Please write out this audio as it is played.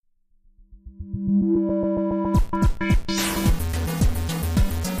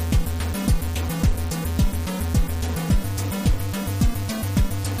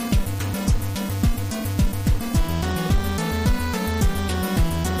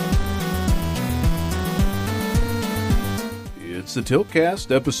It's the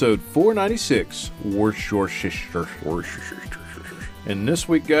Tiltcast, episode 496, And this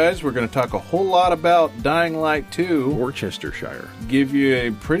week, guys, we're going to talk a whole lot about Dying Light 2. Worcestershire. Give you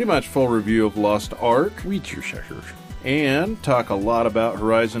a pretty much full review of Lost Ark. Worcestershire. And talk a lot about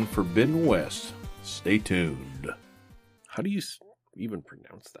Horizon Forbidden West. Stay tuned. How do you even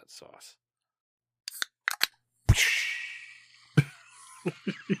pronounce that sauce?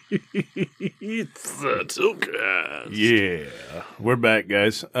 It's the Tiltcast. Yeah. We're back,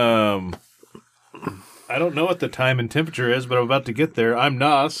 guys. I don't know what the time and temperature is, but I'm about to get there. I'm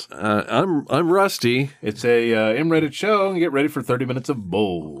Nos. I'm Rusty. It's a M-rated show, and get ready for 30 minutes of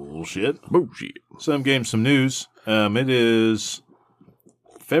bullshit. Bullshit. Some games, some news. It is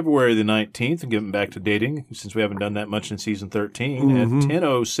February the 19th, and getting back to dating, since we haven't done that much in Season 13, at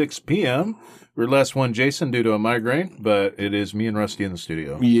 10:06 p.m. We're last one Jason due to a migraine, but it is me and Rusty in the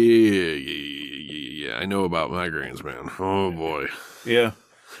studio. Yeah. I know about migraines, man. Oh, boy. Yeah.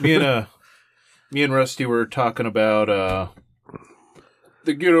 Me and Rusty were talking about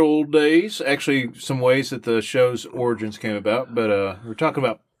the good old days. Actually, some ways that the show's origins came about, but we're talking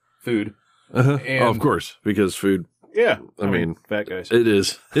about food. And, of course, because food. Yeah, I mean, fat guys. It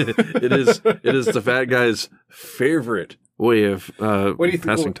is. It is the fat guy's favorite way of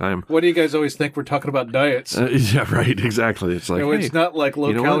passing time. What do you guys always think we're talking about diets? Yeah, right. Exactly. It's like, it's not like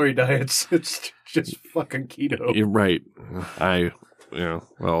low-calorie diets. It's just fucking keto. You're right.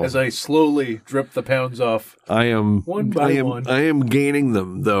 As I slowly drip the pounds off, I am one by one. I am gaining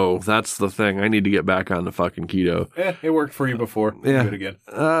them, though. That's the thing. I need to get back on the fucking keto. It worked for you before. Yeah. Do it again.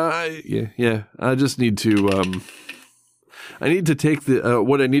 Yeah. I just need to. I need to take the.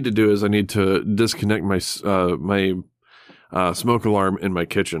 What I need to do is I need to disconnect my smoke alarm in my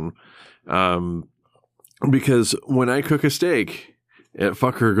kitchen, because when I cook a steak, it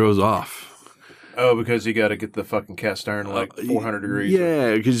fucker goes off. Oh, because you got to get the fucking cast iron 400 degrees.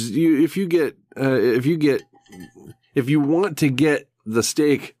 Yeah, because if you want to get the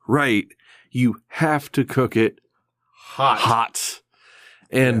steak right, you have to cook it hot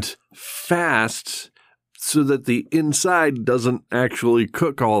and fast, so that the inside doesn't actually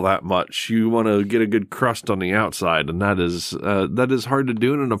cook all that much. You want to get a good crust on the outside, and that is hard to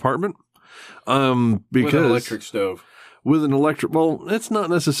do in an apartment. Because with an electric stove. With an electric, well, it's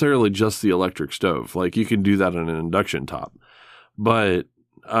not necessarily just the electric stove. Like, you can do that on an induction top, but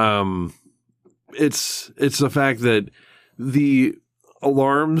it's the fact that the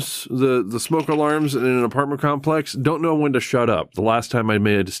alarms, the smoke alarms in an apartment complex don't know when to shut up. The last time I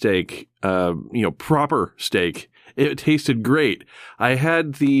made a steak, proper steak, it tasted great. I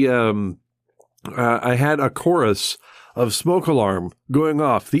had I had a chorus of smoke alarm going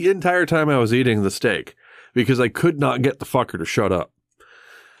off the entire time I was eating the steak, because I could not get the fucker to shut up.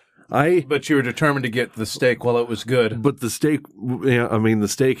 But you were determined to get the steak while it was good. But the steak, the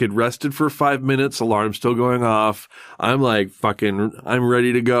steak had rested for 5 minutes, alarm still going off. I'm like, I'm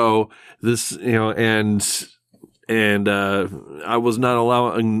ready to go. This, and I was not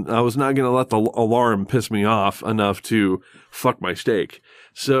going to let the alarm piss me off enough to fuck my steak.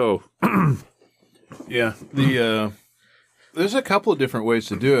 So, yeah, there's a couple of different ways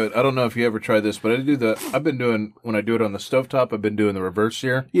to do it. I don't know if you ever tried this, but when I do it on the stovetop, I've been doing the reverse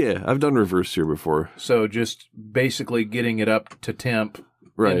sear. Yeah, I've done reverse sear before. So just basically getting it up to temp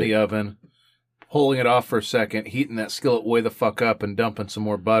in the oven, pulling it off for a second, heating that skillet way the fuck up, and dumping some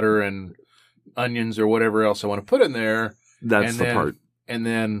more butter and onions or whatever else I want to put in there. That's the part. And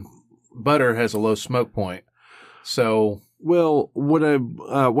then butter has a low smoke point. So... Well, what I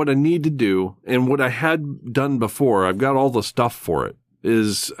need to do, and what I had done before, I've got all the stuff for it,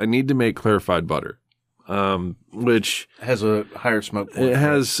 is I need to make clarified butter, which has a higher smoke point. It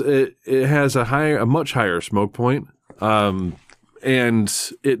has a much higher smoke point, and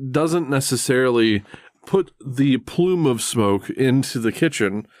it doesn't necessarily put the plume of smoke into the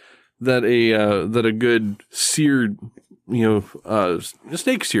kitchen that a good seared,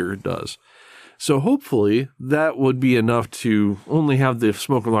 steak sear does. So hopefully that would be enough to only have the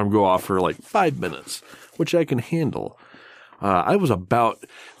smoke alarm go off for 5 minutes, which I can handle.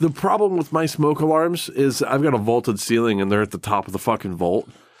 The problem with my smoke alarms is I've got a vaulted ceiling and they're at the top of the fucking vault.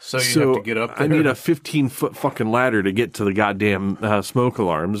 So you have to get up there. I need a 15-foot fucking ladder to get to the goddamn smoke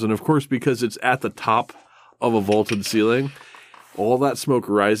alarms. And of course, because it's at the top of a vaulted ceiling, all that smoke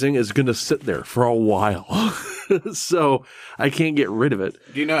rising is going to sit there for a while. So I can't get rid of it.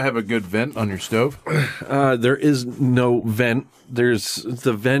 Do you not have a good vent on your stove? There is no vent.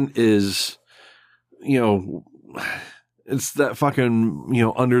 The vent is, it's that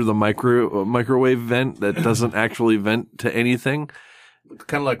fucking, under the microwave vent that doesn't actually vent to anything.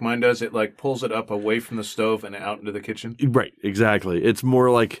 kind of like mine does. It like pulls it up away from the stove and out into the kitchen. Right, exactly. It's more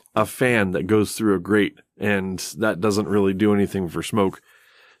like a fan that goes through a grate, and that doesn't really do anything for smoke.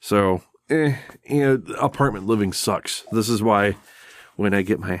 So, apartment living sucks. This is why when I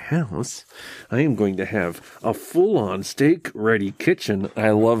get my house, I am going to have a full-on steak-ready kitchen. I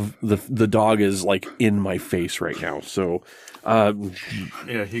love the dog is like in my face right now. So, yeah,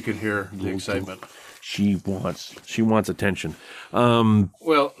 you can hear the excitement. She wants attention.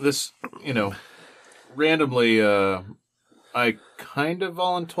 Well, this, randomly, I kind of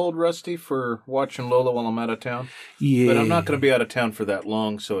voluntold Rusty for watching Lola while I'm out of town. Yeah. But I'm not going to be out of town for that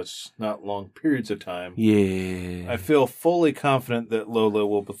long, so it's not long periods of time. Yeah. I feel fully confident that Lola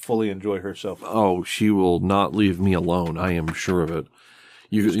will fully enjoy herself. Oh, she will not leave me alone. I am sure of it.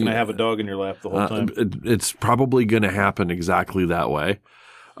 You're just going to have a dog in your lap the whole time? It's probably going to happen exactly that way.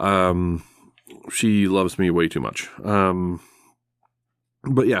 She loves me way too much.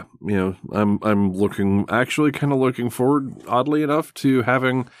 But yeah, I'm actually kind of looking forward, oddly enough, to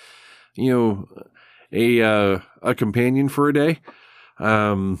having, a companion for a day.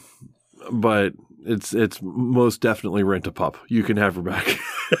 But it's most definitely rent a pup. You can have her back.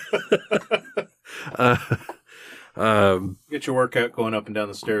 Get your workout going up and down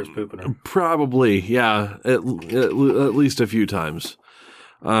the stairs, pooping her. Probably, yeah, at least a few times.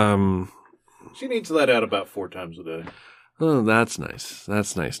 She needs to let out about 4 times a day. Oh, that's nice.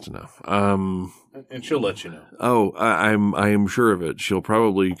 That's nice to know. And she'll let you know. Oh, I am sure of it. She'll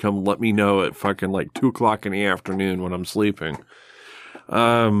probably come let me know at fucking like 2:00 in the afternoon when I'm sleeping.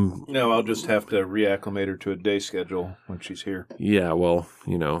 No, I'll just have to reacclimate her to a day schedule when she's here. Yeah, well,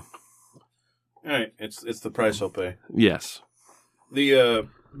 All right, it's the price I'll pay. Yes.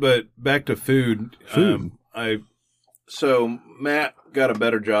 But back to food. So Matt got a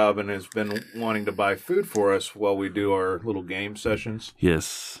better job and has been wanting to buy food for us while we do our little game sessions.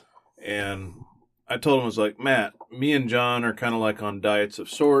 Yes. And I told him, I was like, Matt, me and John are kind of like on diets of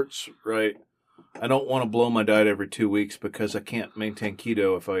sorts, right? I don't want to blow my diet every 2 weeks because I can't maintain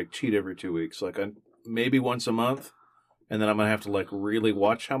keto if I cheat every 2 weeks. Like, maybe once a month, and then I'm going to have to, like, really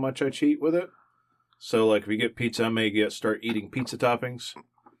watch how much I cheat with it. So, like, if we get pizza, I may start eating pizza toppings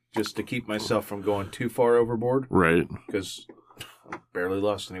just to keep myself from going too far overboard. Right. Because I barely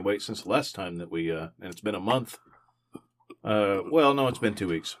lost any weight since the last time that we, and it's been a month. Well, no, it's been 2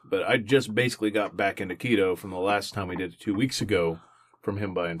 weeks. But I just basically got back into keto from the last time we did it 2 weeks ago from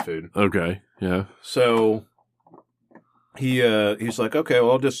him buying food. Okay, yeah. So he's like, okay,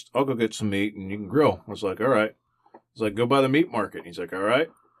 well, I'll go get some meat and you can grill. I was like, all right. He's like, go by the meat market. He's like, all right.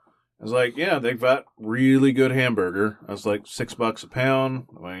 I was like, yeah, they've got really good hamburger. I was like, $6 a pound.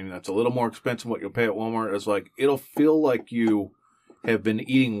 I mean, that's a little more expensive than what you'll pay at Walmart. I was like, it'll feel like you have been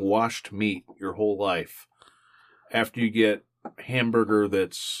eating washed meat your whole life after you get hamburger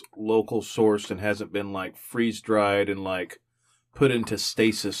that's local sourced and hasn't been like freeze dried and like put into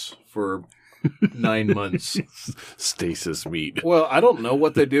stasis for 9 months. Stasis meat. Well, I don't know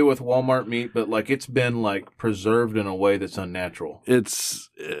what they do with Walmart meat, but like it's been like preserved in a way that's unnatural. It's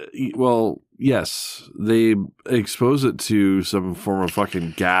well, yes, they expose it to some form of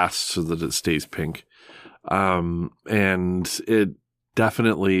fucking gas so that it stays pink, and it's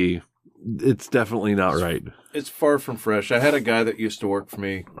definitely not right. It's far from fresh. I had a guy that used to work for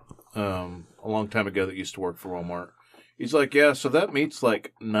me a long time ago that used to work for Walmart. He's like, yeah, so that meat's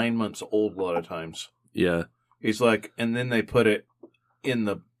like 9 months old a lot of times. Yeah. He's like, and then they put it in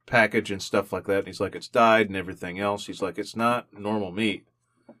the package and stuff like that. And he's like, it's dyed and everything else. He's like, it's not normal meat.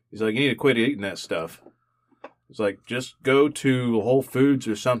 He's like, you need to quit eating that stuff. He's like, just go to Whole Foods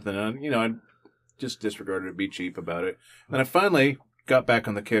or something. And, I just disregarded it, be cheap about it. And I finally got back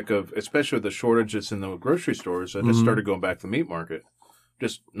on the kick of, especially with the shortage that's in the grocery stores, I just started going back to the meat market.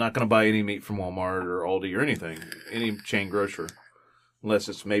 Just not going to buy any meat from Walmart or Aldi or anything, any chain grocer, unless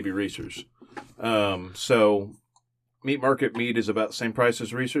it's maybe Reese's. So meat market meat is about the same price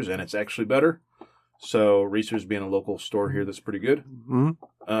as Reese's, and it's actually better. So Reese's being a local store here that's pretty good.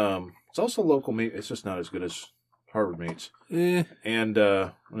 Mm-hmm. It's also local meat. It's just not as good as Harvard meats. And in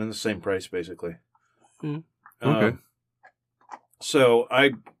the same price, basically. Okay. So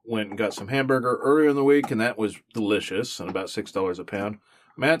I went and got some hamburger earlier in the week, and that was delicious, and about $6 a pound.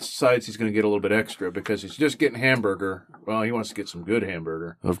 Matt decides he's going to get a little bit extra because he's just getting hamburger. Well, he wants to get some good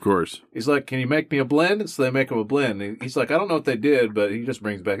hamburger. Of course. He's like, can you make me a blend? And so they make him a blend. And he's like, I don't know what they did, but he just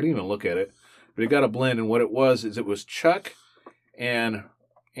brings back. I didn't even look at it. But he got a blend, and what it was is it was chuck and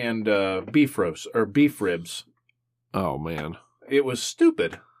beef roast, or beef ribs. Oh, man. It was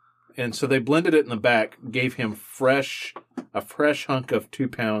stupid. And so they blended it in the back, gave him a fresh hunk of 2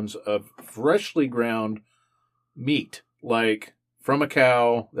 pounds of freshly ground meat, like from a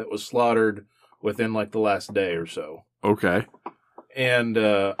cow that was slaughtered within like the last day or so. Okay. And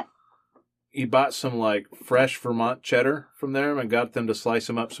he bought some like fresh Vermont cheddar from there and got them to slice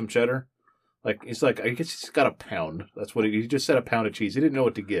him up some cheddar. Like, he's like, I guess he's got a pound. That's what he just said, a pound of cheese. He didn't know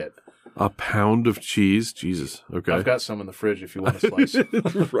what to get. A pound of cheese? Jesus. Okay. I've got some in the fridge if you want to slice.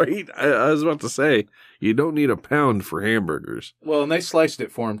 Right? I was about to say, you don't need a pound for hamburgers. Well, and they sliced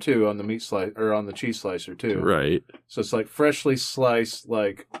it for him too on the meat slice or on the cheese slicer too. Right. So it's like freshly sliced,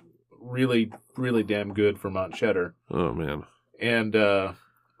 like really, really damn good Vermont cheddar. Oh, man. And I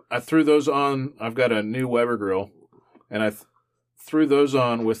threw those on. I've got a new Weber grill, and I threw those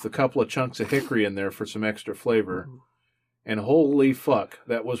on with a couple of chunks of hickory in there for some extra flavor. And holy fuck,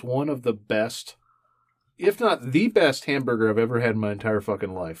 that was one of the best, if not the best hamburger I've ever had in my entire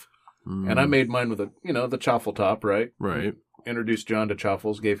fucking life. And I made mine with the chaffle top, right? Right. Introduced John to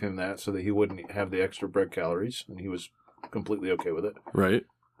chaffles, gave him that so that he wouldn't have the extra bread calories, and he was completely okay with it. Right.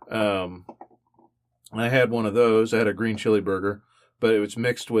 I had one of those. I had a green chili burger, but it was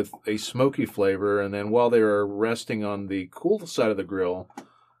mixed with a smoky flavor. And then while they were resting on the cool side of the grill,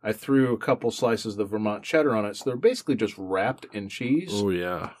 I threw a couple slices of the Vermont cheddar on it. So they're basically just wrapped in cheese. Oh,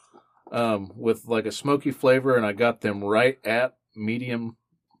 yeah. With like a smoky flavor. And I got them right at medium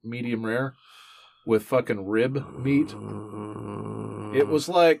rare with fucking rib meat. It was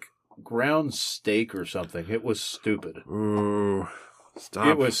like ground steak or something. It was stupid. Ooh.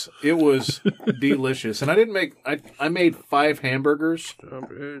 Stop. It was delicious. And I made 5 hamburgers. Stop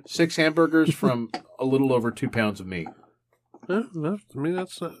it. 6 hamburgers from a little over 2 pounds of meat. Yeah, I mean,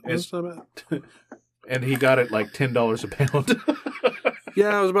 that's not bad. And he got it like $10 a pound.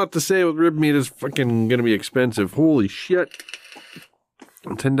 Yeah, I was about to say, with rib meat is fucking going to be expensive. Holy shit.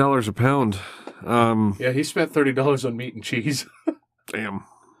 $10 a pound. Yeah, he spent $30 on meat and cheese. Damn.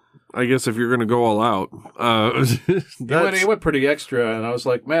 I guess if you're going to go all out. He went pretty extra, and I was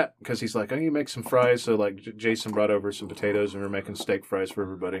like, Matt, because he's like, I need to make some fries. So, like, Jason brought over some potatoes, and we were making steak fries for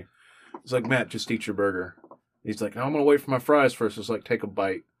everybody. He's like, Matt, just eat your burger. He's like, I'm going to wait for my fries first. It's like, take a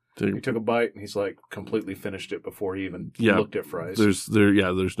bite. He took a bite, and he's like, completely finished it before he even looked at fries. There's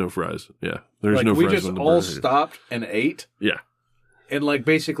no fries. Yeah. There's like, no we fries. just all stopped and ate. Yeah. And, like,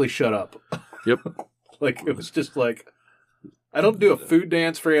 basically shut up. Yep. Like, it was just like, I don't do a food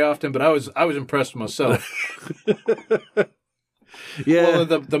dance very often, but I was impressed with myself. Yeah. Well,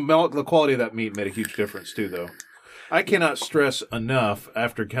 the quality of that meat made a huge difference, too, though. I cannot stress enough,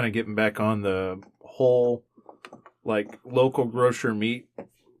 after kind of getting back on the whole, like, local grocer meat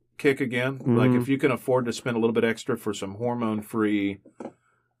kick again. Mm-hmm. Like, if you can afford to spend a little bit extra for some hormone-free,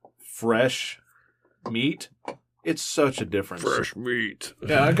 fresh meat, it's such a difference. Fresh meat.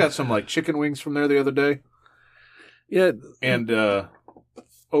 Yeah, I got some, like, chicken wings from there the other day. Yeah. And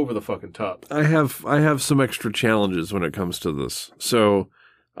over the fucking top. I have some extra challenges when it comes to this. So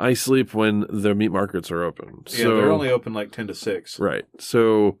I sleep when the meat markets are open. Yeah, they're only open like 10 to 6. Right.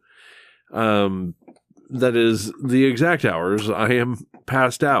 So that is the exact hours I am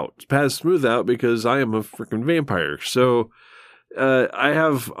passed smooth out, because I am a freaking vampire. So I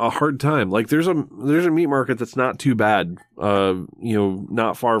have a hard time. Like, there's a meat market that's not too bad,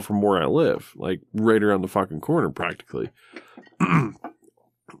 not far from where I live, like right around the fucking corner practically.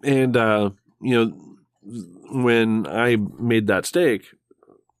 And, when I made that steak,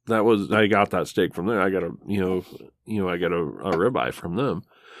 I got that steak from there. I got a ribeye from them.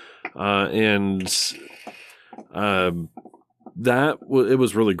 It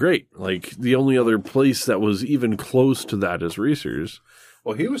was really great. Like, the only other place that was even close to that is Reese's.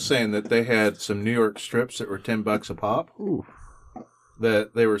 Well, he was saying that they had some New York strips that were $10 a pop. Ooh.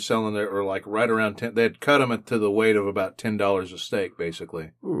 That they were selling that were like right around 10. They had cut them to the weight of about $10 a steak,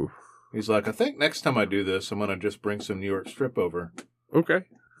 basically. Ooh. He's like, I think next time I do this, I'm going to just bring some New York strip over. Okay.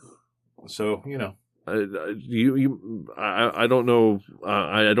 So, I don't know.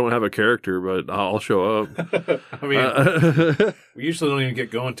 I don't have a character, but I'll show up. I mean, we usually don't even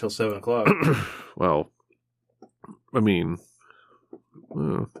get going till 7:00. Well, I mean,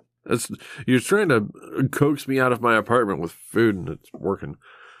 you're trying to coax me out of my apartment with food, and it's working.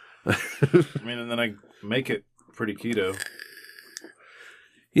 I mean, and then I make it pretty keto.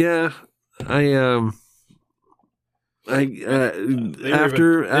 Yeah, they were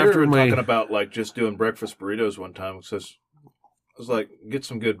talking about like just doing breakfast burritos one time. It was like, get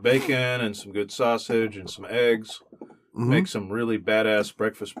some good bacon and some good sausage and some eggs. Mm-hmm. Make some really badass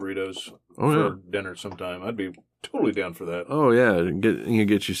breakfast burritos for dinner sometime. I'd be totally down for that. Oh yeah, you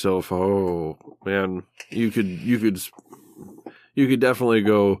get yourself. Oh man, you could definitely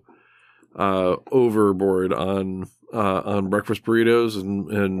go overboard on breakfast burritos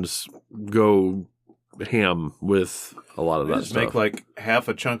and go ham with a lot of that Just stuff. make like half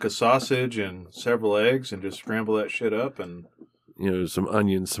a chunk of sausage and several eggs and just scramble that shit up and Some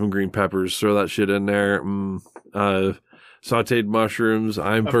onions, some green peppers, throw that shit in there. Sauteed mushrooms.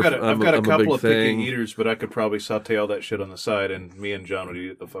 I've got a I'm couple big of picky thing. eaters, but I could probably saute all that shit on the side, and me and John would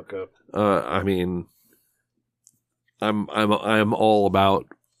eat it the fuck up. I mean, I'm all about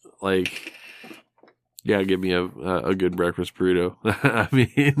like, yeah, give me a good breakfast burrito. I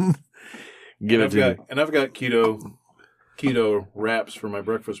mean, give it to me. And I've got keto wraps for my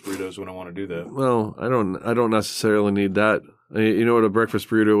breakfast burritos when I want to do that. Well, I don't necessarily need that. You know what a breakfast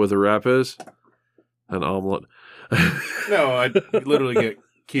burrito with a wrap is? An omelet. No, I literally get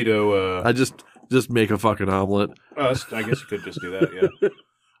keto. I just make a fucking omelet. I guess you could just do that. Yeah,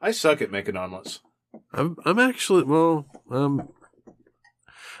 I suck at making omelets. I'm actually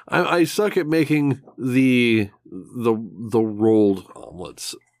I suck at making the rolled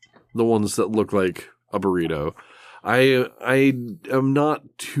omelets, the ones that look like a burrito. I am not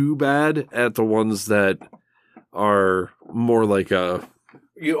too bad at the ones that are more like a.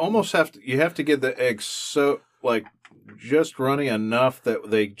 You almost have to get the eggs so like just runny enough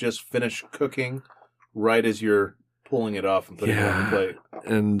that they just finish cooking right as you're pulling it off and putting it on the plate.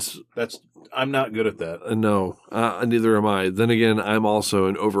 And I'm not good at that. No, neither am I. Then again, I'm also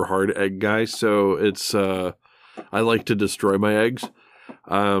an over hard egg guy, so it's I like to destroy my eggs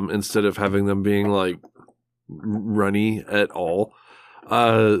instead of having them being like runny at all.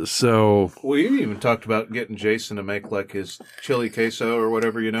 So well, you even talked about getting Jason to make like his chili queso or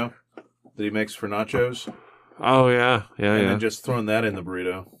whatever that he makes for nachos. Oh yeah, and then just throwing that in the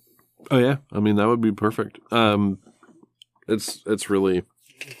burrito. Oh yeah, I mean that would be perfect. It's really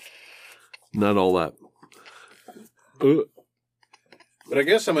not all that. But I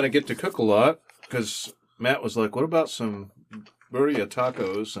guess I'm going to get to cook a lot because Matt was like, "What about some birria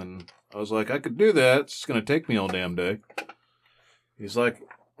tacos?" And I was like, "I could do that. It's going to take me all damn day." He's like,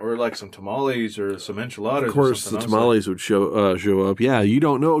 "Or like some tamales or some enchiladas." Of course, the tamales would show up. Yeah, you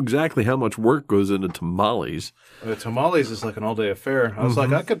don't know exactly how much work goes into tamales. The tamales is like an all day affair. I was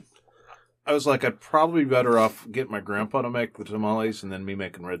like, I'd probably be better off getting my grandpa to make the tamales and then me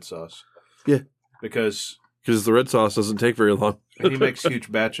making red sauce. Yeah, because the red sauce doesn't take very long. And he makes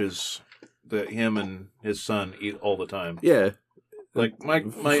huge batches that him and his son eat all the time. Yeah, like my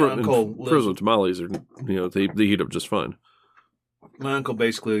uncle frozen tamales are they heat up just fine. My uncle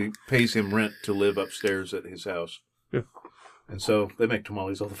basically pays him rent to live upstairs at his house. Yeah. And so they make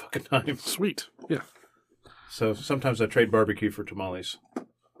tamales all the fucking time. Sweet. Yeah. So sometimes I trade barbecue for tamales.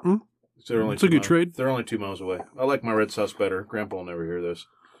 It's a good trade. They're only 2 miles away. I like my red sauce better. Grandpa will never hear this.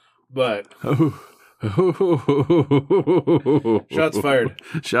 But shots fired.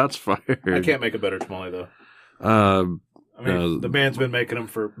 Shots fired. I can't make a better tamale though. I mean, the band's been making them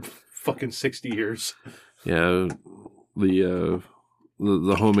for fucking 60 years. Yeah.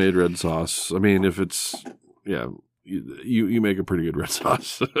 The homemade red sauce. I mean, if it's you make a pretty good red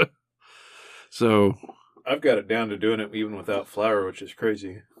sauce. So I've got it down to doing it even without flour, which is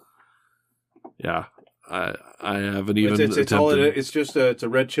crazy. Yeah, I haven't even. It's a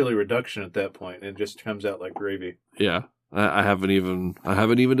red chili reduction at that point, and it just comes out like gravy. Yeah, I haven't even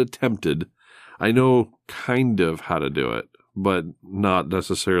attempted. I know kind of how to do it, but not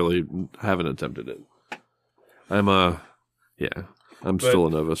necessarily haven't attempted it. I'm still a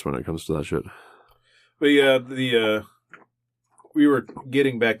novice when it comes to that shit. But yeah, we were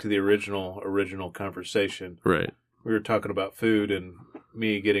getting back to the original conversation. Right. We were talking about food and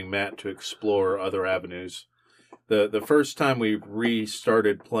me getting Matt to explore other avenues. The first time we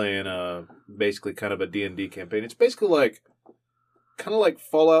restarted playing basically kind of a D&D campaign. It's basically kind of like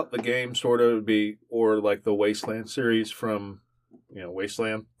Fallout the game sort of would be, or like the Wasteland series from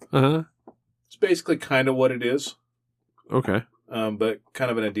Wasteland. Uh-huh. It's basically kind of what it is. Okay. But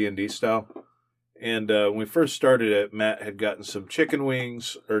kind of in a D&D style. And when we first started it, Matt had gotten some chicken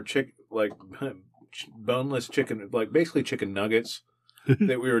wings or boneless chicken, like basically chicken nuggets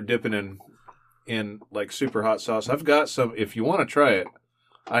that we were dipping in like super hot sauce. I've got some. If you want to try it,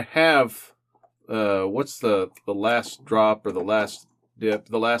 I have. What's the last drop or the last dip?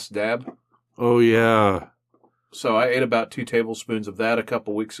 The last dab. Oh yeah. So I ate about 2 tablespoons of that a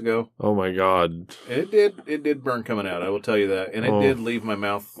couple weeks ago. Oh my god. It did burn coming out, I will tell you that. And it did leave my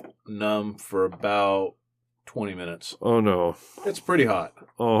mouth numb for about 20 minutes. Oh no. It's pretty hot.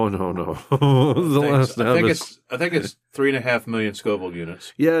 Oh no. I think it's 3.5 million Scoville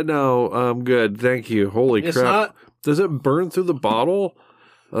units. Yeah, no, I'm good. Thank you. Holy crap. Does it burn through the bottle?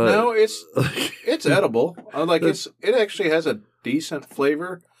 No, it's edible. It actually has a decent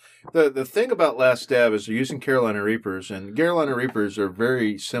flavor. The thing about Last Stab is they're using Carolina Reapers, and Carolina Reapers are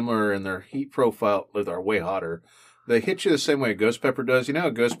very similar in their heat profile. They're way hotter. They hit you the same way a ghost pepper does. You know how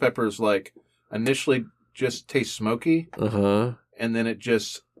ghost peppers like initially just taste smoky, and then it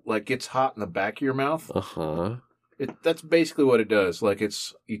just like gets hot in the back of your mouth. That's basically what it does. Like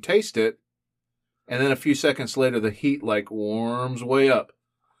you taste it, and then a few seconds later, the heat like warms way up,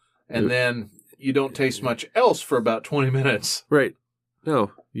 and then you don't taste much else for about 20 minutes. Right.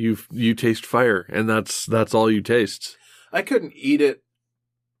 No, you taste fire, and that's all you taste. I couldn't eat it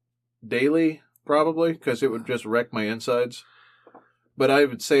daily, probably, because it would just wreck my insides. But I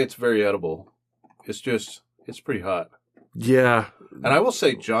would say it's very edible. It's pretty hot. Yeah. And I will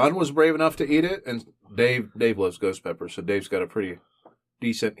say John was brave enough to eat it, and Dave loves ghost pepper, so Dave's got a pretty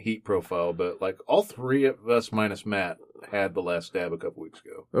decent heat profile. But like all three of us minus Matt had the Last Stab a couple weeks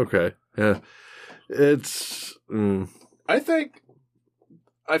ago. Okay. Yeah. It's...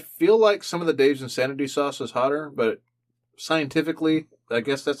 I feel like some of the Dave's Insanity sauce is hotter, but scientifically, I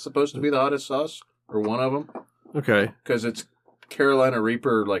guess that's supposed to be the hottest sauce, or one of them. Okay. Because it's Carolina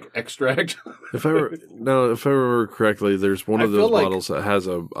Reaper, like, extract. If I remember correctly, there's one of those bottles that has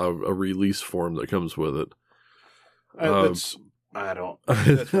a release form that comes with it. I don't. I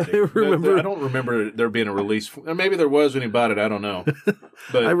don't remember there being a release. Maybe there was when he bought it. I don't know.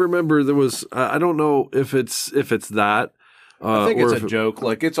 But I remember there was. I don't know if it's that. I think it's a joke.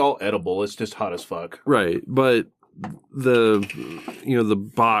 Like, it's all edible. It's just hot as fuck. Right. But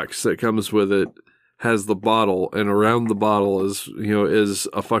the box that comes with it has the bottle, and around the bottle is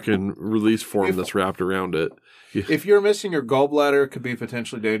a fucking release form that's wrapped around it. If you're missing your gallbladder, it could be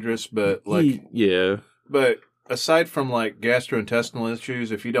potentially dangerous, but like... Yeah. But aside from like gastrointestinal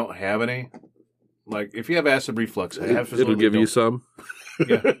issues, if you don't have any, like if you have acid reflux, it'll give you some.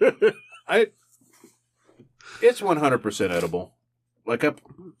 Yeah. It's 100% edible.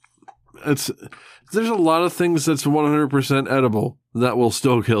 There's a lot of things that's 100% edible that will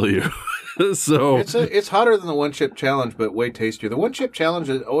still kill you. So it's hotter than the one chip challenge, but way tastier. The one chip challenge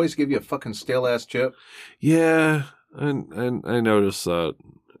always give you a fucking stale ass chip. Yeah, and I noticed that,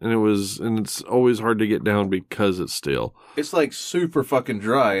 and it's always hard to get down because it's stale. It's like super fucking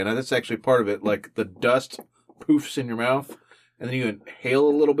dry, and that's actually part of it. Like the dust poofs in your mouth, and then you inhale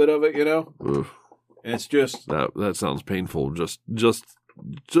a little bit of it, Oof. And it's just that sounds painful. Just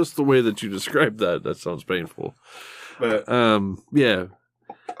the way that you described that sounds painful. But yeah,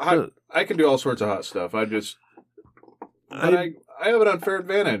 I can do all sorts of hot stuff. I have an unfair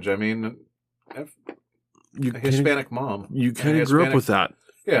advantage. I mean, I have a Hispanic mom. You kind of grew up with that.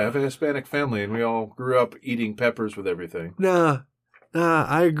 Yeah, I have a Hispanic family, and we all grew up eating peppers with everything. Nah,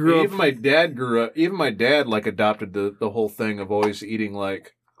 I grew up. Even my dad grew up. Even my dad adopted the whole thing of always eating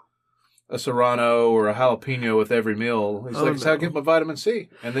like a Serrano or a jalapeno with every meal. He's it's how I get my vitamin C.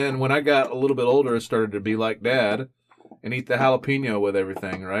 And then when I got a little bit older, I started to be like Dad and eat the jalapeno with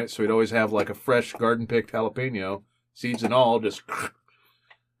everything, right? So we'd always have like a fresh garden-picked jalapeno, seeds and all, just...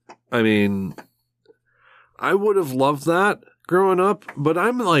 I mean, I would have loved that growing up, but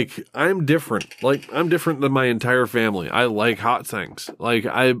I'm different. Like, I'm different than my entire family. I like hot things. Like,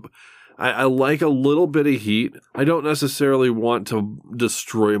 I like a little bit of heat. I don't necessarily want to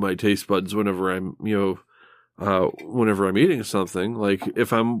destroy my taste buds whenever I'm, whenever I'm eating something. Like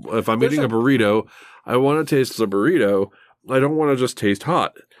if I'm eating a burrito, I want to taste the burrito. I don't want to just taste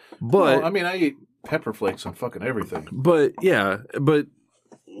hot. But I eat pepper flakes on fucking everything. But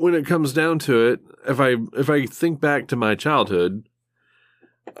when it comes down to it, if I think back to my childhood,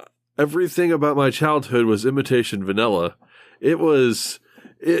 everything about my childhood was imitation vanilla. It was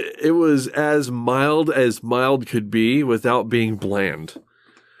as mild could be without being bland.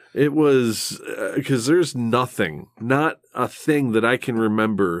 It was because there's not a thing that I can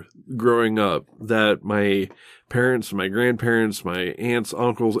remember growing up that my parents, my grandparents, my aunts,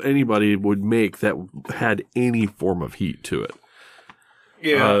 uncles, anybody would make that had any form of heat to it.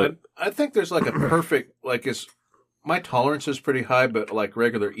 Yeah, I think there's like a perfect, my tolerance is pretty high, but like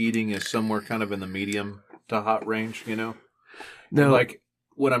regular eating is somewhere kind of in the medium to hot range, Now, like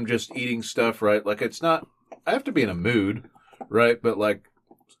when I'm just eating stuff, right? Like it's not, I have to be in a mood, right? But like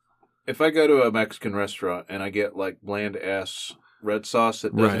if I go to a Mexican restaurant and I get like bland ass red sauce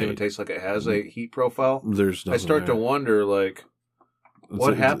that doesn't even taste like it has a heat profile, I start to wonder like,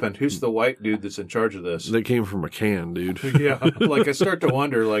 what happened? Who's the white dude that's in charge of this? They came from a can, dude. Yeah. Like I start to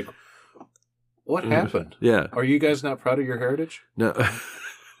wonder like, what happened? Yeah. Are you guys not proud of your heritage? No.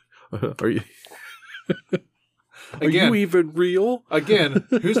 Are you? Again, are you even real? Again,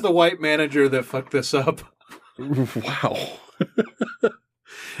 who's the white manager that fucked this up? Wow.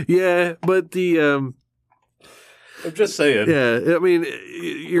 Yeah, but the I'm just saying. Yeah, I mean,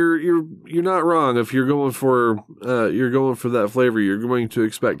 you're not wrong if you're going for that flavor. You're going to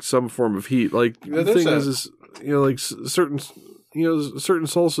expect some form of heat. Like the thing is like certain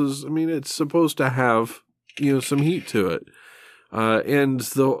salsas. I mean, it's supposed to have some heat to it, and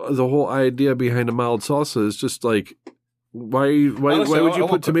the whole idea behind a mild salsa is just like why would you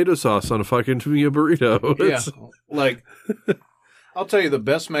put tomato sauce on a fucking burrito? Yeah, like. I'll tell you, the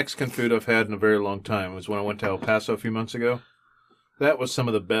best Mexican food I've had in a very long time was when I went to El Paso a few months ago. That was some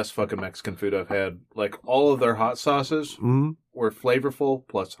of the best fucking Mexican food I've had. Like, all of their hot sauces were flavorful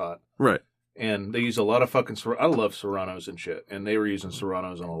plus hot. Right. And they use a lot of fucking... I love serranos and shit. And they were using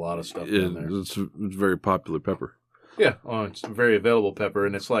serranos on a lot of stuff down there. It's very popular pepper. Yeah. Well, it's a very available pepper.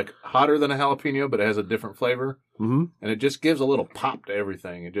 And it's like hotter than a jalapeno, but it has a different flavor. Mm-hmm. And it just gives a little pop to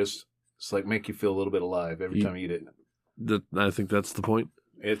everything. It's like make you feel a little bit alive every time you eat it. I think that's the point.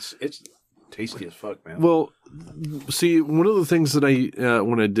 It's tasty as fuck, man. Well, see, one of the things that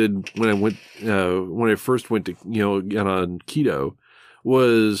when I first went to get on keto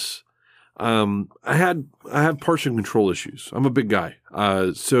was I have portion control issues. I'm a big guy,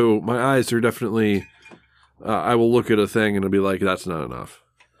 so my eyes are definitely. I will look at a thing and I'll be like, that's not enough.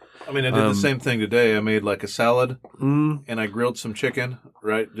 I mean, I did the same thing today. I made like a salad and I grilled some chicken,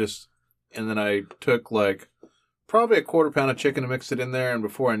 right? And then I took like. Probably a quarter pound of chicken and mixed it in there, and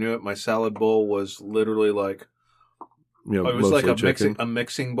before I knew it, my salad bowl was literally like it was like a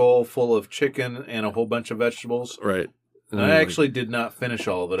mixing bowl full of chicken and a whole bunch of vegetables. Right. And I actually did not finish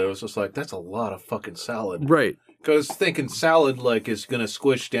all of it. I was just like, that's a lot of fucking salad. Right. Because thinking salad like is going to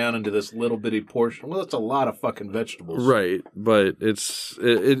squish down into this little bitty portion. Well, that's a lot of fucking vegetables. Right. But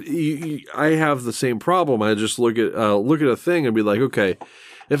I have the same problem. I just look at a thing and be like, okay,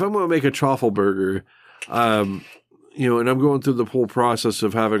 if I'm going to make a chaffle burger, and I'm going through the whole process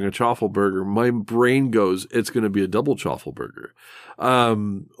of having a chaffle burger, my brain goes, it's going to be a double chaffle burger.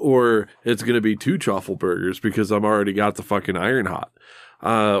 Or it's going to be 2 chaffle burgers because I've already got the fucking iron hot.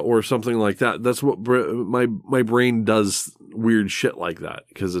 Or something like that. That's what my brain does, weird shit like that.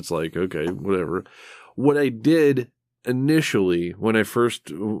 Because it's like, okay, whatever. What I did initially when I first,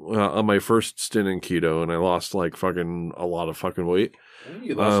 on my first stint in keto, and I lost like fucking a lot of fucking weight.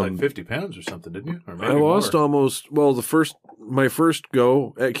 You lost like 50 pounds or something, didn't you? Or maybe I lost more. my first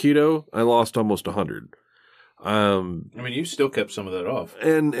go at keto, I lost almost 100. I mean, you still kept some of that off,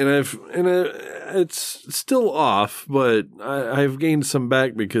 and it's still off, but I've gained some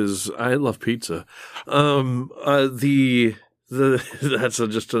back because I love pizza. That's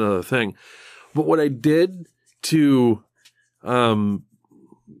just another thing. But what I did to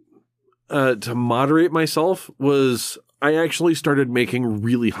moderate myself was I actually started making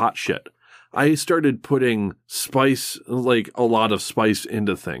really hot shit. I started putting spice, like a lot of spice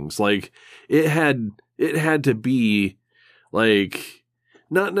into things. Like it had to be like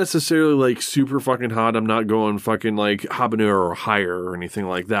not necessarily like super fucking hot. I'm not going fucking like habanero or higher or anything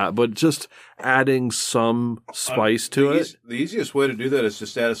like that, but just adding some spice to it. The easiest way to do that is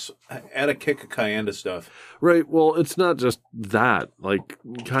just add a kick of cayenne to stuff. Right. Well, it's not just that. Like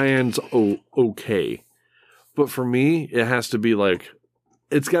cayenne's okay. But for me, it has to be like,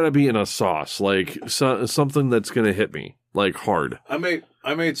 it's got to be in a sauce, like something that's going to hit me like hard. I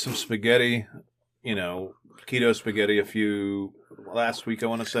made some spaghetti, keto spaghetti last week, I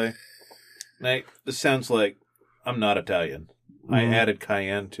want to say. Now, this sounds like I'm not Italian. I added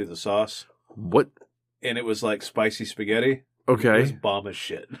cayenne to the sauce. What? And it was like spicy spaghetti. Okay. It was bomb as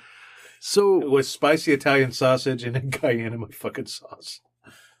shit. So it was spicy Italian sausage and then cayenne in my fucking sauce.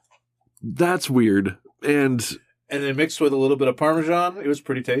 That's weird. And then mixed with a little bit of Parmesan, it was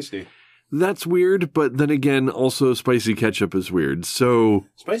pretty tasty. That's weird, but then again, also spicy ketchup is weird. So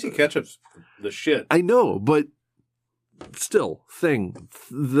spicy ketchup's the shit. I know, but still,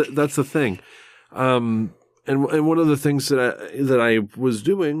 that's the thing. And one of the things that I was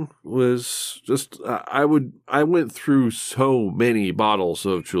doing was just I went through so many bottles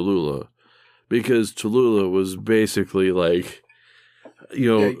of Cholula because Cholula was basically like.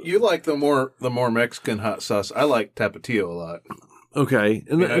 You like the more Mexican hot sauce. I like Tapatio a lot. Okay,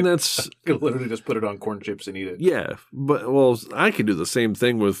 and that's I could literally just put it on corn chips and eat it. Yeah, but I could do the same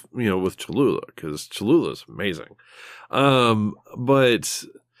thing with Cholula because Cholula is amazing. But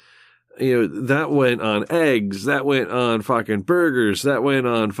that went on eggs, that went on fucking burgers, that went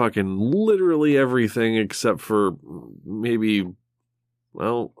on fucking literally everything except for maybe.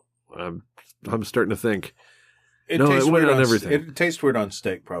 Well, I'm starting to think. It went on everything. It tastes weird on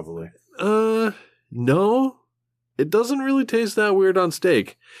steak, probably. No, it doesn't really taste that weird on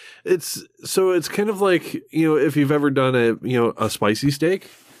steak. It's kind of like if you've ever done a spicy steak.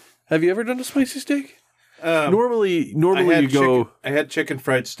 Have you ever done a spicy steak? Normally you go. I had chicken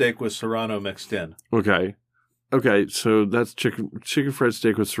fried steak with Serrano mixed in. Okay, so that's chicken fried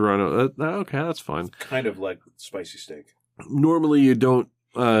steak with Serrano. Okay, that's fine. Kind of like spicy steak. Normally, you don't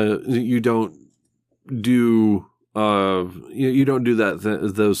do you don't do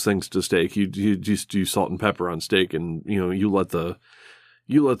those things to steak. You just do salt and pepper on steak, and you let the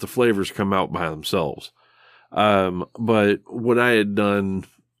flavors come out by themselves. But what I had done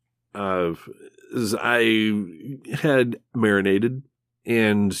is I had marinated,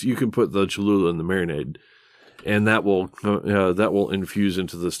 and you can put the Cholula in the marinade, and that will infuse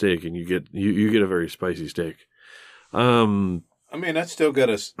into the steak, and you get a very spicy steak. I mean, I got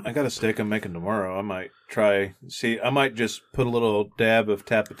a steak I'm making tomorrow. I might I might just put a little dab of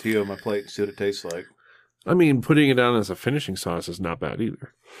Tapatio on my plate and see what it tastes like. I mean, putting it on as a finishing sauce is not bad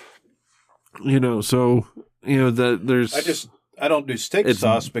either. I don't do steak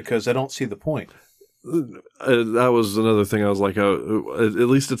sauce because I don't see the point. That was another thing. I was like, at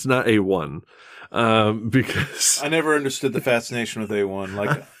least it's not A1, because I never understood the fascination with A1.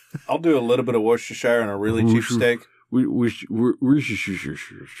 Like, I'll do a little bit of Worcestershire on a really cheap steak.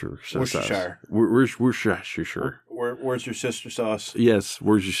 Worcestershire. Where's your sister sauce? Yes,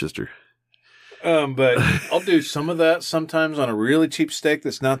 where's your sister? But I'll do some of that sometimes on a really cheap steak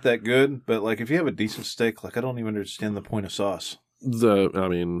that's not that good. But like, if you have a decent steak, like, I don't even understand the point of sauce.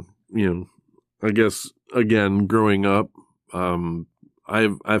 I guess again, growing up,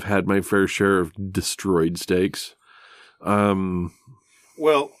 I've had my fair share of destroyed steaks. Well,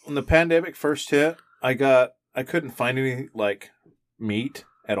 when the pandemic first hit, I couldn't find any like meat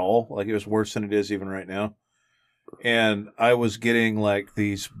at all. Like, it was worse than it is even right now. And I was getting like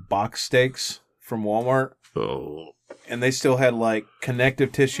these box steaks from Walmart. Oh. And they still had like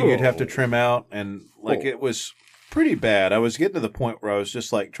connective tissue you'd have to trim out, and like it was pretty bad. I was getting to the point where I was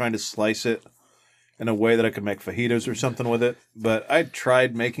just like trying to slice it in a way that I could make fajitas or something with it. But I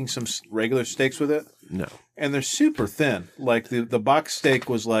tried making some regular steaks with it. No. And they're super thin. Like the box steak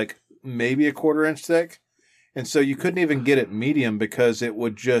was like maybe a 1/4 inch thick. And so you couldn't even get it medium because it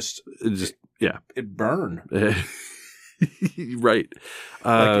would it'd burn. Right.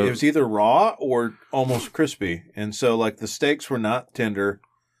 Like, it was either raw or almost crispy. And so like the steaks were not tender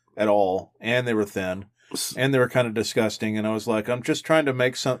at all, and they were thin, and they were kind of disgusting. And I was like, I'm just trying to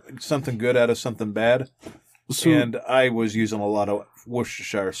make something good out of something bad. And I was using a lot of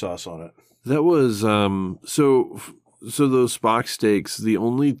Worcestershire sauce on it. That was so those box steaks, the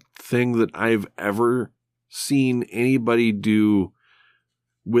only thing that I've ever seen anybody do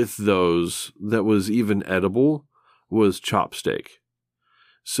with those that was even edible was chop steak.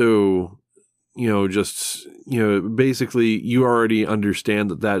 So, basically you already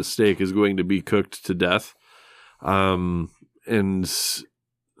understand that steak is going to be cooked to death. And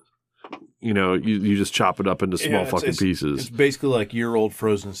you just chop it up into small pieces. It's basically like year-old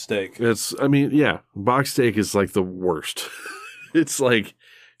frozen steak. Box steak is like the worst. It's like,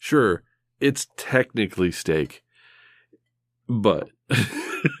 sure, it's technically steak, but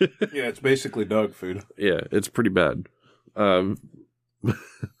yeah, it's basically dog food. Yeah, it's pretty bad.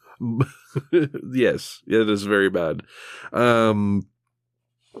 Yes, it is very bad.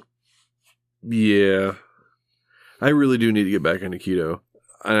 Yeah, I really do need to get back into keto.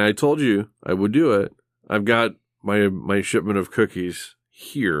 And I told you I would do it. I've got my shipment of cookies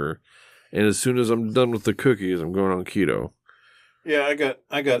here, and as soon as I'm done with the cookies, I'm going on keto. Yeah,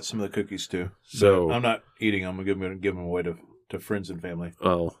 I got some of the cookies too. So I'm not eating them. I'm going to give them away to friends and family.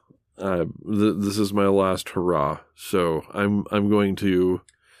 Well, this is my last hurrah. So I'm going to.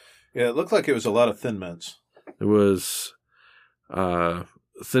 Yeah, it looked like it was a lot of Thin Mints. It was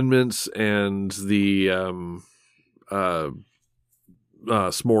Thin Mints and the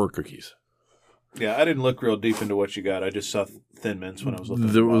s'more cookies. Yeah, I didn't look real deep into what you got. I just saw Thin Mints when I was looking.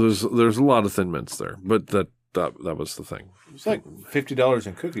 There's a lot of Thin Mints there, but that was the thing. It was like $50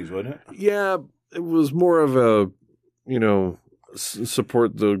 in cookies, wasn't it? Yeah, it was more of a,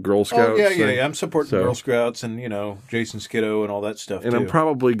 support the Girl Scouts. Oh, yeah. I'm supporting Girl Scouts and, Jason Skiddo and all that stuff, and too. I'm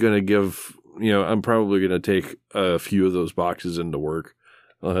probably going to take a few of those boxes into work.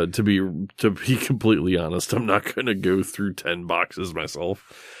 To be completely honest, I'm not going to go through 10 boxes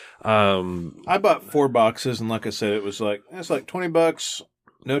myself. I bought 4 boxes, and like I said, it's like $20,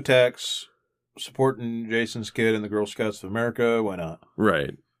 no tax, supporting Jason's kid and the Girl Scouts of America. Why not?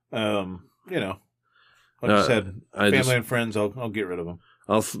 Right. Like I said, family and friends, I'll get rid of them.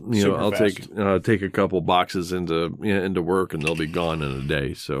 I'll take a couple boxes into work, and they'll be gone in a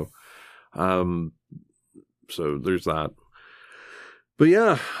day. So there's that. But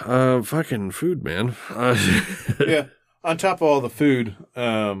yeah, fucking food, man. Yeah. On top of all the food,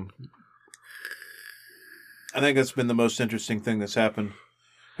 I think that's been the most interesting thing that's happened.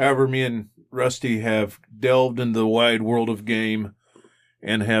 However, me and Rusty have delved into the wide world of game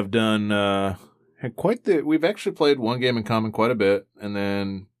and have done we've actually played one game in common quite a bit, and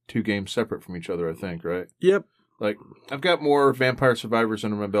then 2 games separate from each other, I think, right? Yep. Like, I've got more Vampire Survivors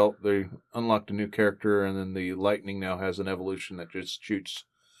under my belt. They unlocked a new character, and then the lightning now has an evolution that just shoots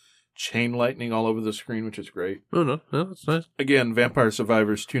chain lightning all over the screen, which is great. Oh, no, that's nice. Again, Vampire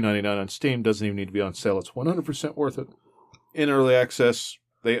Survivors $2.99 on Steam. Doesn't even need to be on sale. It's 100% worth it. In early access,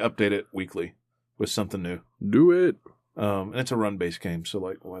 they update it weekly with something new. Do it. And it's a run-based game, so,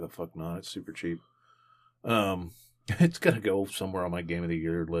 like, why the fuck not? It's super cheap. It's got to go somewhere on my Game of the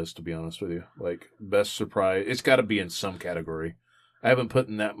Year list, to be honest with you. Like, best surprise. It's got to be in some category. I haven't put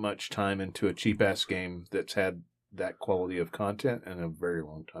in that much time into a cheap-ass game that's had that quality of content in a very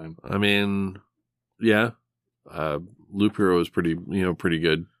long time. I mean, yeah. Loop Hero is pretty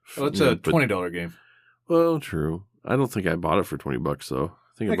good. Well, it's a $20 game. Well, true. I don't think I bought it for $20, though.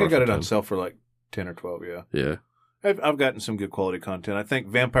 I think I got it on sale for like 10 or 12, yeah. Yeah. I've gotten some good quality content. I think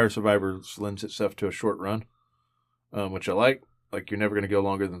Vampire Survivors lends itself to a short run, which I like. Like, you're never going to go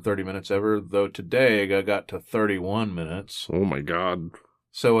longer than 30 minutes ever, though today I got to 31 minutes. Oh, my God.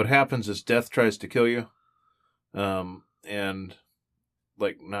 So what happens is death tries to kill you, and,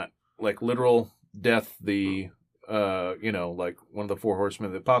 like, not, like, literal death, like one of the 4 horsemen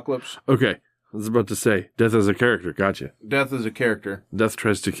of the apocalypse. Okay. I was about to say, death as a character. Gotcha. Death is a character. Death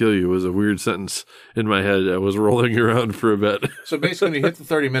tries to kill you was a weird sentence in my head. I was rolling around for a bit. So basically, when you hit the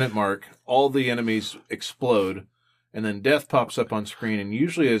 30-minute mark, all the enemies explode, and then death pops up on screen, and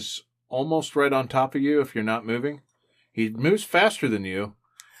usually is almost right on top of you if you're not moving. He moves faster than you,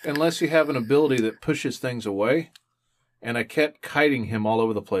 unless you have an ability that pushes things away. And I kept kiting him all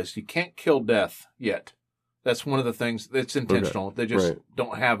over the place. You can't kill death yet. That's one of the things that's intentional. Okay. They just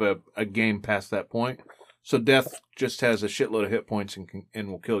don't have a game past that point. So death just has a shitload of hit points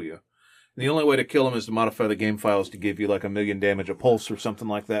and will kill you. And the only way to kill him is to modify the game files to give you like 1 million damage a pulse or something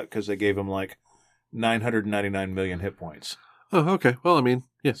like that, because they gave him like 999 million hit points. Oh, okay. Well, I mean,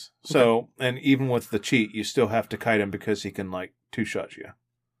 yes. So, and even with the cheat, you still have to kite him because he can like 2-shot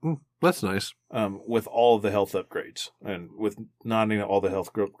you. That's nice. With all of the health upgrades. And with not all the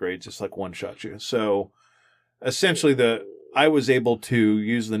health upgrades, it's like 1-shot you. So essentially, I was able to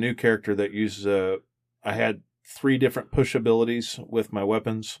use the new character that uses I had 3 different push abilities with my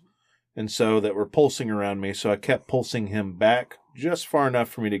weapons, and so that were pulsing around me. So I kept pulsing him back just far enough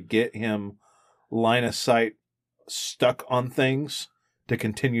for me to get him line of sight stuck on things to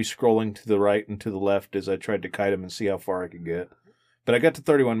continue scrolling to the right and to the left as I tried to kite him and see how far I could get. But I got to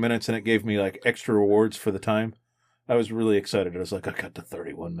 31 minutes, and it gave me like extra rewards for the time. I was really excited. I was like, I got to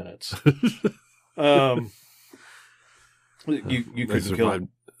 31 minutes. You couldn't kill him.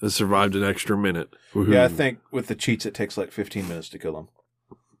 It survived an extra minute. Woo-hoo. Yeah, I think with the cheats it takes like 15 minutes to kill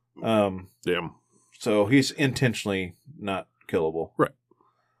him. Damn. So he's intentionally not killable. Right.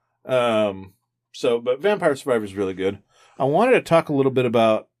 But Vampire Survivor is really good. I wanted to talk a little bit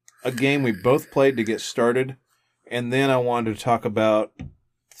about a game we both played to get started, and then I wanted to talk about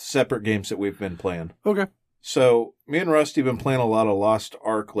separate games that we've been playing. Okay. So me and Rusty have been playing a lot of Lost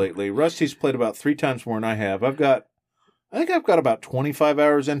Ark lately. Rusty's played about 3 times more than I have. I think I've got about 25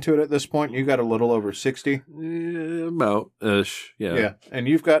 hours into it at this point. You got a little over 60. About-ish, yeah. Yeah, and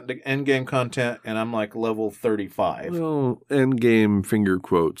you've got the end-game content, and I'm like level 35. Well, end-game finger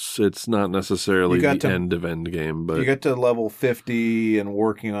quotes. It's not necessarily the end of end-game, but... You get to level 50 and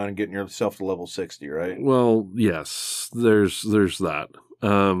working on getting yourself to level 60, right? Well, yes, there's that.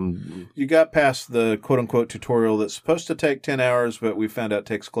 You got past the quote-unquote tutorial that's supposed to take 10 hours, but we found out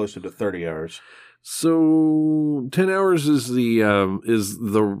takes closer to 30 hours. So 10 hours is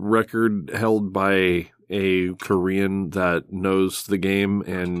the record held by a Korean that knows the game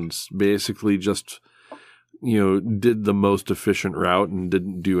and basically just, did the most efficient route and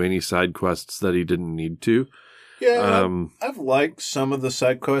didn't do any side quests that he didn't need to. Yeah, I've liked some of the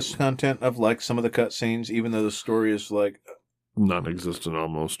side quest content. I've liked some of the cutscenes, even though the story is like non-existent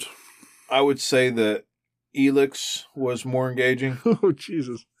almost. I would say that Elix was more engaging. Oh,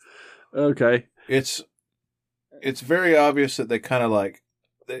 Jesus. Okay. It's very obvious that they kind of like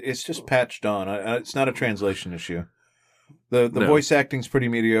it's just patched on. It's not a translation issue. The voice acting's pretty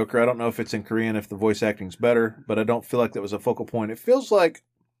mediocre. I don't know if it's in Korean if the voice acting's better, but I don't feel like that was a focal point. It feels like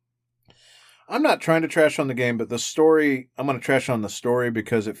I'm not trying to trash on the game, but the story I'm going to trash on the story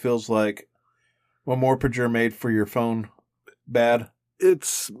because it feels like a Morphager made for your phone bad.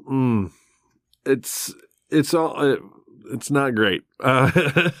 It's not great.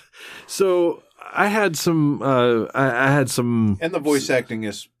 So I had some, and the voice acting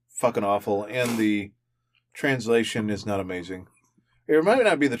is fucking awful, and the translation is not amazing. It might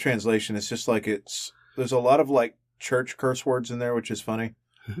not be the translation. It's just like there's a lot of like church curse words in there, which is funny.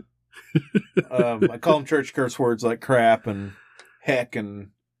 I call them church curse words like crap and heck and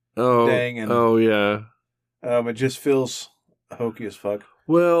dang. And, yeah. It just feels hokey as fuck.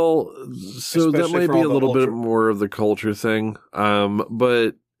 Well, so Especially that might for be all a the little bit ultra- more of the culture thing.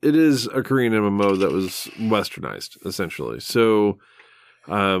 But it is a Korean MMO that was westernized, essentially. So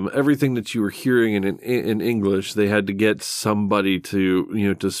everything that you were hearing in English, they had to get somebody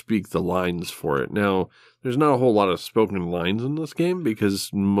to speak the lines for it. Now, there's not a whole lot of spoken lines in this game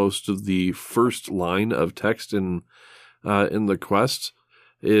because most of the first line of text in the quest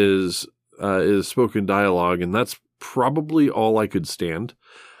is spoken dialogue, and that's probably all I could stand.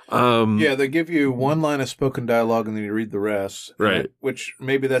 Yeah, they give you one line of spoken dialogue and then you read the rest. Right. Which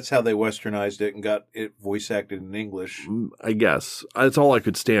maybe that's how they westernized it and got it voice acted in English. I guess. That's all I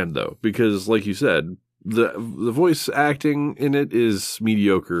could stand, though, because, like you said, the voice acting in it is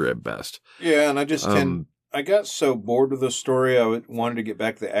mediocre at best. Yeah, and I got so bored with the story, wanted to get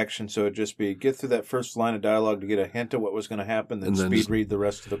back to the action, so it'd just be get through that first line of dialogue to get a hint of what was going to happen, then speed read the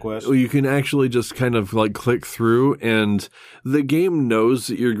rest of the quest. You can actually just kind of like click through, and the game knows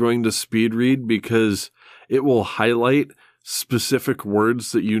that you're going to speed read because it will highlight specific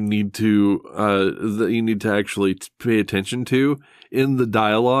words that you need to actually pay attention to in the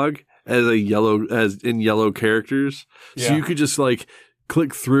dialogue as in yellow characters. Yeah. So you could just like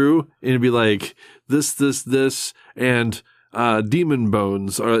click through and be like this, and demon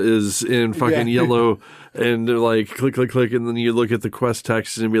bones is in fucking yellow, and they're like click, and then you look at the quest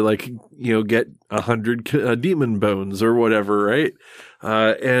text and be like, get 100 demon bones or whatever, right?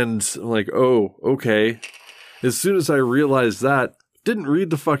 And I'm like, oh, okay. As soon as I realized that, didn't read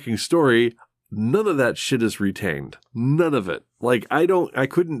the fucking story, none of that shit is retained. None of it. Like, I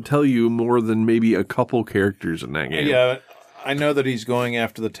couldn't tell you more than maybe a couple characters in that game. Yeah, I know that he's going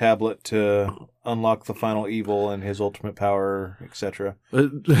after the tablet to unlock the final evil and his ultimate power, etc.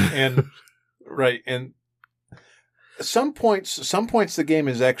 And right, and some points the game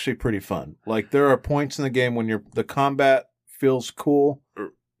is actually pretty fun. Like there are points in the game when the combat feels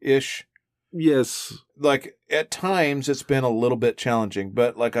cool-ish. Yes. Like at times it's been a little bit challenging,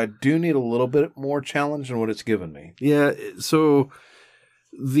 but like I do need a little bit more challenge than what it's given me. Yeah, so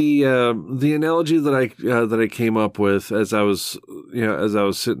the analogy that I came up with as I was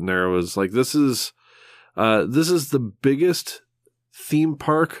sitting there was like, this is the biggest theme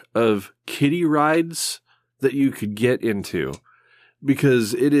park of kiddie rides that you could get into,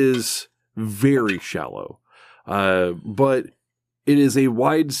 because it is very shallow, but it is a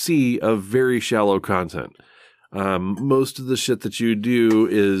wide sea of very shallow content. Most of the shit that you do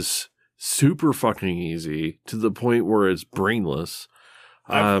is super fucking easy to the point where it's brainless.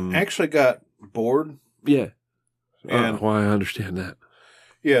 I've actually got bored. Yeah. And I understand that.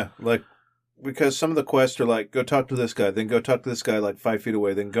 Yeah, like, because some of the quests are like, go talk to this guy, then go talk to this guy like 5 feet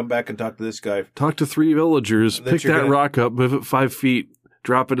away, then come back and talk to this guy. Talk to 3 villagers, pick that rock up, move it 5 feet,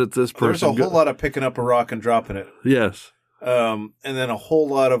 drop it at this person. There's a whole lot of picking up a rock and dropping it. Yes. And then a whole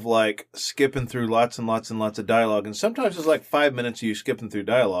lot of like skipping through lots and lots and lots of dialogue. And sometimes it's like 5 minutes of you skipping through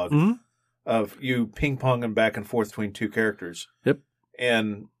dialogue of you ping-ponging back and forth between two characters. Yep.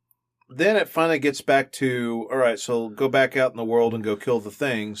 And then it finally gets back to, all right, so go back out in the world and go kill the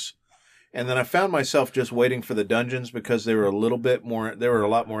things. And then I found myself just waiting for the dungeons because they were a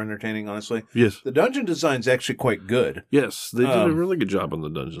lot more entertaining, honestly. Yes. The dungeon design's actually quite good. Yes, they did a really good job on the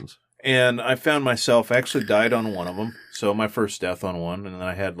dungeons. And I found myself, actually died on one of them. So my first death on one. And then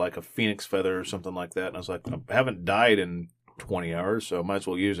I had like a phoenix feather or something like that. And I was like, I haven't died in 20 hours, so I might as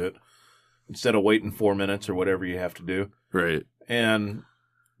well use it. Instead of waiting 4 minutes or whatever you have to do. Right.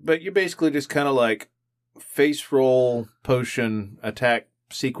 But you basically just kind of like face roll, potion, attack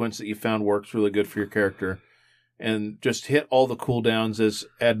sequence that you found works really good for your character. And just hit all the cooldowns as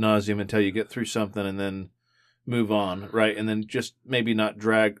ad nauseum until you get through something and then move on, right? And then just maybe not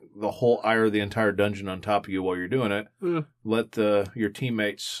drag the whole ire of the entire dungeon on top of you while you're doing it. Yeah. Let your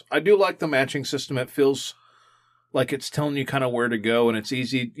teammates... I do like the matching system. It feels like it's telling you kind of where to go, and it's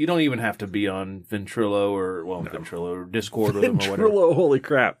easy. You don't even have to be on Ventrilo or Discord with them or whatever. Ventrilo, holy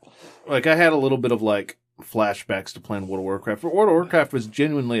crap. Like, I had a little bit of, like, flashbacks to playing World of Warcraft. World of Warcraft was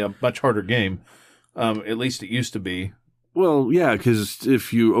genuinely a much harder game. At least it used to be. Well, yeah, because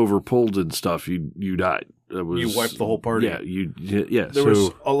if you overpulled and stuff, you died. You wiped the whole party. Yeah. There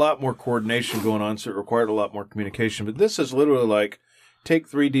was a lot more coordination going on, so it required a lot more communication. But this is literally like, take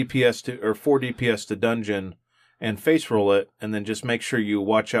 4 DPS to dungeon and face roll it, and then just make sure you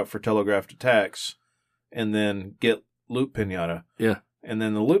watch out for telegraphed attacks, and then get loot pinata. Yeah. And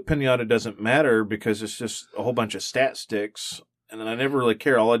then the loot pinata doesn't matter because it's just a whole bunch of stat sticks. And then I never really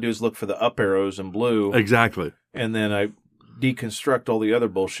care. All I do is look for the up arrows in blue. Exactly. And then I deconstruct all the other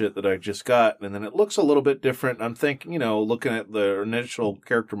bullshit that I just got. And then it looks a little bit different. I'm thinking, looking at the initial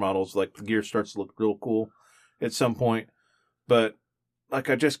character models, like the gear starts to look real cool at some point. But like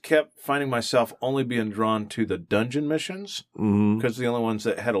I just kept finding myself only being drawn to the dungeon missions because the only ones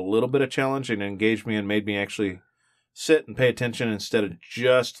that had a little bit of challenge and engaged me and made me actually sit and pay attention instead of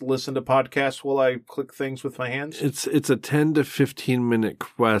just listen to podcasts while I click things with my hands. It's a 10 to 15 minute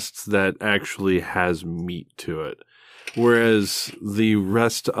quest that actually has meat to it. Whereas the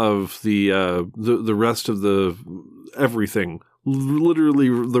rest of the rest of the everything, literally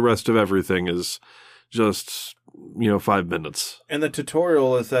the rest of everything is just 5 minutes. And the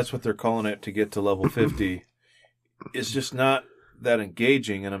tutorial, if that's what they're calling it, to get to level 50, is just not that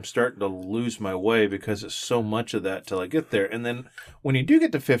engaging, and I'm starting to lose my way because it's so much of that till I get there. And then when you do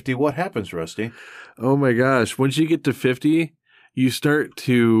get to 50, what happens, Rusty? Oh my gosh! Once you get to 50, you start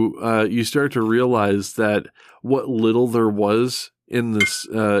to realize that what little there was in this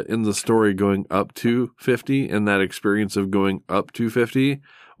in the story going up to 50, and that experience of going up to 50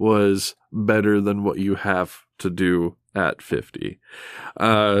 was better than what you have to do at 50.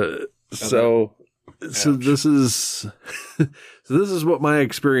 So this is what my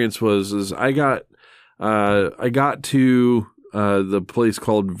experience was. Is I got to the place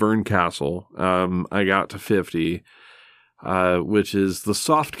called Vern Castle. I got to 50. Which is the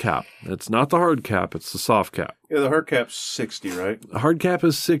soft cap. It's not the hard cap, it's the soft cap. Yeah, the hard cap's 60, right? The hard cap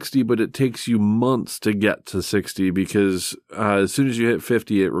is 60, but it takes you months to get to 60 because as soon as you hit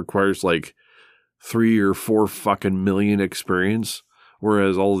 50, it requires like 3 or 4 fucking million experience,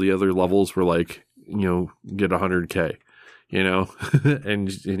 whereas all the other levels were like, get 100K,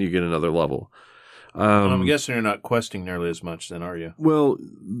 and you get another level. I'm guessing you're not questing nearly as much then, are you? Well,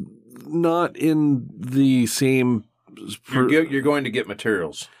 not in the same... You're going to get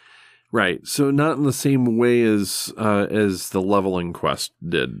materials. Right. So not in the same way as the leveling quest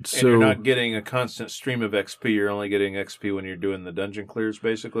did. So you're not getting a constant stream of XP. You're only getting XP when you're doing the dungeon clears,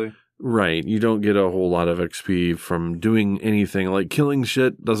 basically. Right. You don't get a whole lot of XP from doing anything. Like killing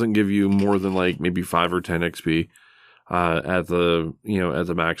shit doesn't give you more than like maybe 5 or 10 XP at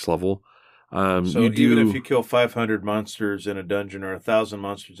the max level. So even if you kill 500 monsters in a dungeon or 1,000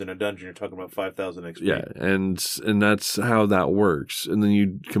 monsters in a dungeon, you're talking about 5,000 XP. Yeah, and that's how that works. And then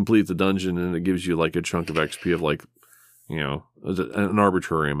you complete the dungeon, and it gives you like a chunk of XP of like, an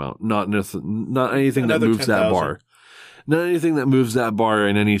arbitrary amount. Not anything that moves 10, that bar. Not anything that moves that bar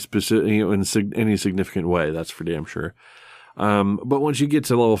in any specific, in any significant way. That's for damn sure. But once you get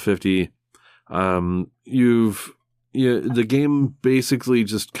to level 50, the game basically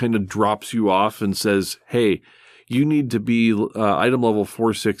just kind of drops you off and says, hey, you need to be item level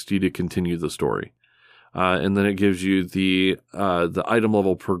 460 to continue the story. And then it gives you the item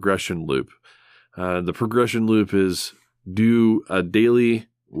level progression loop. The progression loop is do a daily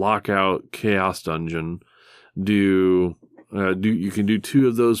lockout chaos dungeon. You can do 2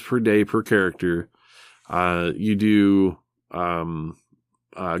 of those per day per character. You do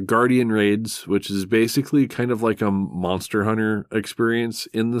Guardian raids, which is basically kind of like a Monster Hunter experience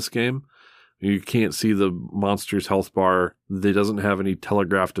in this game. You can't see the monster's health bar. They doesn't have any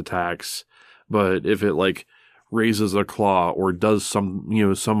telegraphed attacks, but if it like raises a claw or does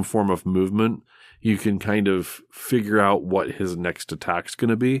some form of movement, you can kind of figure out what his next attack's going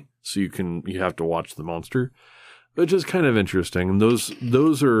to be. So you have to watch the monster, which is kind of interesting. And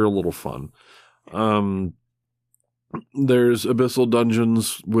those are a little fun. There's abyssal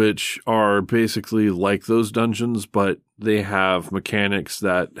dungeons, which are basically like those dungeons, but they have mechanics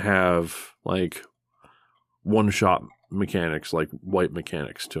that have like one-shot mechanics, like wipe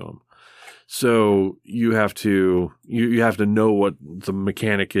mechanics to them. So you have to know what the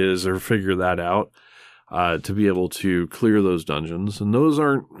mechanic is or figure that out to be able to clear those dungeons. And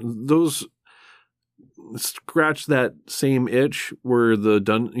those scratch that same itch where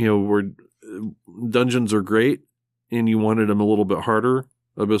where dungeons are great. And you wanted them a little bit harder.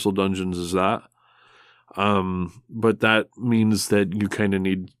 Abyssal Dungeons is that. But that means that you kind of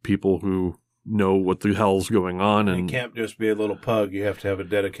need people who know what the hell's going on. And it can't just be a little pug. You have to have a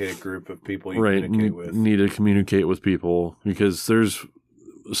dedicated group of people you communicate with. Need to communicate with people because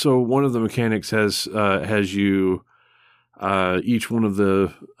so one of the mechanics has you, each one of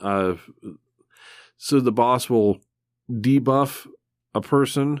the, so the boss will debuff a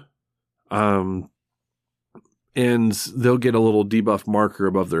person, and they'll get a little debuff marker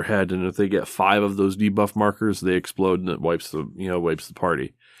above their head, and if they get 5 of those debuff markers, they explode and it wipes the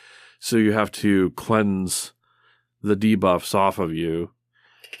party. So you have to cleanse the debuffs off of you.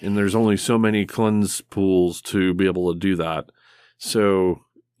 And there's only so many cleanse pools to be able to do that. So,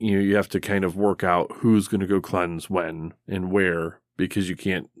 you have to kind of work out who's going to go cleanse when and where, because you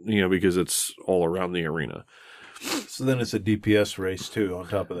can't, because it's all around the arena. So then it's a DPS race too, on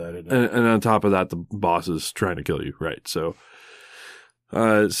top of that, isn't it? And on top of that, the boss is trying to kill you, right? So,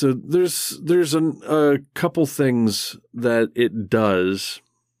 there's a couple things that it does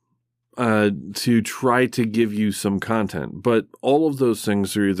to try to give you some content, but all of those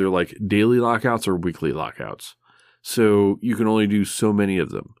things are either like daily lockouts or weekly lockouts. So you can only do so many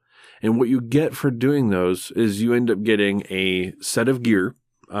of them. And what you get for doing those is you end up getting a set of gear.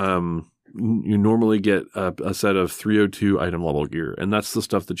 You normally get a set of 302 item level gear, and that's the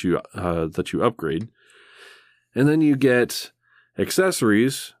stuff that you upgrade. And then you get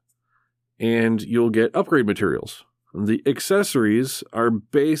accessories, and you'll get upgrade materials. The accessories are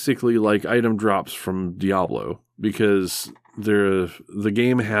basically like item drops from Diablo, because the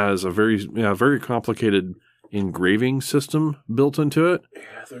game has a very complicated engraving system built into it.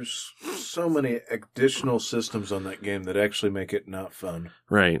 Yeah, there's so many additional systems on that game that actually make it not fun.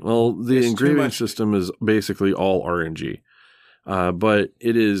 Right. Well, the engraving system is basically all RNG, but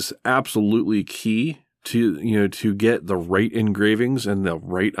it is absolutely key to get the right engravings and the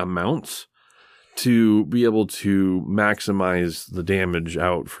right amounts to be able to maximize the damage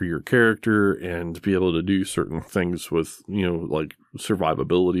out for your character and be able to do certain things with, like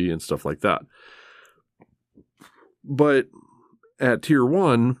survivability and stuff like that. But at tier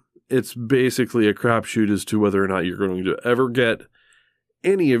 1, it's basically a crapshoot as to whether or not you're going to ever get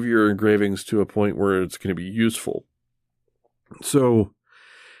any of your engravings to a point where it's going to be useful. So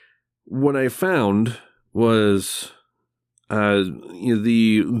what I found was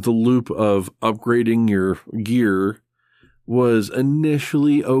the loop of upgrading your gear was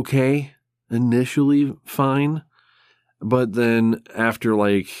initially okay, initially fine, but then after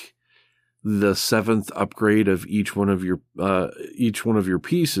like the 7th upgrade of each one of your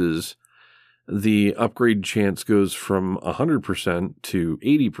pieces, the upgrade chance goes from 100% to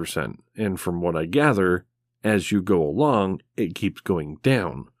 80%, and from what I gather, as you go along, it keeps going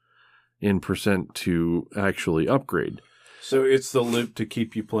down in percent to actually upgrade. So it's the loop to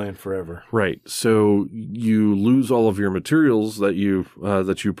keep you playing forever. Right. So you lose all of your materials that you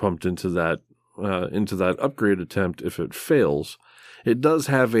pumped into that upgrade attempt if it fails. It does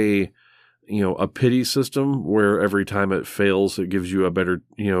have a pity system where every time it fails, it gives you a better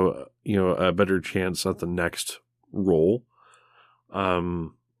chance at the next roll.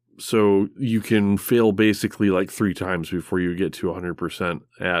 So you can fail basically like 3 times before you get to 100%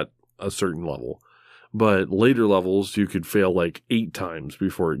 at a certain level. But later levels, you could fail like 8 times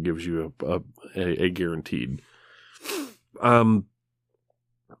before it gives you a guaranteed.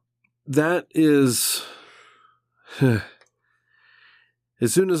 That is...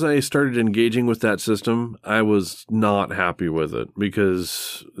 As soon as I started engaging with that system, I was not happy with it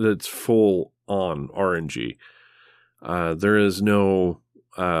because it's full on RNG. There is no...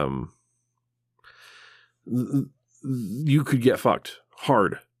 you could get fucked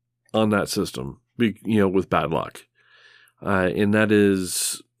hard on that system, with bad luck. And that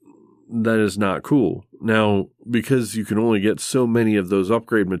is not cool. Now, because you can only get so many of those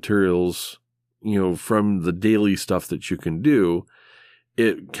upgrade materials, from the daily stuff that you can do,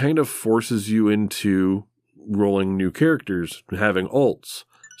 it kind of forces you into rolling new characters, having alts,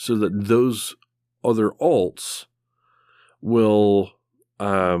 so that those other alts will,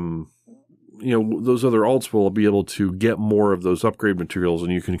 those other alts will be able to get more of those upgrade materials,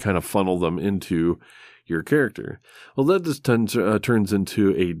 and you can kind of funnel them into your character. Well, that just turns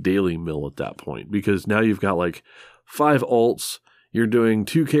into a daily mill at that point, because now you've got like 5 alts. You're doing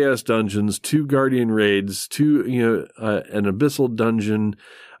 2 Chaos Dungeons, 2 Guardian Raids, 2, an Abyssal Dungeon,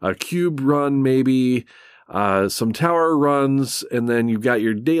 a Cube run maybe, some Tower runs, and then you've got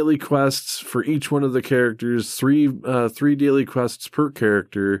your daily quests for each one of the characters, 3 daily quests per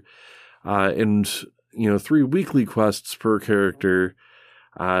character, and 3 weekly quests per character.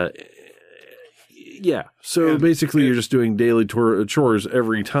 Yeah, so basically you're just doing daily chores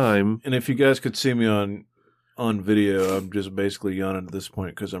every time. And if you guys could see me on video, I'm just basically yawning at this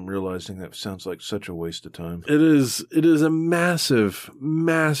point because I'm realizing that sounds like such a waste of time. It is a massive,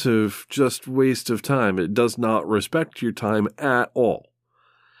 massive just waste of time. It does not respect your time at all.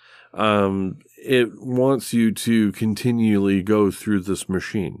 It wants you to continually go through this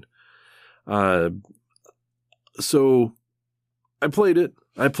machine. So I played it.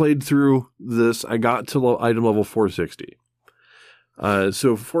 I played through this. I got to item level 460.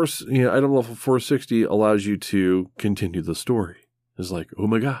 So item level 460 allows you to continue the story. It's like, oh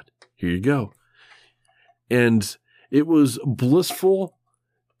my God, here you go. And It was blissful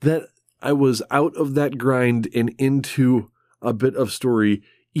that I was out of that grind and into a bit of story,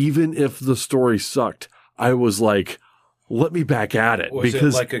 even if the story sucked. I was like, let me back at it. Was it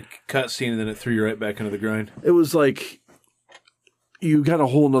like a cutscene and then it threw you right back into the grind? It was like, you got a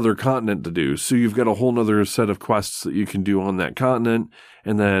whole nother continent to do. So you've got a whole nother set of quests that you can do on that continent.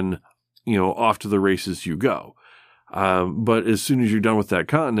 And then, off to the races you go. But as soon as you're done with that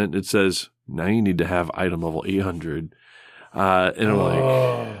continent, it says, now you need to have item level 800. And I'm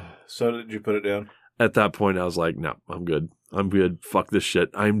like... So did you put it down? At that point, I was like, no, I'm good. Fuck this shit.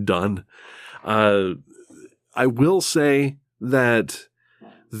 I'm done. I will say that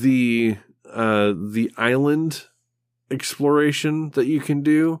the island exploration that you can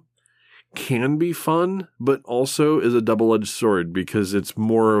do can be fun, but also is a double-edged sword because it's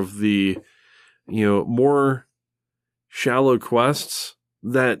more of the, more shallow quests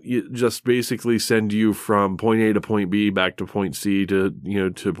that just basically send you from point A to point B back to point C to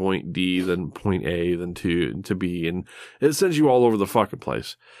point D, then point A, then to B. And it sends you all over the fucking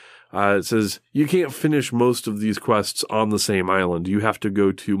place. It says you can't finish most of these quests on the same island. You have to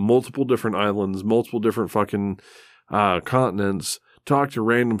go to multiple different islands, multiple different fucking continents, talk to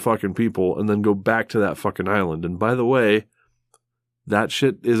random fucking people, and then go back to that fucking island. And by the way, that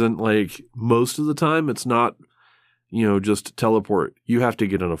shit isn't like most of the time. It's not, just teleport. You have to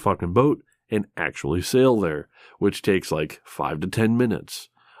get on a fucking boat and actually sail there, which takes like 5 to 10 minutes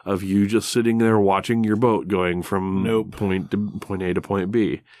of you just sitting there watching your boat going from point A to point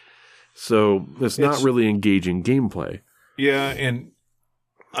B. So it's not really engaging gameplay. Yeah, and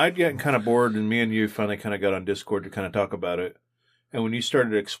I'd gotten kind of bored, and me and you finally kind of got on Discord to kind of talk about it. And when you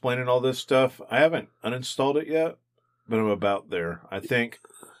started explaining all this stuff, I haven't uninstalled it yet, but I'm about there.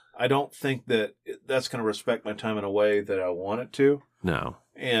 I don't think that that's going to respect my time in a way that I want it to. No.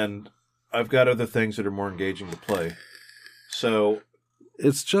 And I've got other things that are more engaging to play. So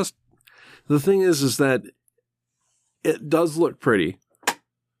it's just, the thing is that it does look pretty.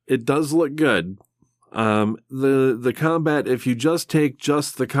 It does look good. The combat, if you just take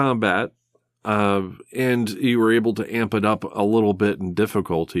just the combat, and you were able to amp it up a little bit in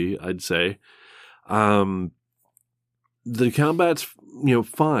difficulty, I'd say, the combat's,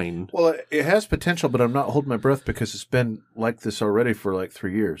 fine. Well, it has potential, but I'm not holding my breath because it's been like this already for like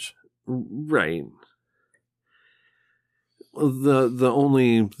 3 years. Right. The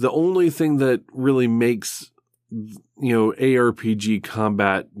only thing that really makes ARPG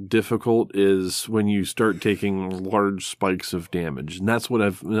combat difficult is when you start taking large spikes of damage, and that's what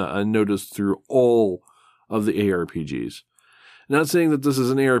I've noticed through all of the ARPGs. Not saying that this is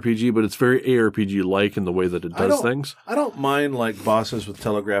an ARPG, but it's very ARPG-like in the way that it does things. I don't mind like bosses with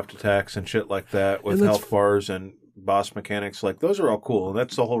telegraphed attacks and shit like that with health bars and boss mechanics. Like those are all cool, and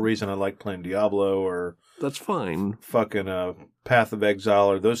that's the whole reason I like playing Diablo or that's fine. Fucking Path of Exile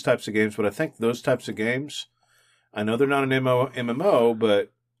or those types of games. But I think those types of games, I know they're not an MMO,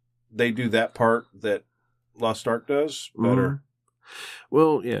 but they do that part that Lost Ark does better. Mm-hmm.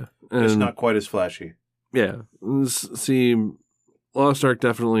 Well, yeah. It's not quite as flashy. Yeah. See, Lost Ark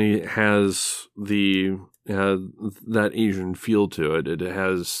definitely has that Asian feel to it. It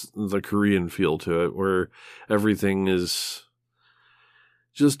has the Korean feel to it, where everything is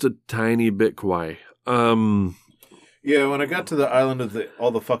just a tiny bit kawaii. Yeah, when I got to the island of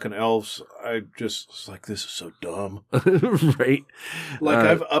all the fucking elves, I just was like, this is so dumb. Right. Like,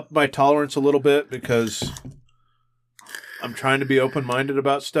 I've upped my tolerance a little bit because I'm trying to be open-minded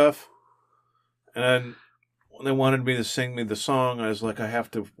about stuff. And when they wanted me to sing me the song, I was like, I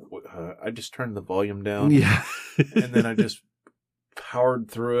just turned the volume down. Yeah. And then I just powered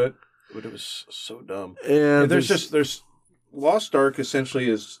through it. But it was so dumb. Yeah, and there's Lost Ark essentially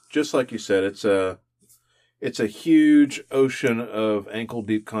is, just like you said, it's a huge ocean of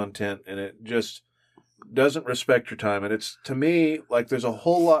ankle-deep content, and it just doesn't respect your time. And it's, to me, like there's a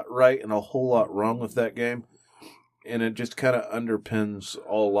whole lot right and a whole lot wrong with that game. And it just kind of underpins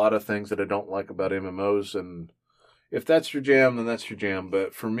a lot of things that I don't like about MMOs. And if that's your jam, then that's your jam.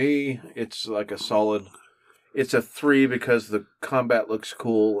 But for me, it's like it's a 3 because the combat looks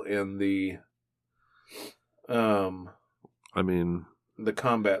cool and the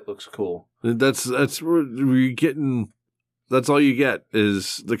combat looks cool. That's where you're getting. That's all you get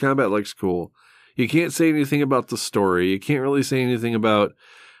is the combat looks cool. You can't say anything about the story. You can't really say anything about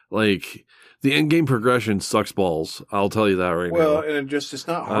like the end game progression sucks balls. I'll tell you that right now. Well, and it's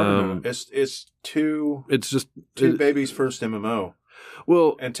not hard enough. It's two babies' first MMO.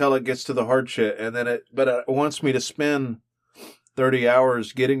 Well, until it gets to the hard shit, and then it wants me to spend 30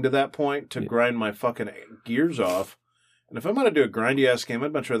 hours getting to that point to grind my fucking gears off. And if I'm going to do a grindy ass game,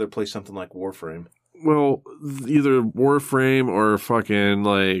 I'd much rather play something like Warframe. Well, either Warframe or fucking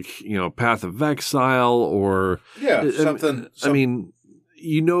Path of Exile or something. I mean,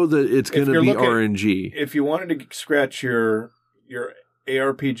 you know that it's going to be RNG. If you wanted to scratch your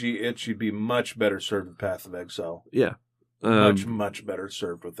ARPG itch, you'd be much better served with Path of Exile. Yeah, much better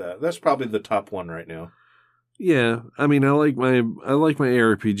served with that. That's probably the top one right now. Yeah, I mean, I like my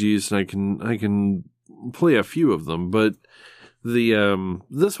ARPGs, and I can play a few of them, but the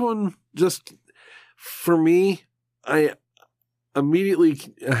this one just. For me, I immediately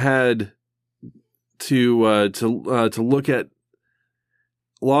had to look at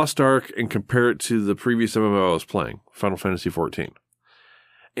Lost Ark and compare it to the previous MMO I was playing, Final Fantasy XIV,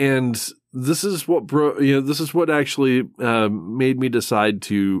 and this is what actually made me decide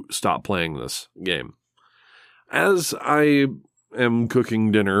to stop playing this game. As I am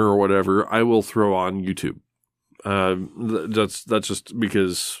cooking dinner or whatever, I will throw on YouTube. That's just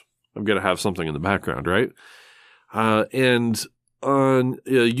because I've got to have something in the background, right? And on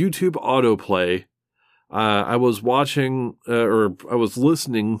YouTube autoplay, I was watching or I was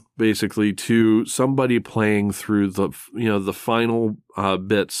listening basically to somebody playing through the final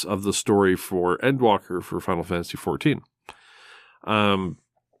bits of the story for Endwalker for Final Fantasy XIV.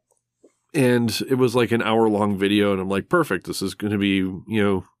 And it was like an hour-long video, and I'm like, perfect, this is going to be,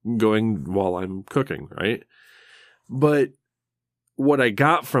 going while I'm cooking, right? But what I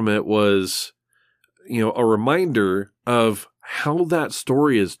got from it was, a reminder of how that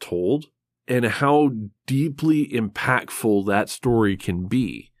story is told and how deeply impactful that story can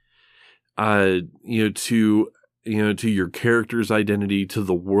be, to your character's identity, to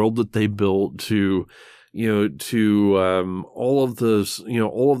the world that they built, to all of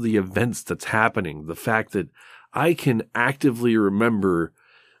the events that's happening. The fact that I can actively remember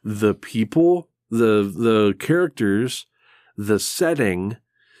the people, the characters, the setting,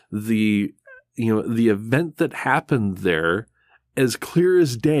 the event that happened there as clear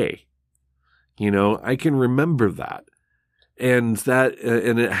as day. I can remember that. And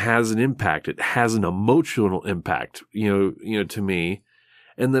and it has an impact. It has an emotional impact, to me.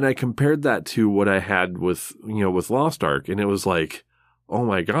 And then I compared that to what I had with Lost Ark, and it was like, oh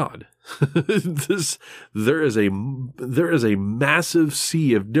my God, there is a massive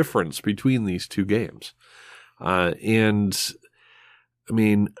sea of difference between these two games. And I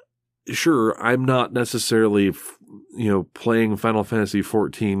mean, sure, I'm not necessarily, playing Final Fantasy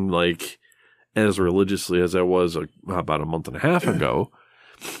XIV like as religiously as I was about a month and a half ago,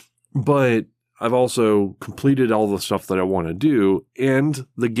 but I've also completed all the stuff that I want to do. And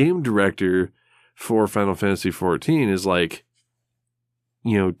the game director for Final Fantasy XIV is like,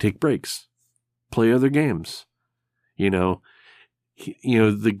 take breaks, play other games, that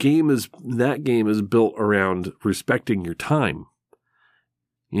game is built around respecting your time.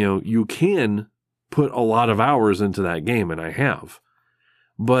 You can put a lot of hours into that game, and I have,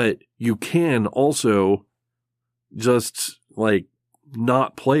 but you can also just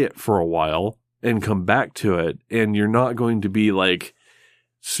not play it for a while and come back to it, and you're not going to be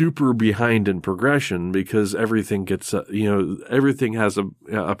super behind in progression because everything gets, everything has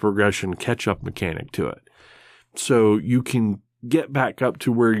a progression catch-up mechanic to it. So you can get back up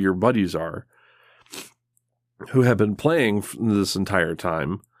to where your buddies are who have been playing this entire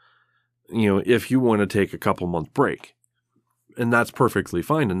time, if you want to take a couple month break. And that's perfectly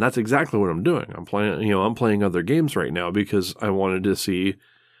fine. And that's exactly what I'm doing. I'm playing other games right now because I wanted to see,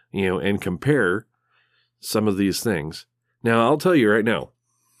 and compare some of these things. Now, I'll tell you right now,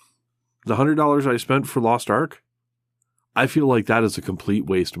 the $100 I spent for Lost Ark, I feel like that is a complete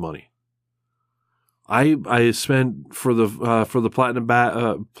waste of money. I spent for the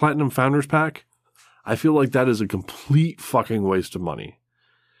Platinum Founders Pack, I feel like that is a complete fucking waste of money.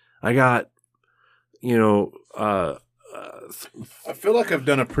 I got, I feel like I've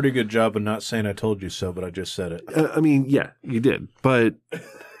done a pretty good job of not saying I told you so, but I just said it. I mean, yeah, you did. But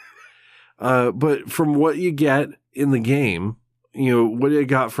from what you get in the game, what you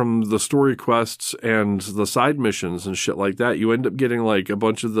got from the story quests and the side missions and shit like that, you end up getting a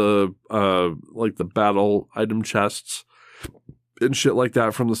bunch of the battle item chests and shit like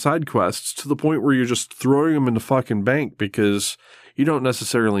that from the side quests, to the point where you're just throwing them in the fucking bank because you don't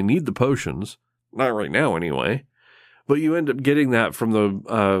necessarily need the potions. Not right now anyway. But you end up getting that from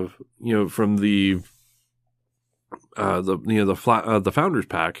the Founders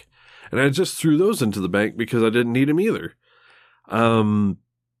Pack, and I just threw those into the bank because I didn't need them either. You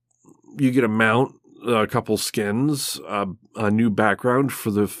get a mount, a couple skins, a new background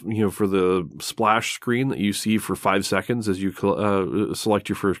for the splash screen that you see for 5 seconds as you select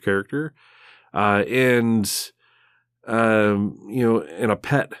your first character, and a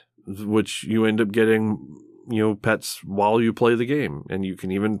pet which you end up getting, pets while you play the game. And you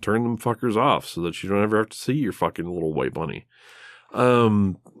can even turn them fuckers off so that you don't ever have to see your fucking little white bunny.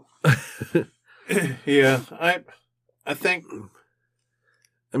 Yeah, I think...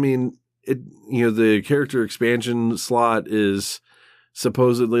 I mean, the character expansion slot is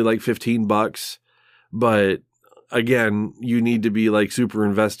supposedly like $15, but again, you need to be like super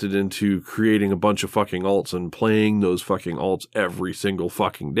invested into creating a bunch of fucking alts and playing those fucking alts every single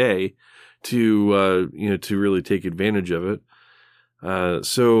fucking day to really take advantage of it.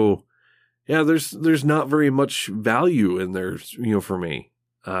 So yeah, there's not very much value in there, for me.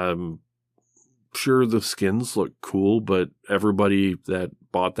 Sure, the skins look cool, but everybody that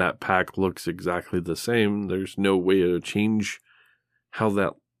bought that pack looks exactly the same. There's no way to change how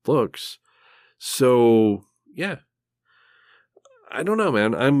that looks. So, yeah. I don't know,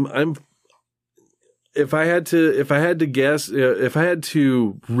 man. I'm if I had to guess, if I had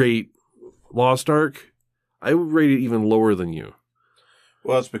to rate Lost Ark, I would rate it even lower than you.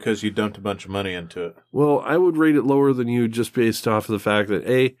 Well, it's because you dumped a bunch of money into it. Well, I would rate it lower than you just based off of the fact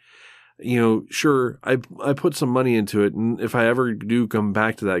that sure, I put some money into it, and if I ever do come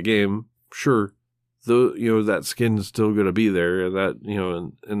back to that game, sure, that skin's still going to be there, and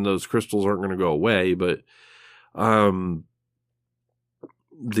that, and those crystals aren't going to go away, but, I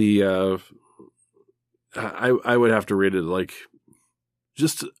would have to rate it like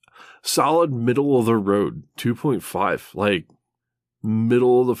just solid middle of the road, 2.5, like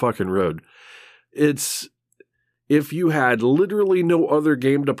middle of the fucking road. It's, if you had literally no other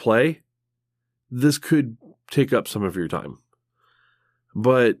game to play, this could take up some of your time.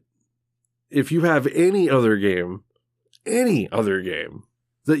 But if you have any other game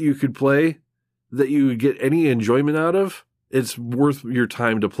that you could play, that you would get any enjoyment out of, it's worth your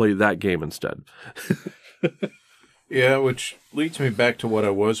time to play that game instead. Yeah, which leads me back to what I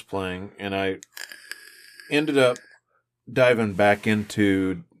was playing, and I ended up diving back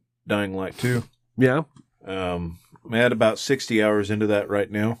into Dying Light 2. Yeah. I'm at about 60 hours into that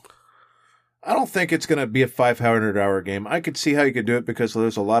right now. I don't think it's going to be a 500-hour game. I could see how you could do it because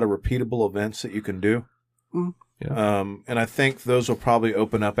there's a lot of repeatable events that you can do. Yeah. And I think those will probably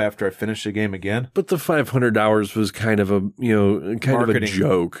open up after I finish the game again. But the 500 hours was kind of a, of a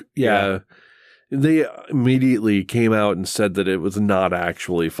joke. Yeah. They immediately came out and said that it was not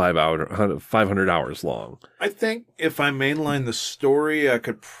actually 500 hours long. I think if I mainline the story, I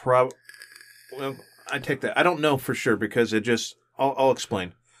could probably... Well, I take that. I don't know for sure because I'll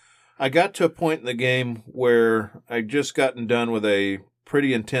explain. I got to a point in the game where I just gotten done with a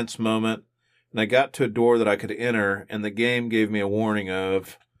pretty intense moment, and I got to a door that I could enter, and the game gave me a warning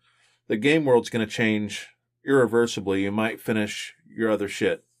of the game world's going to change irreversibly. You might finish your other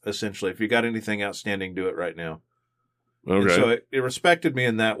shit, essentially. If you got anything outstanding, do it right now. Okay. And so it respected me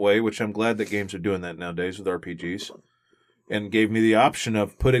in that way, which I'm glad that games are doing that nowadays with RPGs, and gave me the option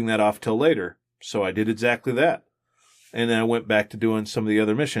of putting that off till later. So I did exactly that. And then I went back to doing some of the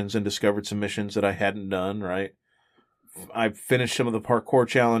other missions and discovered some missions that I hadn't done, right? I finished some of the parkour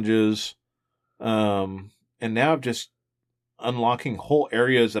challenges. And now I'm just unlocking whole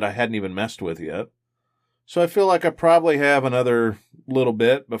areas that I hadn't even messed with yet. So I feel like I probably have another little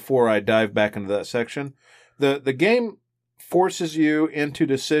bit before I dive back into that section. The game forces you into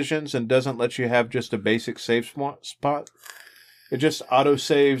decisions and doesn't let you have just a basic save spot. It just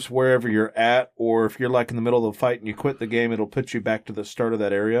auto-saves wherever you're at, or if you're like in the middle of a fight and you quit the game, it'll put you back to the start of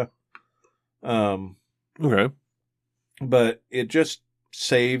that area. Okay. But it just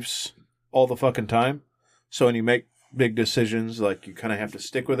saves all the fucking time. So when you make big decisions, like you kind of have to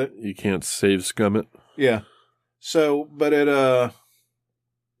stick with it. You can't save scum it. Yeah. So, but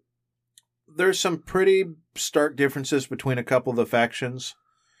there's some pretty stark differences between a couple of the factions.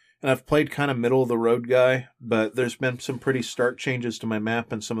 And I've played kind of middle of the road guy, but there's been some pretty stark changes to my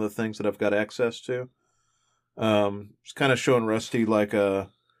map and some of the things that I've got access to. It's kind of showing Rusty like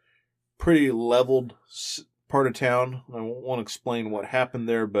a pretty leveled part of town. I won't explain what happened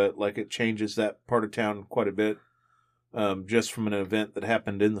there, but like it changes that part of town quite a bit, just from an event that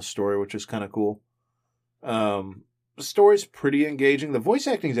happened in the story, which is kind of cool. The story's pretty engaging. The voice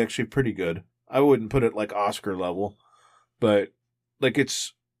acting is actually pretty good. I wouldn't put it like Oscar level, but like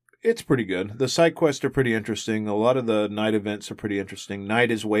it's pretty good. The side quests are pretty interesting. A lot of the night events are pretty interesting. Night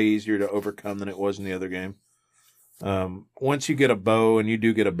is way easier to overcome than it was in the other game. Once you get a bow, and you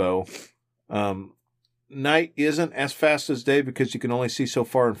do get a bow, night isn't as fast as day because you can only see so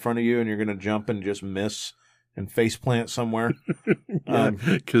far in front of you, and you're going to jump and just miss and face plant somewhere.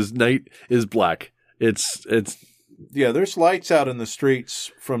 Because night is black. It's yeah. There's lights out in the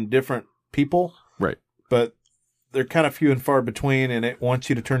streets from different people, right? But they're kind of few and far between, and it wants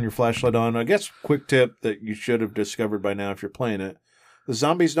you to turn your flashlight on. I guess quick tip that you should have discovered by now if you're playing it. The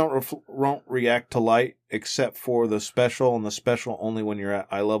zombies won't react to light except for the special, and the special only when you're at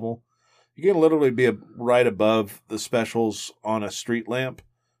eye level. You can literally be right above the specials on a street lamp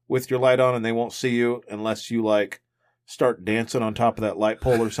with your light on, and they won't see you unless you, like, start dancing on top of that light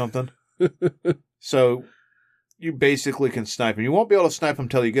pole or something. So you basically can snipe them. You won't be able to snipe them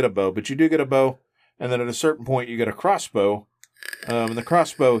until you get a bow, but you do get a bow, and then at a certain point you get a crossbow, and the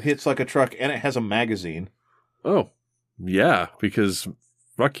crossbow hits like a truck, and it has a magazine. Oh, yeah, because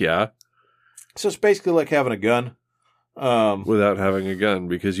fuck yeah. So it's basically like having a gun. Without having a gun,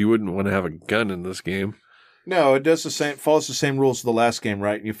 because you wouldn't want to have a gun in this game. No, it does follows the same rules as the last game,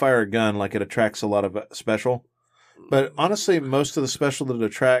 right? You fire a gun, like it attracts a lot of special. But honestly, most of the special that it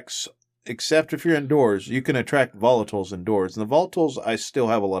attracts, except if you're indoors, you can attract volatiles indoors. And the volatiles I still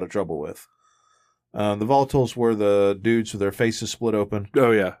have a lot of trouble with. The volatiles were the dudes with their faces split open.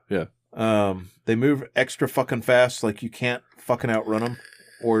 Oh, yeah, yeah. They move extra fucking fast, like you can't fucking outrun them,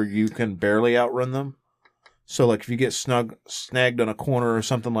 or you can barely outrun them. So, like, if you get snagged on a corner or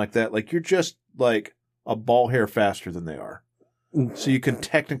something like that, like, you're just, like, a ball hair faster than they are. So you can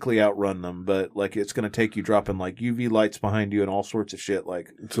technically outrun them, but, like, it's going to take you dropping, like, UV lights behind you and all sorts of shit. Like,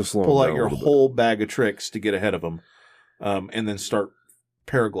 pull out your whole bag of tricks to get ahead of them, and then start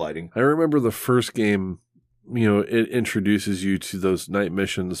paragliding. I remember the first game, you know, it introduces you to those night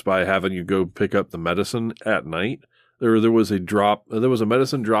missions by having you go pick up the medicine at night. There was a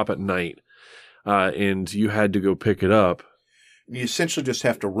medicine drop at night. And you had to go pick it up. You essentially just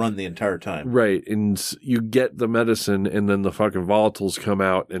have to run the entire time. Right. And you get the medicine, and then the fucking volatiles come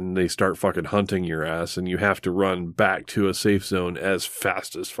out, and they start fucking hunting your ass, and you have to run back to a safe zone as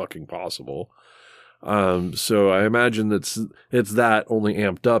fast as fucking possible. So I imagine it's that only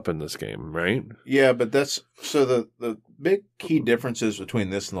amped up in this game, right? Yeah, but so the big key differences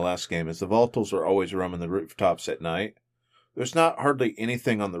between this and the last game is the volatiles are always roaming the rooftops at night. There's not hardly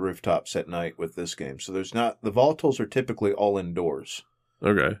anything on the rooftops at night with this game. So the volatiles are typically all indoors.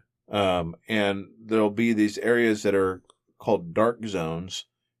 Okay. And there'll be these areas that are called dark zones.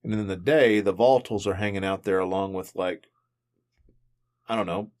 And in the day, the volatiles are hanging out there along with, like, I don't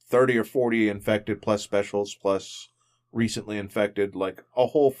know, 30 or 40 infected plus specials plus recently infected, like a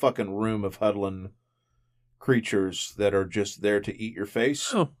whole fucking room of huddling creatures that are just there to eat your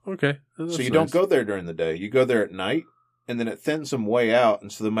face. Oh, okay. That's so you don't go there during the day. You go there at night. And then it thins them way out,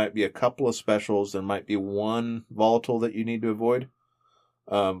 and so there might be a couple of specials. There might be one volatile that you need to avoid,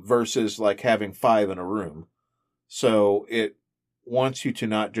 versus like having 5 in a room. So it wants you to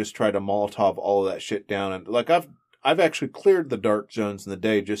not just try to Molotov all of that shit down. And like I've actually cleared the dark zones in the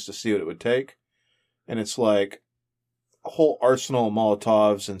day just to see what it would take, and it's like a whole arsenal of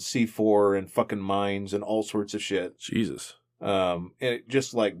Molotovs and C4 and fucking mines and all sorts of shit. Jesus. And it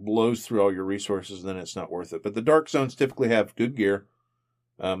just like blows through all your resources, and then it's not worth it. But the dark zones typically have good gear.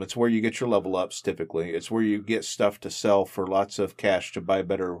 It's where you get your level ups typically. It's where you get stuff to sell for lots of cash to buy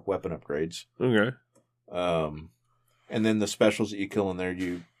better weapon upgrades. Okay. And then the specials that you kill in there,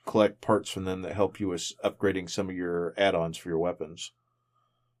 you collect parts from them that help you with upgrading some of your add-ons for your weapons.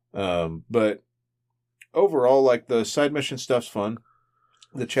 But overall, like, the side mission stuff's fun.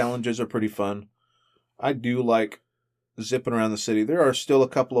 The challenges are pretty fun. I do like zipping around the city. There are still a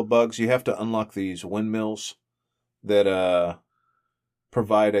couple of bugs. You have to unlock these windmills that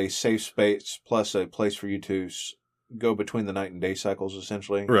provide a safe space plus a place for you to go between the night and day cycles,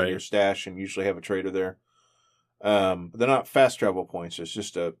 essentially. Right. Your stash, and usually have a trader there. They're not fast travel points. It's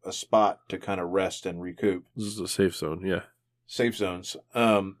just a spot to kind of rest and recoup. This is a safe zone, yeah. Safe zones.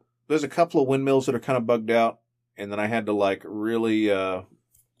 There's a couple of windmills that are kind of bugged out, and then I had to like really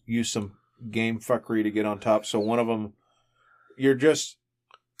use some game fuckery to get on top. So one of them, the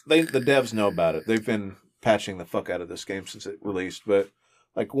devs know about it. They've been patching the fuck out of this game since it released, but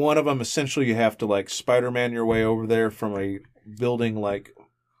like one of them, essentially you have to like Spider-Man your way over there from a building like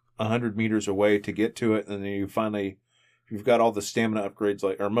 100 meters away to get to it, and then if you've got all the stamina upgrades,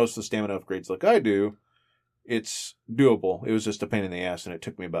 or most of the stamina upgrades like I do, it's doable. It was just a pain in the ass, and it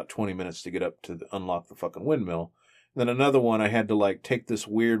took me about 20 minutes to get up to unlock the fucking windmill. And then another one, I had to like take this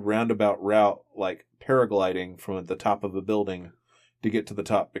weird roundabout route, like paragliding from the top of a building to get to the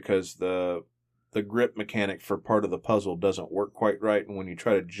top, because the grip mechanic for part of the puzzle doesn't work quite right, and when you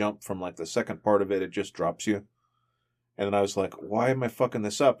try to jump from like the second part of it, it just drops you. And then I was like, why am I fucking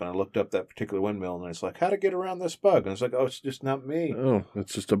this up? And I looked up that particular windmill, and it's like, how to get around this bug? And I was like, oh, it's just not me. Oh,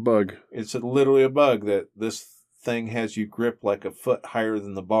 it's just a bug. It's literally a bug that this thing has you grip like a foot higher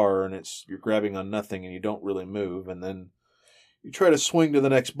than the bar, and you're grabbing on nothing, and you don't really move. And then you try to swing to the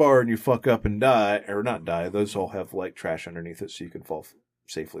next bar and you fuck up and die, or not die. Those all have like trash underneath it so you can fall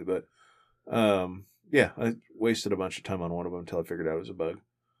safely. But yeah, I wasted a bunch of time on one of them until I figured out it was a bug.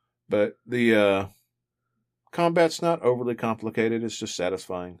 But the combat's not overly complicated. It's just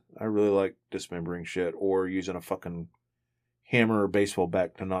satisfying. I really like dismembering shit or using a fucking hammer or baseball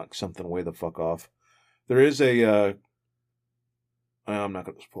bat to knock something way the fuck off. There is a I'm not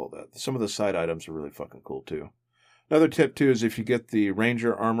going to spoil that. Some of the side items are really fucking cool too. Another tip too is if you get the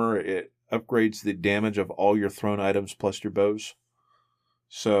Ranger armor, it upgrades the damage of all your thrown items plus your bows.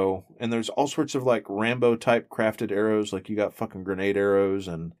 So, and there's all sorts of like Rambo type crafted arrows, like you got fucking grenade arrows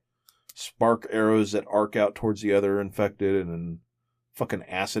and spark arrows that arc out towards the other infected, and fucking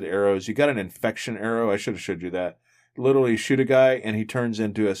acid arrows. You got an infection arrow. I should have showed you that. Literally shoot a guy and he turns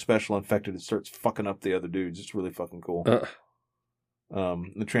into a special infected and starts fucking up the other dudes. It's really fucking cool.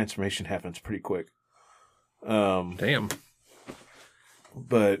 The transformation happens pretty quick. Damn.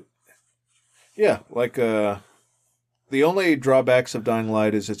 But yeah, like the only drawbacks of Dying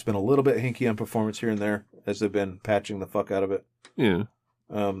Light is it's been a little bit hinky on performance here and there as they've been patching the fuck out of it. Yeah.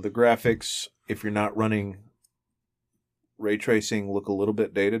 The graphics, if you're not running ray tracing, look a little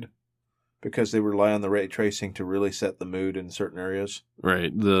bit dated because they rely on the ray tracing to really set the mood in certain areas.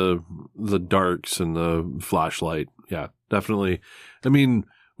 Right. The darks and the flashlight. Yeah, definitely. I mean,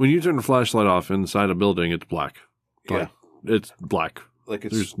 when you turn the flashlight off inside a building, it's black. Like, Yeah. It's black. Like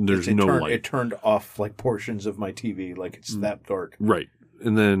there's it's no light. It turned off like portions of my TV. Like it's that dark. Right.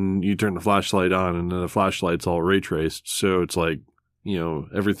 And then you turn the flashlight on and then the flashlight's all ray traced. So it's like,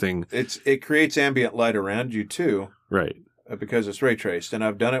 everything. It creates ambient light around you too. Right. Because it's ray traced. And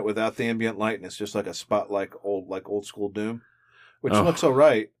I've done it without the ambient light and it's just like a spot like old school Doom, which looks all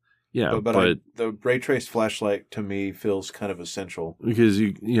right. Yeah. But the ray traced flashlight to me feels kind of essential. Because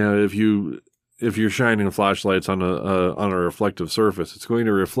if you're shining flashlights on a reflective surface, it's going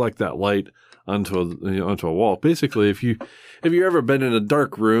to reflect that light onto a wall. Basically, if you ever been in a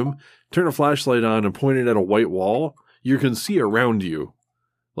dark room, turn a flashlight on and point it at a white wall, you can see around you,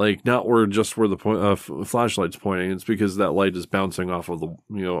 like not where the flashlight's pointing. It's because that light is bouncing off of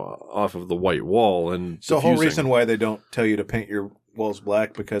the white wall and so the whole reason why they don't tell you to paint your walls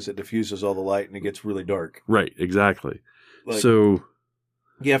black because it diffuses all the light and it gets really dark. Right. Exactly. Like, so.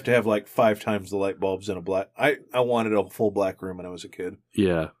 You have to have like 5 times the light bulbs in a black. I wanted a full black room when I was a kid.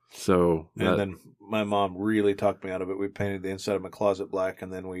 Yeah. So. And then my mom really talked me out of it. We painted the inside of my closet black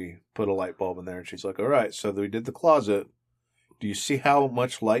and then we put a light bulb in there. And she's like, all right, so we did the closet. Do you see how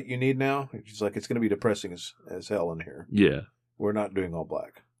much light you need now? And she's like, it's going to be depressing as hell in here. Yeah. We're not doing all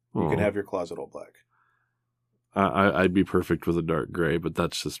black. You can have your closet all black. I'd be perfect with a dark gray, but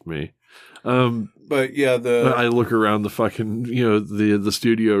that's just me. But yeah, I look around the fucking the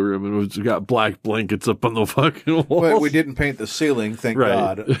studio room and it's got black blankets up on the fucking walls. But we didn't paint the ceiling, thank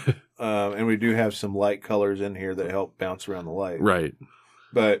right. God. And we do have some light colors in here that help bounce around the light. Right.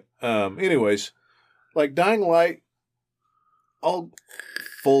 But anyways, like Dying Light, I'll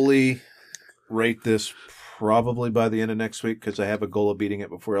fully rate this probably by the end of next week because I have a goal of beating it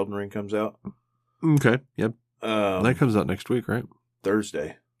before Elden Ring comes out. Okay. Yep. That comes out next week, right?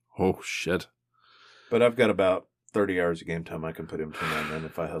 Thursday. Oh, shit. But I've got about 30 hours of game time I can put in between now and then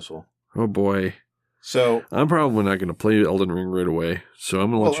if I hustle. Oh, boy. So I'm probably not going to play Elden Ring right away, so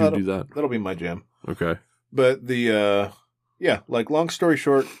I'm going to let you do that. That'll be my jam. Okay. But like long story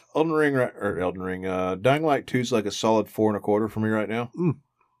short, Dying Light 2 is like a solid 4.25 for me right now.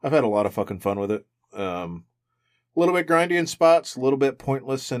 I've had a lot of fucking fun with it. A little bit grindy in spots, a little bit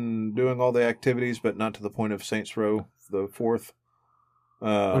pointless in doing all the activities, but not to the point of Saints Row the 4th.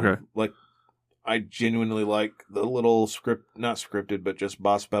 Okay. Like, I genuinely like the little not scripted, but just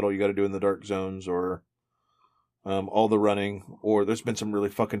boss battle you got to do in the dark zones, or all the running, or there's been some really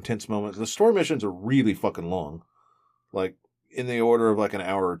fucking tense moments. The story missions are really fucking long, like in the order of like an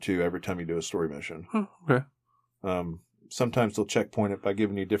hour or 2 every time you do a story mission. Oh, okay. Sometimes they'll checkpoint it by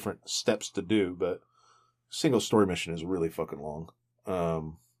giving you different steps to do, but single story mission is really fucking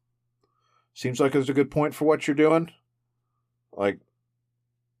long. Seems like it's a good point for what you're doing. Like,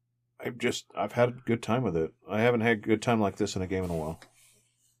 I've had a good time with it. I haven't had a good time like this in a game in a while.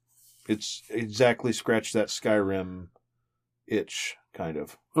 It's exactly scratched that Skyrim itch, kind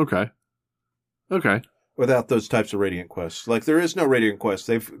of. Okay. Without those types of Radiant quests. Like, there is no Radiant quest.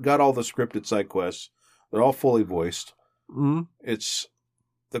 They've got all the scripted side quests. They're all fully voiced. Mm-hmm. It's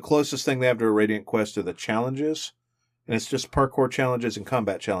the closest thing they have to a Radiant quest are the challenges. And it's just parkour challenges and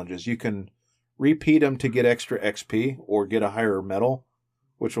combat challenges. You can repeat them to get extra XP or get a higher medal,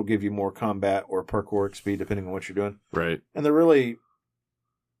 which will give you more combat or parkour XP depending on what you're doing. Right. And they're really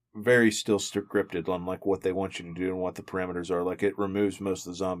very still scripted on like what they want you to do and what the parameters are. Like it removes most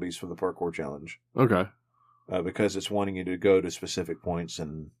of the zombies from the parkour challenge. Okay. Because it's wanting you to go to specific points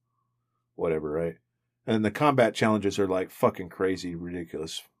and whatever, right? And the combat challenges are like fucking crazy,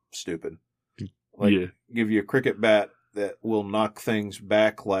 ridiculous, stupid. Like give you a cricket bat that will knock things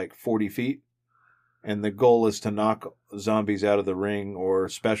back like 40 feet. And the goal is to knock zombies out of the ring or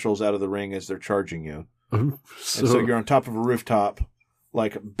specials out of the ring as they're charging you. So you're on top of a rooftop,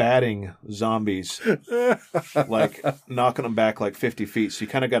 like batting zombies, like knocking them back like 50 feet. So you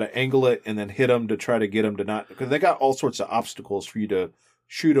kind of got to angle it and then hit them to try to get them to not, because they got all sorts of obstacles for you to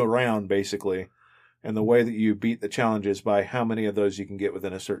shoot around, basically. And the way that you beat the challenge is by how many of those you can get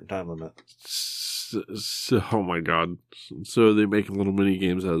within a certain time limit. So, oh my God. So they make little mini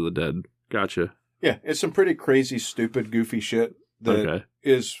games out of the dead. Gotcha. Yeah, it's some pretty crazy, stupid, goofy shit that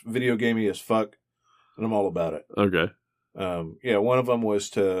is video gamey as fuck. And I'm all about it. Okay. One of them was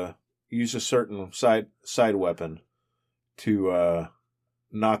to use a certain side weapon to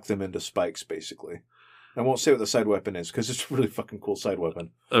knock them into spikes, basically. I won't say what the side weapon is because it's a really fucking cool side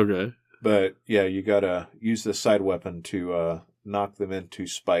weapon. Okay. But yeah, you gotta use the side weapon to knock them into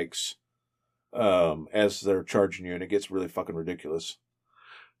spikes as they're charging you, and it gets really fucking ridiculous.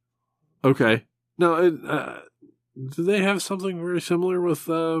 Okay. Now, do they have something very similar with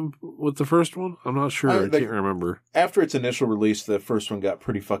the first one? I'm not sure. I can't remember. After its initial release, the first one got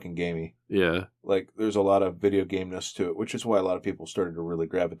pretty fucking gamey. Yeah. Like, there's a lot of video gameness to it, which is why a lot of people started to really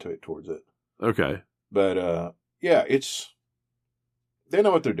gravitate towards it. Okay. But, they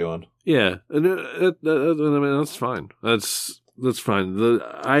know what they're doing. Yeah. And I mean, that's fine. That's fine.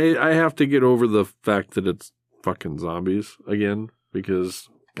 I have to get over the fact that it's fucking zombies again, because...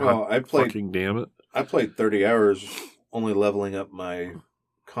 fucking damn it. I played 30 hours only leveling up my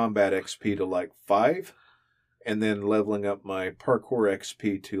combat XP to like 5 and then leveling up my parkour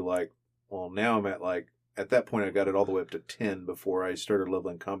XP to like, well, now I'm at that point I got it all the way up to 10 before I started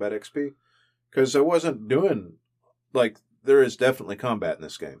leveling combat XP. Because I wasn't doing, like, there is definitely combat in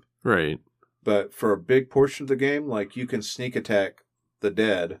this game. Right. But for a big portion of the game, like, you can sneak attack the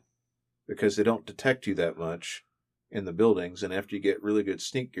dead because they don't detect you that much in the buildings, and after you get really good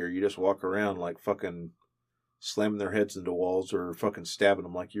sneak gear, you just walk around like fucking slamming their heads into walls or fucking stabbing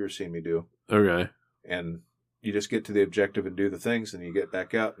them like you were seeing me do. Okay. And you just get to the objective and do the things, and you get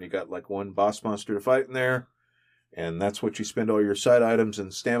back out, and you got like one boss monster to fight in there, and that's what you spend all your side items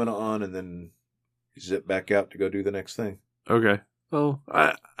and stamina on, and then you zip back out to go do the next thing. Okay. Well,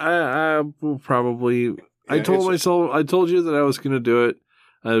 I will probably... Yeah, I told you that I was going to do it.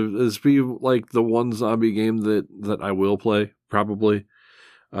 This be like the one zombie game that I will play, probably.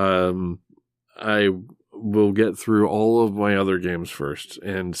 I will get through all of my other games first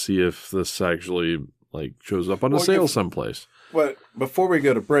and see if this actually like shows up on a sale someplace. But before we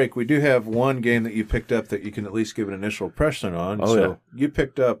go to break, we do have one game that you picked up that you can at least give an initial impression on. You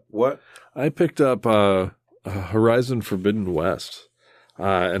picked up what? I picked up Horizon Forbidden West.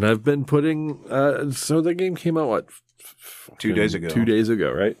 And I've been putting... so the game came out, what? 2 days ago. 2 days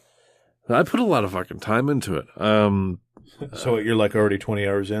ago, right? I put a lot of fucking time into it. So you're like already 20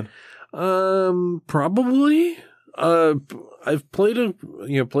 hours in? Probably. I've played it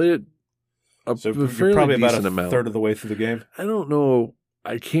so a you're fairly probably about decent a amount. third of the way through the game? I don't know.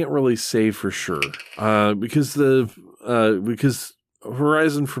 I can't really say for sure. Because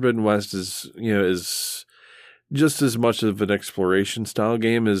Horizon Forbidden West is just as much of an exploration style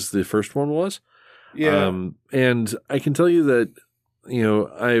game as the first one was. Yeah. And I can tell you that,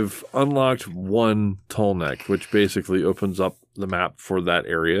 I've unlocked one tall neck, which basically opens up the map for that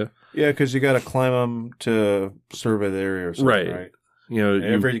area. Yeah, because you got to climb them to survey the area or something, right?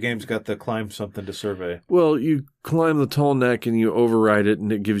 Every game's got to climb something to survey. Well, you climb the tall neck and you override it,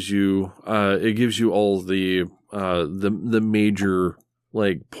 and it gives you all the major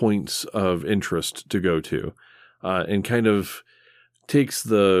like points of interest to go to. And kind of takes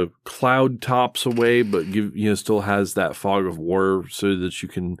the cloud tops away, but still has that fog of war so that you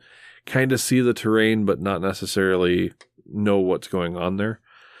can kind of see the terrain, but not necessarily know what's going on there.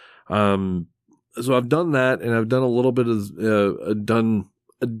 So I've done that, and I've done a little bit of done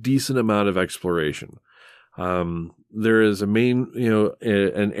a decent amount of exploration. There is a main,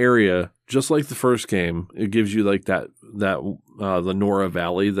 an area just like the first game. It gives you like that the Nora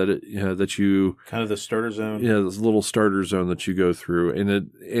Valley that you kind of the starter zone. Yeah, this little starter zone that you go through,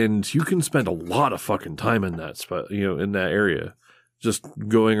 and you can spend a lot of fucking time in that spot, in that area, just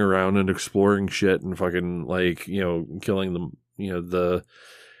going around and exploring shit and fucking like killing them, the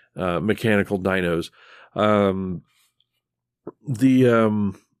mechanical dinos. The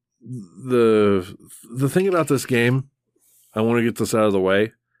thing about this game, I want to get this out of the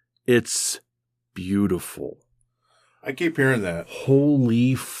way, It's beautiful. I keep hearing that.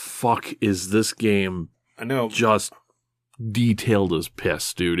 Holy fuck, is this game I know. just detailed as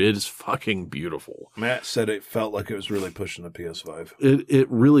piss, dude. It is fucking beautiful. Matt said it felt like it was really pushing the PS5. It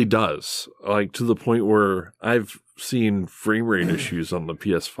really does. Like, to the point where I've seen frame rate issues on the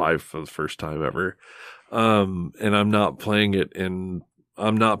PS5 for the first time ever. And I'm not playing it in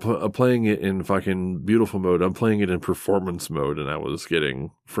playing it in fucking beautiful mode. I'm playing it in performance mode, and I was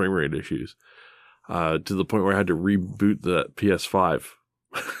getting frame rate issues. To the point where I had to reboot the PS5.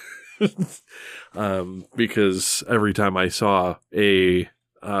 Because every time I saw a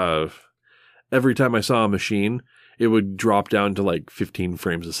machine, it would drop down to like 15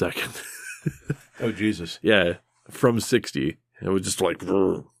 frames a second. Oh, Jesus. Yeah, from 60. It would just like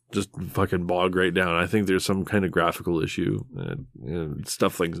just fucking bog right down. I think there's some kind of graphical issue and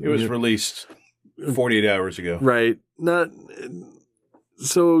stuff like that. It was released 48 hours ago. Right.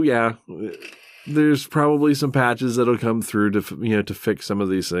 So yeah, there's probably some patches that'll come through to fix some of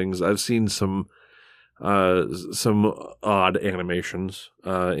these things. I've seen some odd animations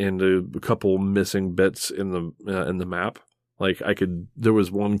and a couple missing bits in the map. Like there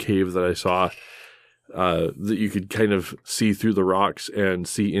was one cave that I saw that you could kind of see through the rocks and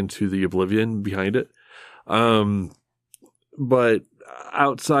see into the oblivion behind it. But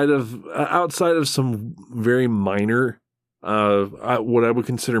outside of some very minor, what I would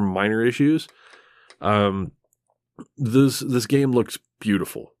consider minor issues, this game looks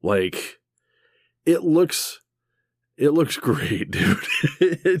beautiful. Like, it looks great, dude.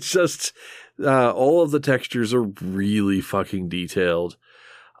 It's just, all of the textures are really fucking detailed.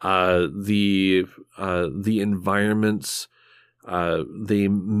 The environments, they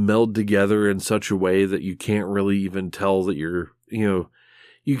meld together in such a way that you can't really even tell that you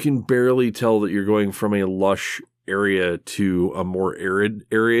can barely tell that you're going from a lush area to a more arid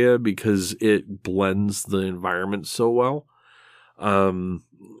area because it blends the environment so well.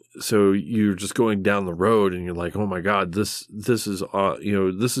 So you're just going down the road and you're like, oh my God, this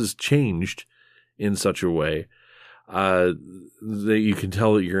is changed in such a way that you can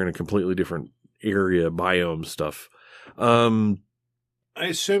tell that you're in a completely different area, biome stuff. I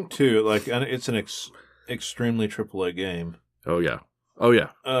assume too, like, it's an extremely AAA game. Oh yeah.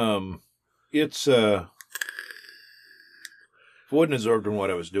 It's if I wasn't absorbed in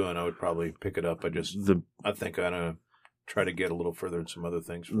what I was doing, I would probably pick it up. I think I'm gonna try to get a little further in some other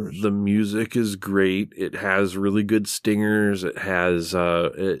things first. The music is great. It has really good stingers. It has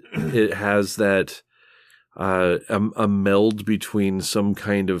it has that a meld between some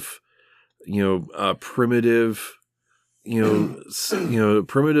kind of primitive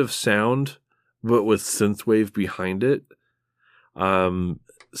primitive sound, but with synthwave behind it.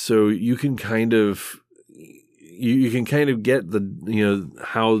 So you can kind of get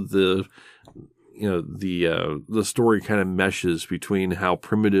how the story kind of meshes between how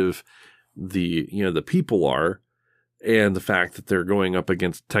primitive the people are and the fact that they're going up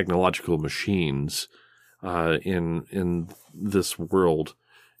against technological machines in this world.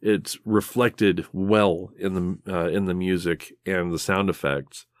 It's reflected well in the music and the sound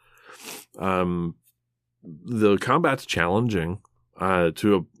effects. The combat's challenging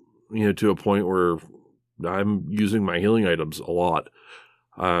to a point where I'm using my healing items a lot.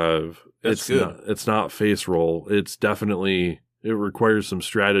 That's good. It's not face roll. It's definitely, it requires some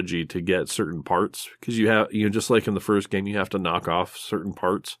strategy to get certain parts because you have, just like in the first game, you have to knock off certain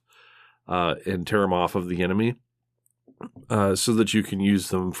parts and tear them off of the enemy so that you can use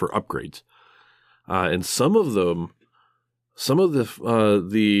them for upgrades. And some of the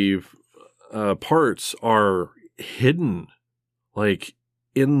parts are hidden, like,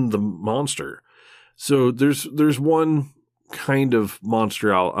 in the monster. So there's one kind of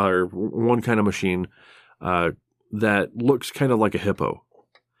monster out, or one kind of machine that looks kind of like a hippo.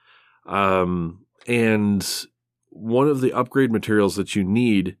 And one of the upgrade materials that you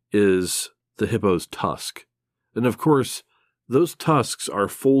need is the hippo's tusk. And of course, those tusks are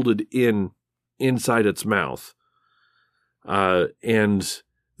folded inside its mouth. And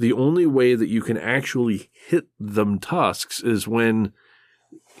the only way that you can actually hit them tusks is when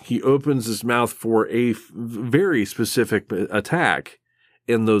he opens his mouth for a very specific attack,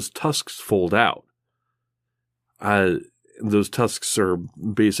 and those tusks fold out. Those tusks are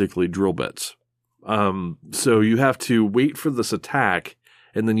basically drill bits. So you have to wait for this attack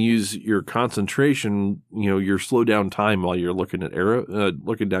and then use your concentration, your slow down time while you're looking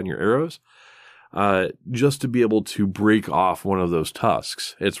down your arrows, just to be able to break off one of those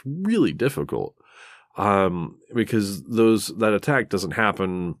tusks. It's really difficult, because that attack doesn't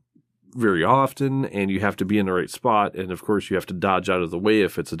happen very often, and you have to be in the right spot. And of course, you have to dodge out of the way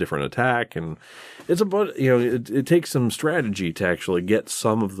if it's a different attack. And it's it takes some strategy to actually get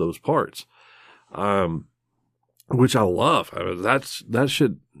some of those parts, which I love. I mean,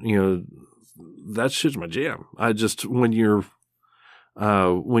 that shit's my jam.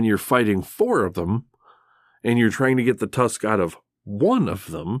 When you're fighting 4 of them and you're trying to get the tusk out of one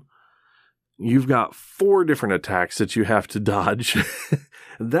of them, you've got 4 different attacks that you have to dodge.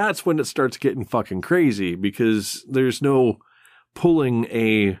 That's when it starts getting fucking crazy, because there's no pulling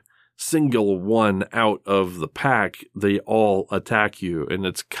a single one out of the pack. They all attack you. And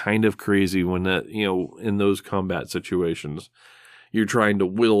it's kind of crazy when that, in those combat situations, you're trying to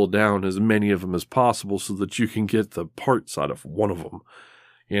whittle down as many of them as possible so that you can get the parts out of one of them.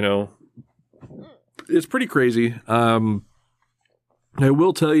 It's pretty crazy. I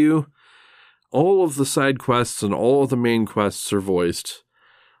will tell you, all of the side quests and all of the main quests are voiced.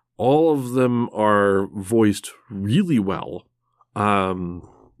 All of them are voiced really well, to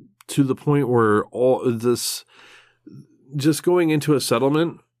the point where all this, just going into a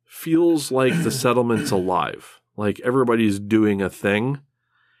settlement, feels like the settlement's alive. Like everybody's doing a thing,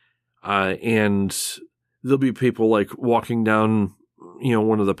 and there'll be people like walking down,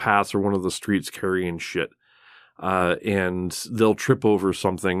 one of the paths or one of the streets carrying shit. And they'll trip over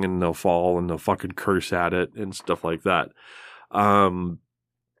something and they'll fall and they'll fucking curse at it and stuff like that.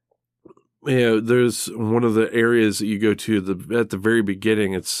 There's one of the areas that you go to at the very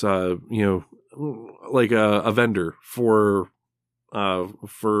beginning. It's, like a vendor for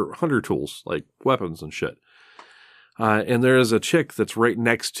hunter tools, like weapons and shit. And there is a chick that's right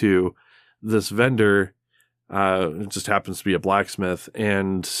next to this vendor. It just happens to be a blacksmith,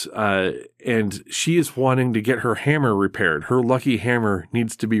 and she is wanting to get her hammer repaired. Her lucky hammer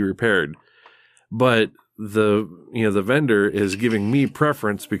needs to be repaired, but the vendor is giving me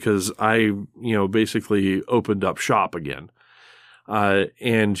preference because I basically opened up shop again.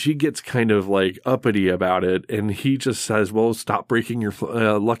 And she gets kind of like uppity about it, and he just says, "Well, stop breaking your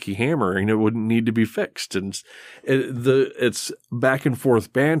lucky hammer, and it wouldn't need to be fixed." And it's back and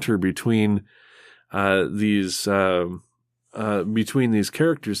forth banter between these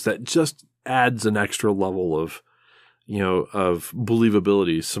characters that just adds an extra level of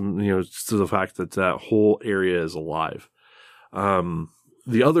believability, to the fact that whole area is alive.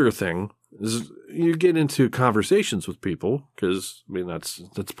 The other thing is you get into conversations with people, because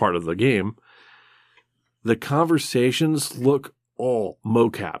that's part of the game. The conversations look all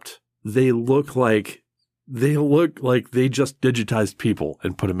mocapped. They look like they just digitized people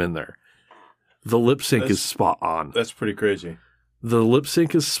and put them in there. The lip sync is spot on. That's pretty crazy. The lip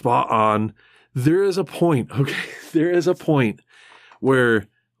sync is spot on. There is a point where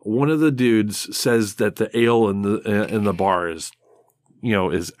one of the dudes says that the ale in the bar is,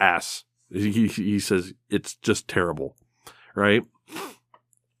 is ass. He says it's just terrible, right?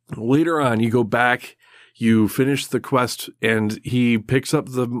 Later on, you go back, you finish the quest, and he picks up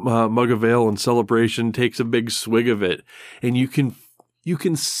the mug of ale in celebration, takes a big swig of it, and you can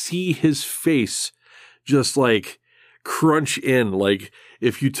see his face just like crunch in. Like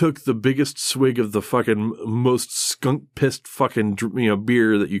if you took the biggest swig of the fucking most skunk pissed fucking,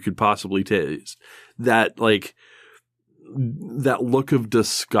 beer that you could possibly taste, that look of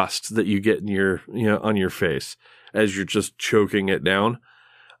disgust that you get in your, on your face as you're just choking it down.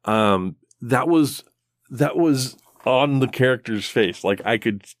 That was on the character's face. Like I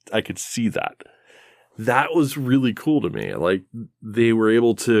could see that. That was really cool to me. Like they were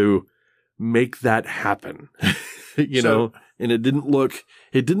able to make that happen, know, and it didn't look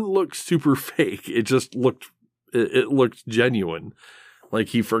super fake. It just looked genuine. Like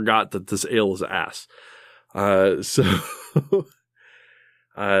he forgot that this ale is ass. To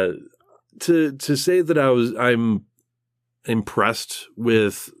say that I'm impressed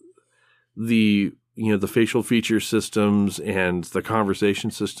with the facial feature systems and the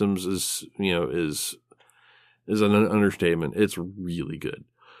conversation systems is an understatement. It's really good.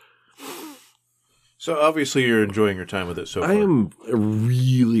 So obviously you're enjoying your time with it so far. I am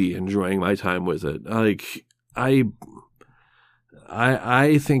really enjoying my time with it. Like I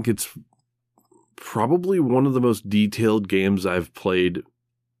think it's probably one of the most detailed games I've played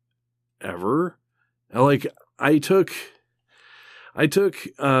ever. Like I took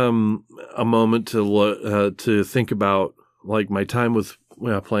a moment to think about like my time with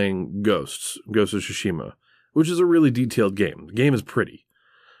playing Ghost of Tsushima, which is a really detailed game. The game is pretty,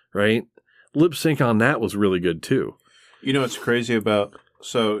 right? Lip sync on that was really good too. What's crazy about?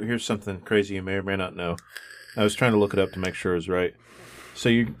 So here's something crazy you may or may not know. I was trying to look it up to make sure it was right.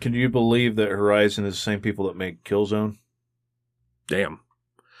 So can you believe that Horizon is the same people that make Killzone? Damn.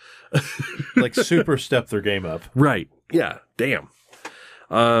 Like super step their game up. Right. Yeah. Damn.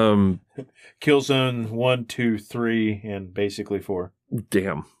 Killzone 1, 2, 3, and basically 4.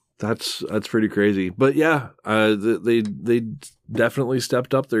 Damn. That's pretty crazy. But yeah, they definitely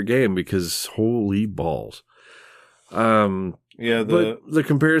stepped up their game because holy balls. Yeah, but the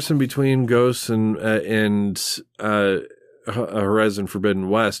comparison between Ghosts and Horizon Forbidden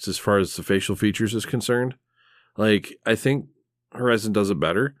West, as far as the facial features is concerned, like I think Horizon does it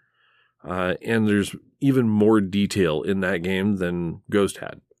better, and there's even more detail in that game than Ghost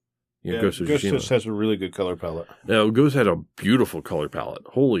had. Ghost just has a really good color palette. No, Ghost had a beautiful color palette.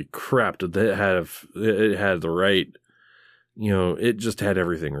 Holy crap! Did they have it had the right? It just had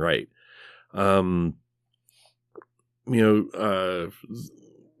everything right.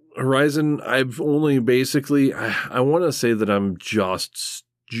 Horizon, I've only basically, I want to say that I'm just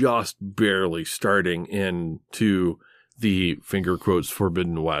barely starting into the finger quotes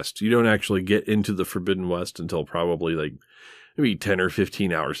Forbidden West. You don't actually get into the Forbidden West until probably like maybe 10 or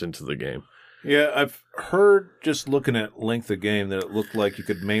 15 hours into the game. Yeah, I've heard just looking at length of game that it looked like you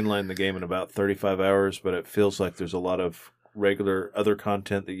could mainline the game in about 35 hours, but it feels like there's a lot of regular other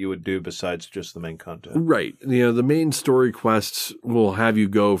content that you would do besides just the main content. Right. The main story quests will have you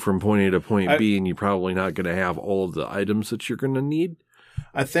go from point A to point B, and you're probably not going to have all of the items that you're going to need.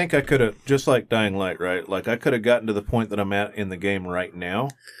 I think I could have, just like Dying Light, right? Like I could have gotten to the point that I'm at in the game right now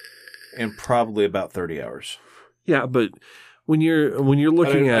in probably about 30 hours. Yeah, but when you're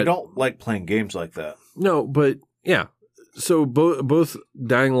looking at... I don't like playing games like that. No, but yeah. So both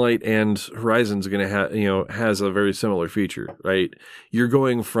Dying Light and Horizon's going to have, has a very similar feature, right? You're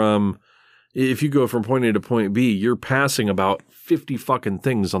going from, if you go from point A to point B, you're passing about 50 fucking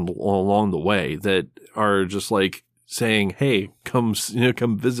things along the way that are just like saying, "Hey, come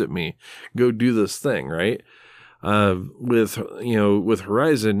visit me, go do this thing," right? With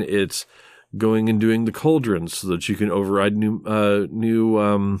Horizon, it's going and doing the cauldrons so that you can override new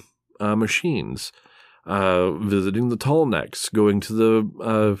machines. Visiting the tall necks, going to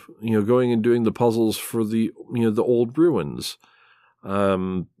the going and doing the puzzles for the the old ruins,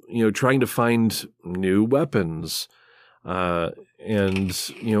 trying to find new weapons,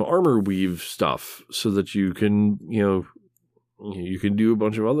 and armor weave stuff so that you can you can do a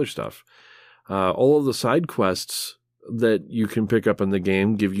bunch of other stuff. All of the side quests that you can pick up in the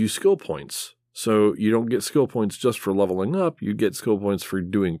game give you skill points. So you don't get skill points just for leveling up, you get skill points for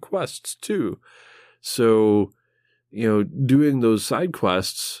doing quests too. So, doing those side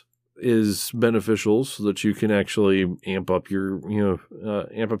quests is beneficial so that you can actually amp up your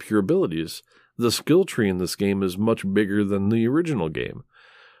abilities. The skill tree in this game is much bigger than the original game.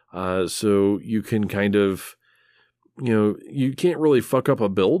 So you can kind of, you can't really fuck up a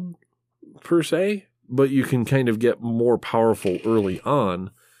build per se, but you can kind of get more powerful early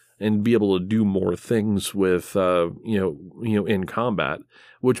on and be able to do more things with, in combat,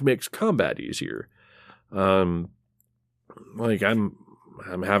 which makes combat easier. Like I'm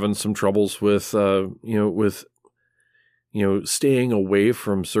having some troubles with, staying away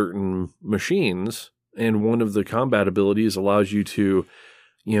from certain machines. And one of the combat abilities allows you to,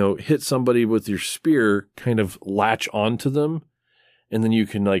 hit somebody with your spear, kind of latch onto them. And then you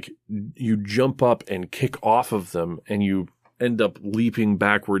can you jump up and kick off of them and you end up leaping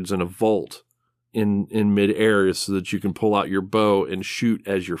backwards in a vault in midair so that you can pull out your bow and shoot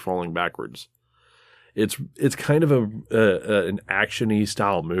as you're falling backwards. It's kind of an action-y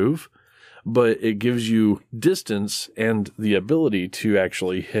style move, but it gives you distance and the ability to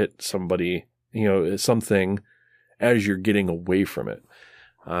actually hit somebody, something as you're getting away from it,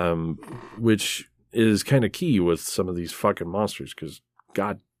 which is kind of key with some of these fucking monsters because,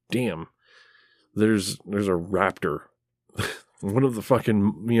 god damn, there's a raptor. One of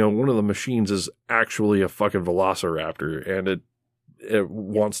the machines is actually a fucking velociraptor, and it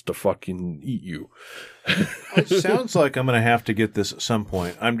wants to fucking eat you. It sounds like I'm going to have to get this at some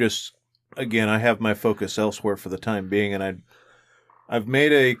point. I have my focus elsewhere for the time being, and I've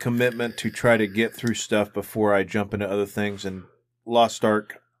made a commitment to try to get through stuff before I jump into other things. And Lost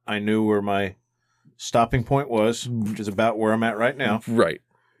Ark, I knew where my stopping point was, which is about where I'm at right now. Right.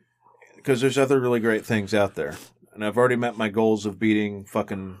 Because there's other really great things out there. And I've already met my goals of beating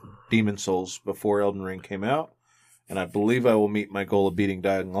fucking Demon Souls before Elden Ring came out. And I believe I will meet my goal of beating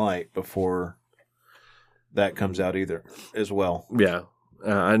Dying Light before that comes out as well. Yeah.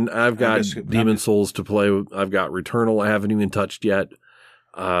 And I've got Demon Souls to play. I've got Returnal I haven't even touched yet.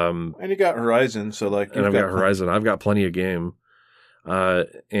 And you got Horizon, so and I've got Horizon. I've got plenty of game.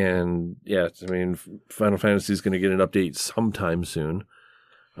 And yeah, Final Fantasy is going to get an update sometime soon.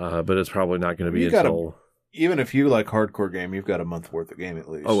 But it's probably not going to be until... even if you like hardcore game, you've got a month worth of game at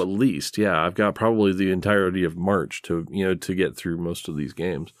least. Oh, at least, yeah. I've got probably the entirety of March to get through most of these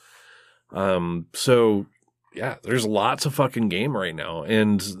games. So yeah, there's lots of fucking game right now,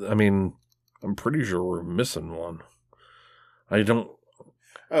 and I mean, I'm pretty sure we're missing one. I don't.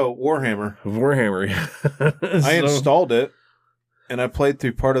 Oh, Warhammer. Warhammer. I installed it, and I played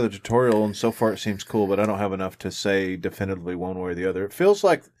through part of the tutorial, and so far it seems cool, but I don't have enough to say definitively one way or the other. It feels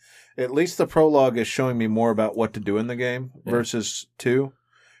like at least the prologue is showing me more about what to do in the game versus 2.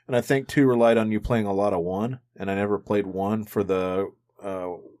 And I think 2 relied on you playing a lot of 1, and I never played 1 for the,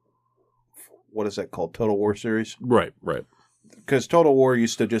 what is that called, Total War series? Right. Because Total War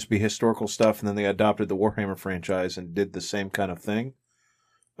used to just be historical stuff, and then they adopted the Warhammer franchise and did the same kind of thing.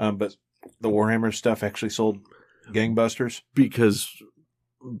 But the Warhammer stuff actually sold gangbusters because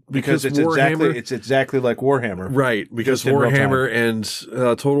it's Warhammer, exactly like Warhammer, right? Because Warhammer and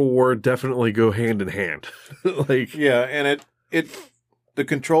Total War definitely go hand in hand. Like, yeah, and the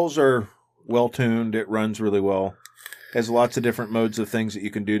controls are well tuned. It runs really well. Has lots of different modes of things that you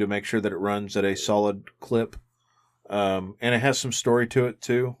can do to make sure that it runs at a solid clip. And it has some story to it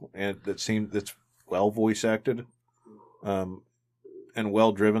too, and that's well voice acted, and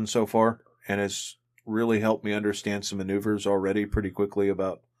well driven so far, and has really helped me understand some maneuvers already pretty quickly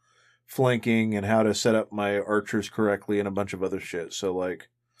about flanking and how to set up my archers correctly and a bunch of other shit. So like,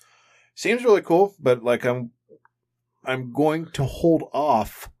 seems really cool, but like I'm going to hold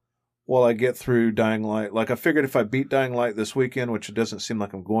off while I get through Dying Light. Like I figured if I beat Dying Light this weekend, which it doesn't seem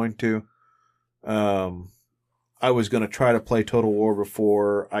like I'm going to, I was going to try to play Total War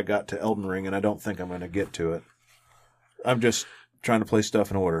before I got to Elden Ring, and I don't think I'm going to get to it. I'm just trying to play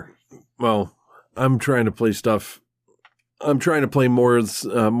stuff in order. Well, I'm trying to play stuff. I'm trying to play more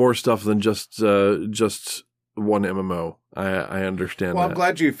stuff than just one MMO. I understand. Well, that. I'm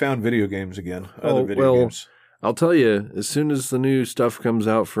glad you found video games again. Other video games. I'll tell you, as soon as the new stuff comes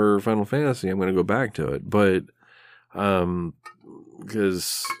out for Final Fantasy, I'm going to go back to it. But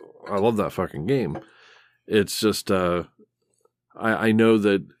because I love that fucking game. It's just I know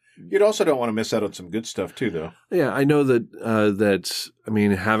that you'd also don't want to miss out on some good stuff too, though. Yeah, I know that I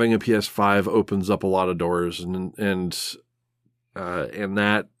mean, having a PS5 opens up a lot of doors, and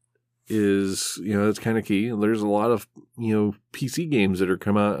that is, it's kind of key. And there's a lot of PC games that are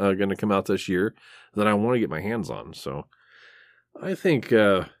going to come out this year that I want to get my hands on. So I think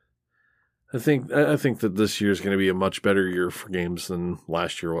that this year is going to be a much better year for games than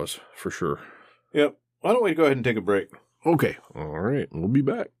last year was, for sure. Yep. Why don't we go ahead and take a break? Okay. All right. We'll be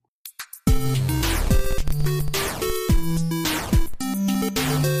back.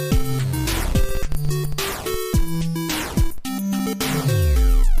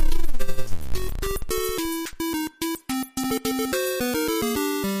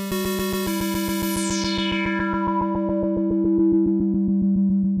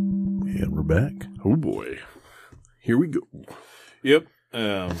 And we're back. Oh boy. Here we go. Yep.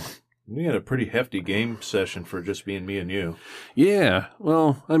 We had a pretty hefty game session for just being me and you. Yeah.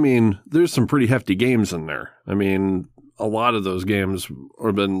 Well, I mean, there's some pretty hefty games in there. I mean, a lot of those games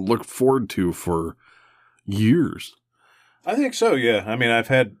have been looked forward to for years. I think so, yeah. I mean, I've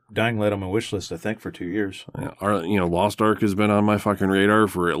had Dying Light on my wish list, I think, for 2 years. Lost Ark has been on my fucking radar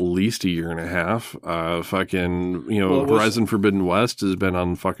for at least a year and a half. Horizon Forbidden West has been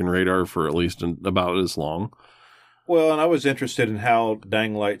on fucking radar for at least about as long. Well, and I was interested in how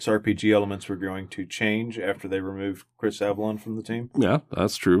Dying Light's RPG elements were going to change after they removed Chris Avellone from the team. Yeah,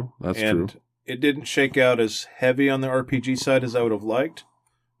 that's true. And it didn't shake out as heavy on the RPG side as I would have liked,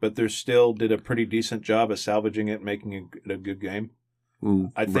 but they still did a pretty decent job of salvaging it and making it a good game.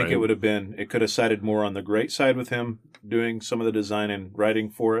 I think it could have sided more on the great side with him doing some of the design and writing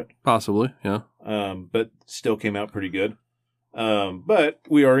for it. Possibly, yeah. But still came out pretty good. But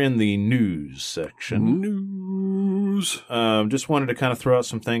we are in the news section. News. Just wanted to kind of throw out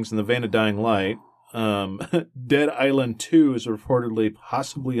some things in the vein of Dying Light. Dead Island 2 is reportedly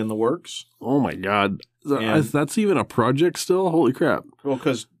possibly in the works. Oh my god. That's even a project still? Holy crap. Well,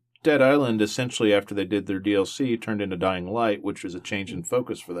 because Dead Island, essentially after they did their DLC, turned into Dying Light, which was a change in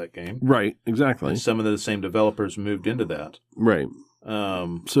focus for that game. Right, exactly. And some of the same developers moved into that. Right.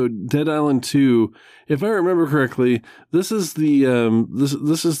 So Dead Island 2, if I remember correctly, this is the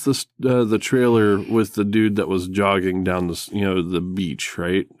the trailer with the dude that was jogging down the beach,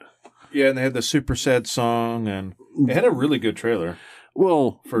 right? Yeah, and they had the super sad song, and it had a really good trailer.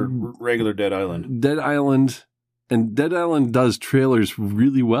 Well, for regular Dead Island. Dead Island does trailers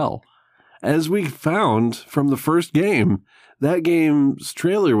really well. As we found from the first game, that game's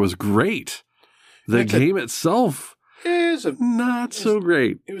trailer was great. The game itself is not so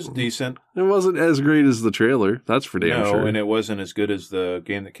great. It was decent. It wasn't as great as the trailer. That's for damn sure. And it wasn't as good as the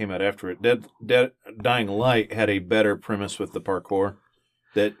game that came out after it. Dying Light had a better premise with the parkour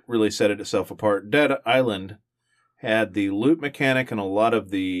that really set itself apart. Dead Island had the loot mechanic and a lot of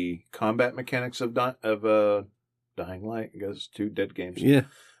the combat mechanics of Dying Light. I guess 2 Dead games. Yeah.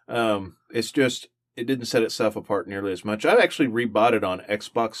 It's just it didn't set itself apart nearly as much. I've actually rebought it on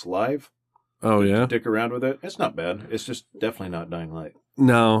Xbox Live. Oh yeah. Dick around with it. It's not bad. It's just definitely not Dying Light.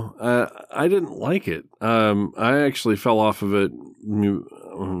 No, I didn't like it. I actually fell off of it.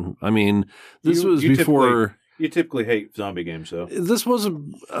 I mean, this was before. You typically hate zombie games, though. This was,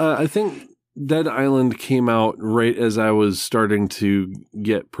 I think, Dead Island came out right as I was starting to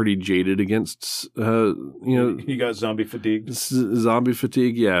get pretty jaded against, You got zombie fatigue. Zombie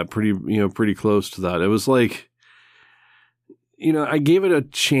fatigue, yeah, pretty close to that. It was like, I gave it a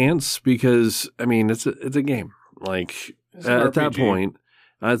chance because, I mean, it's a game. Like at that point,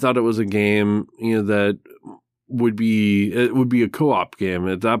 I thought it was a game, that would be a co-op game.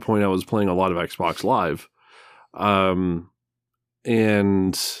 At that point, I was playing a lot of Xbox Live,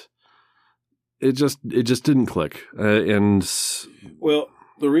 and it just didn't click. Well,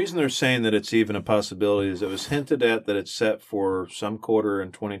 the reason they're saying that it's even a possibility is it was hinted at that it's set for some quarter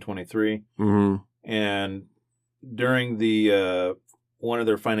in 2023, and during the one of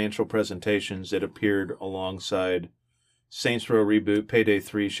their financial presentations, it appeared alongside Saints Row Reboot, Payday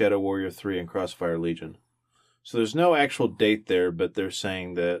 3, Shadow Warrior 3, and Crossfire Legion. So there's no actual date there, but they're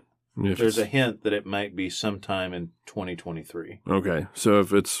saying that there's a hint that it might be sometime in 2023. Okay, so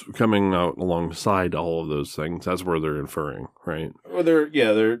if it's coming out alongside all of those things, that's where they're inferring, right? Well,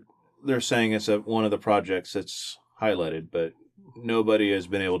 they're saying it's one of the projects that's highlighted, but nobody has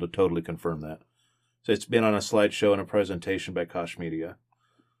been able to totally confirm that. So it's been on a slideshow and a presentation by Koch Media.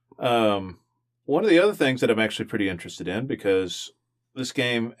 One of the other things that I'm actually pretty interested in, because this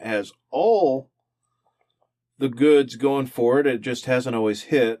game has all the goods going for it, it just hasn't always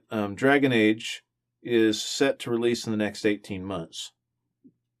hit. Dragon Age is set to release in the next 18 months.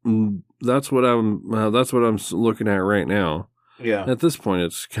 That's what I'm looking at right now. Yeah. At this point,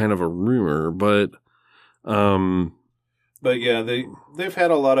 it's kind of a rumor, but yeah, they've had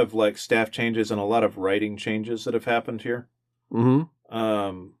a lot of like staff changes and a lot of writing changes that have happened here.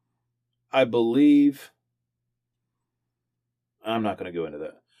 Mm-hmm. I believe I'm not going to go into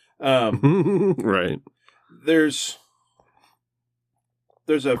that. Right. There's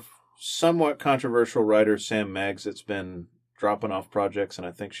a somewhat controversial writer, Sam Maggs, that's been dropping off projects, and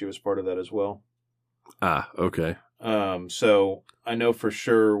I think she was part of that as well. Ah, okay. So I know for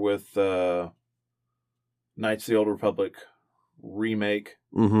sure with Knights of the Old Republic remake,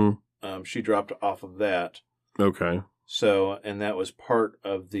 she dropped off of that. Okay. So, and that was part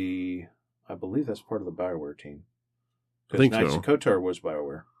of I believe that's part of the BioWare team. I think Knights so. of KOTOR was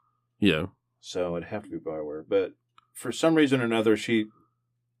BioWare. Yeah. So it'd have to be BioWare. But for some reason or another, she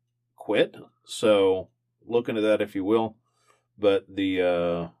quit. So look into that if you will. But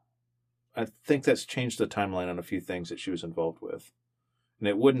I think that's changed the timeline on a few things that she was involved with. And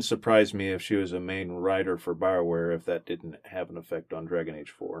it wouldn't surprise me if she was a main writer for BioWare if that didn't have an effect on Dragon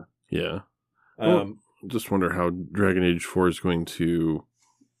Age 4. Yeah. Just wonder how Dragon Age 4 is going to,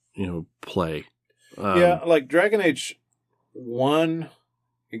 play. Yeah, like Dragon Age 1,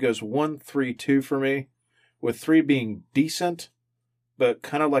 it goes 1, 3, 2 for me, with 3 being decent, but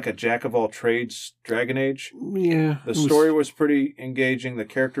kind of like a jack-of-all-trades Dragon Age. Yeah. The story was pretty engaging, the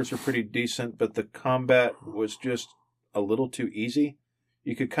characters were pretty decent, but the combat was just a little too easy.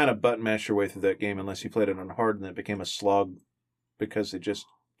 You could kind of button mash your way through that game unless you played it on hard, and it became a slog because it just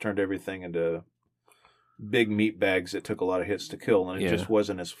turned everything into big meat bags that took a lot of hits to kill, and it just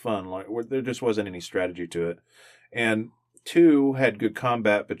wasn't as fun. Like there just wasn't any strategy to it. And 2 had good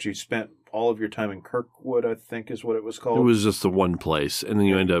combat, but you spent all of your time in Kirkwood, I think is what it was called. It was just the one place, and then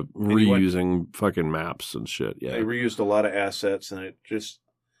you end up reusing fucking maps and shit. Yeah, they reused a lot of assets, and it just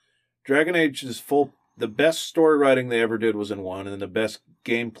Dragon Age is full. The best story writing they ever did was in 1, and then the best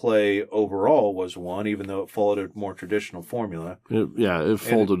gameplay overall was 1, even though it followed a more traditional formula. It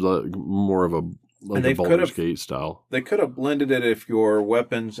folded more of a Baldur's Gate style. They could have blended it if your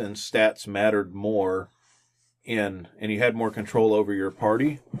weapons and stats mattered more and you had more control over your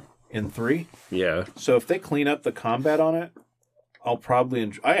party in 3. Yeah. So if they clean up the combat on it, I'll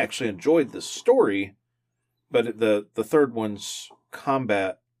probably I actually enjoyed the story, but the third one's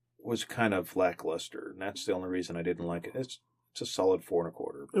combat was kind of lackluster, and that's the only reason I didn't like it. It's a solid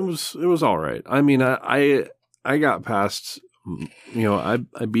 4.25. It was all right. I mean, I got past, I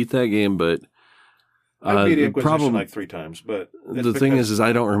beat that game, but I beat Inquisition like 3 times. But the thing is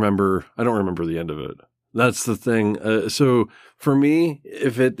I don't remember the end of it. That's the thing. So for me,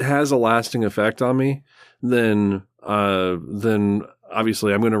 if it has a lasting effect on me, then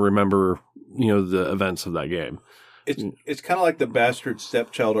obviously I'm going to remember, the events of that game. It's kind of like the bastard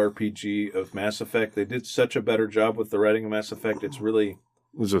stepchild RPG of Mass Effect. They did such a better job with the writing of Mass Effect. It's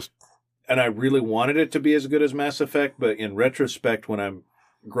just, and I really wanted it to be as good as Mass Effect, but in retrospect, when I'm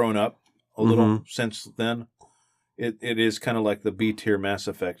grown up a little since then, it is kind of like the B tier Mass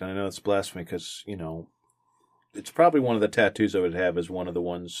Effect. And I know it's blasphemy because, it's probably one of the tattoos I would have as one of the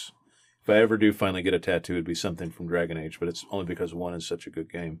ones. If I ever do finally get a tattoo, it'd be something from Dragon Age, but it's only because one is such a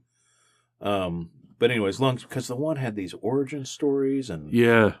good game. But anyways, because the one had these origin stories and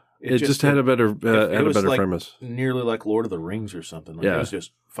it just had a better premise, nearly like Lord of the Rings or something. It was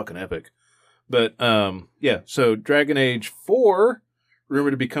just fucking epic. But so Dragon Age 4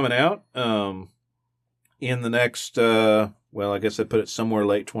 rumored to be coming out in the next. I guess I put it somewhere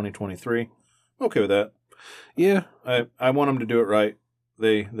late 2023. I'm okay with that. Yeah, I want them to do it right.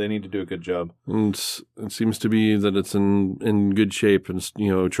 They need to do a good job. And it seems to be that it's in good shape and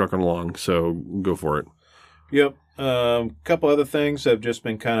trucking along. So go for it. Yep. Couple other things I've just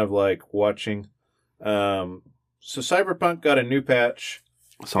been kind of like watching. So Cyberpunk got a new patch.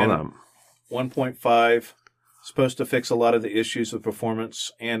 Saw that. 1.5 supposed to fix a lot of the issues with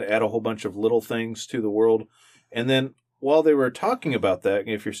performance and add a whole bunch of little things to the world. And then while they were talking about that,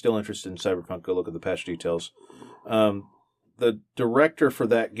 if you're still interested in Cyberpunk, go look at the patch details. The director for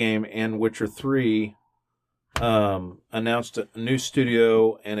that game and Witcher 3 announced a new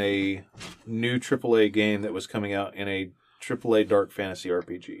studio and a new AAA game that was coming out in a AAA dark fantasy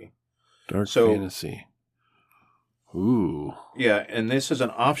RPG. Dark fantasy. Ooh. Yeah, and this is an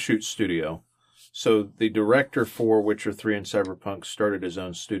offshoot studio. So the director for Witcher 3 and Cyberpunk started his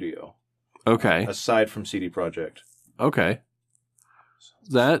own studio. Okay. Aside from CD Projekt. Okay.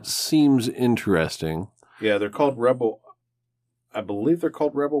 That seems interesting. Yeah, they're called I believe they're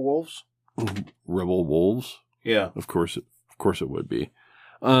called Rebel Wolves. Rebel Wolves? Yeah. Of course it would be.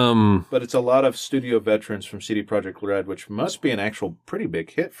 But it's a lot of studio veterans from CD Projekt Red, which must be an actual pretty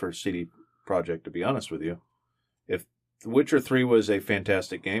big hit for CD Projekt, to be honest with you. If The Witcher 3 was a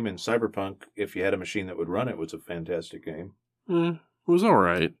fantastic game, and Cyberpunk, if you had a machine that would run it, was a fantastic game. It was all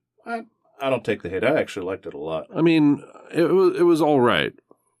right. I don't take the hit. I actually liked it a lot. I mean, it was all right.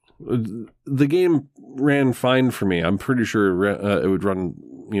 The game ran fine for me. I'm pretty sure it would run,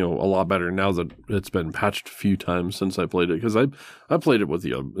 a lot better now that it's been patched a few times since I played it. Because I played it with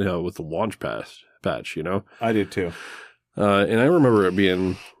the with the launch patch. I did too. And I remember it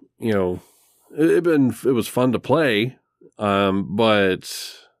being, it was fun to play.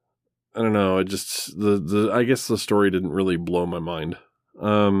 But I don't know. It just I guess the story didn't really blow my mind.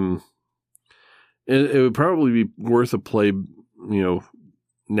 It would probably be worth a play,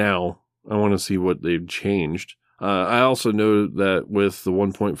 now. I want to see what they've changed. I also know that with the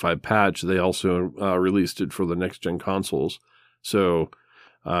 1.5 patch, they also released it for the next-gen consoles. So,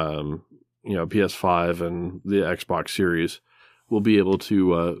 PS5 and the Xbox Series will be able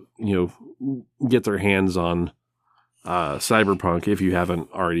to, get their hands on Cyberpunk if you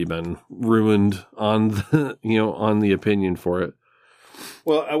haven't already been ruined on the, on the opinion for it.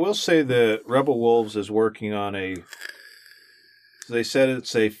 Well, I will say that Rebel Wolves is working on they said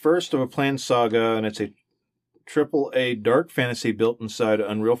it's a first of a planned saga, and it's a AAA dark fantasy built inside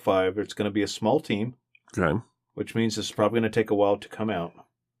Unreal 5. It's going to be a small team. Okay. Which means it's probably going to take a while to come out.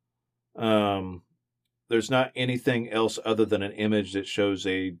 There's not anything else other than an image that shows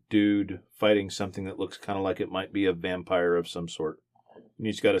a dude fighting something that looks kind of like it might be a vampire of some sort. And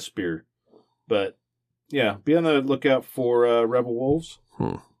he's got a spear. But, yeah, be on the lookout for Rebel Wolves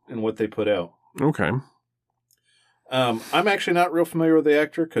and what they put out. Okay. I'm actually not real familiar with the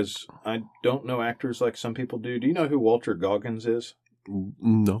actor because I don't know actors like some people do. Do you know who Walter Goggins is?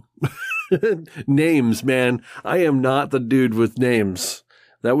 No. Names, man. I am not the dude with names.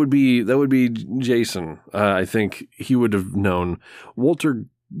 That would be Jason. I think he would have known. Walter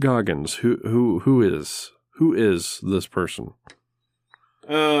Goggins. Who is this person?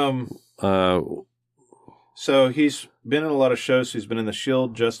 So he's been in a lot of shows. He's been in The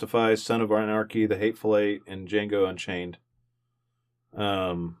Shield, Justified, Son of Anarchy, The Hateful Eight, and Django Unchained.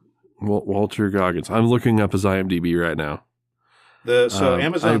 Walter Goggins. I'm looking up his IMDb right now.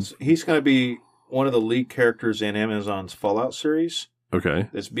 Amazon's he's going to be one of the lead characters in Amazon's Fallout series. Okay.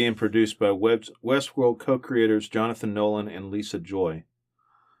 That's being produced by Westworld co-creators Jonathan Nolan and Lisa Joy.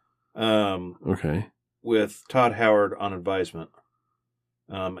 Okay. With Todd Howard on advisement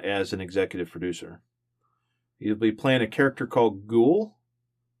as an executive producer. He'll be playing a character called Ghoul.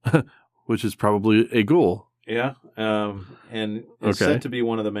 Which is probably a ghoul. Yeah. And it's set to be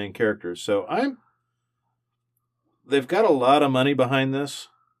one of the main characters. So I'm they've got a lot of money behind this.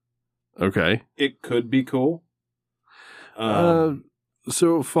 Okay. It could be cool.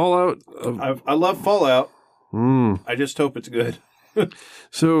 So Fallout. I love Fallout. Hmm. I just hope it's good.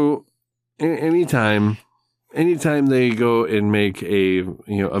 So anytime they go and make a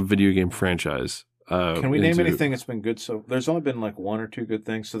video game franchise, can we name anything that's been good? So there's only been like one or two good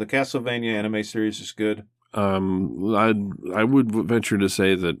things. So the Castlevania anime series is good. I would venture to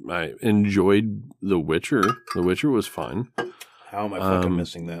say that I enjoyed The Witcher. The Witcher was fun. How am I fucking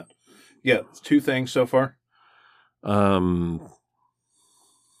missing that? Yeah, 2 things so far.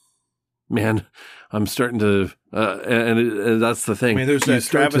 Man, I'm starting to, and that's the thing. I mean, there's that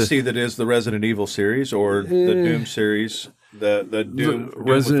travesty that is the Resident Evil series or the Doom series. The Doom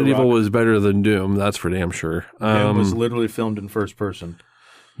Resident Evil was better than Doom. That's for damn sure. Doom was literally filmed in first person.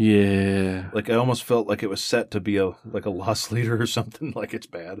 Yeah, like I almost felt like it was set to be a lost leader or something. Like it's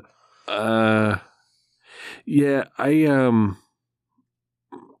bad. Yeah,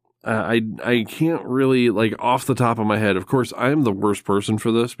 I can't really, like, off the top of my head. Of course, I am the worst person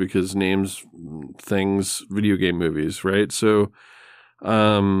for this because names, things, video game movies, right? So,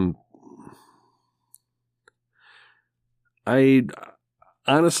 I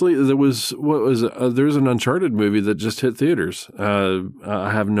honestly, there's an Uncharted movie that just hit theaters.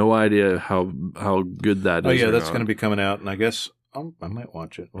 I have no idea how good that is. Oh yeah, that's going to be coming out, and I guess I might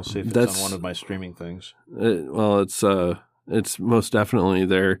watch it. We'll see if it's on one of my streaming things. It's most definitely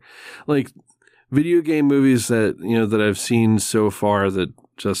there. Like video game movies that I've seen so far that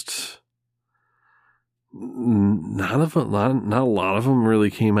just not a lot of them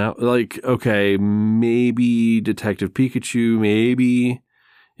really came out. Like, okay, maybe Detective Pikachu, maybe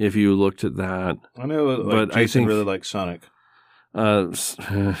if you looked at that. I know, but Jason I think really likes Sonic.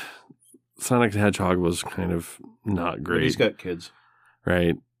 Sonic the Hedgehog was kind of not great. He's got kids,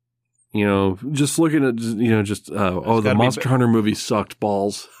 right? Just looking at, the Monster Hunter movie sucked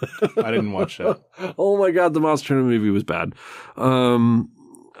balls. I didn't watch that. Oh my God, the Monster Hunter movie was bad. Don't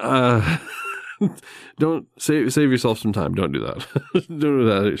save yourself some time. Don't do that. Don't do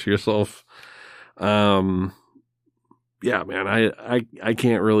that to yourself. Yeah, man, I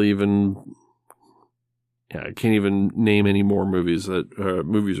can't really even. Yeah, I can't even name any more movies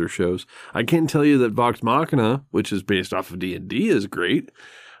or shows. I can tell you that Vox Machina, which is based off of D&D, is great.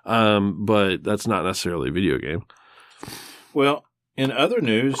 But that's not necessarily a video game. Well, in other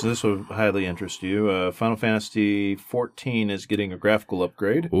news, this will highly interest you. Final Fantasy XIV is getting a graphical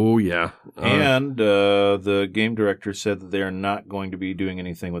upgrade. Oh, yeah. And the game director said that they are not going to be doing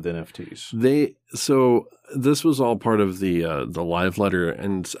anything with NFTs. So this was all part of the live letter,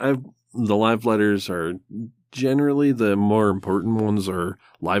 and the live letters are generally the more important ones are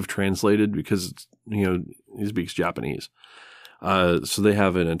live translated because he speaks Japanese. So they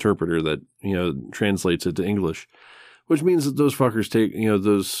have an interpreter that, translates it to English, which means that those fuckers take,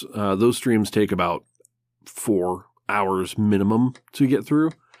 those streams take about 4 hours minimum to get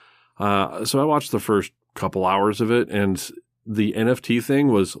through. So I watched the first couple hours of it, and the NFT thing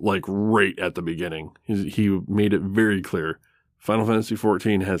was like right at the beginning. He made it very clear. Final Fantasy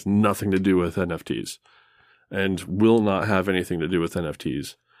XIV has nothing to do with NFTs and will not have anything to do with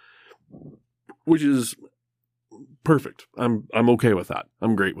NFTs, which is perfect. I'm okay with that.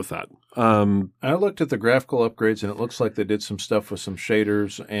 I'm great with that. I looked at the graphical upgrades, and it looks like they did some stuff with some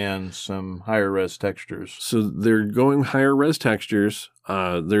shaders and some higher res textures. So they're going higher res textures.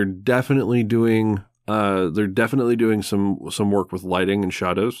 They're definitely doing some work with lighting and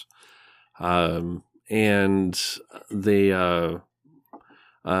shadows. And they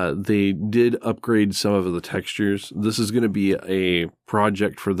did upgrade some of the textures. This is going to be a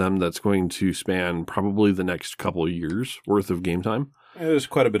project for them that's going to span probably the next couple of years worth of game time. There's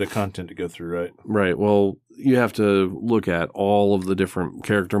quite a bit of content to go through, right? Right. Well, you have to look at all of the different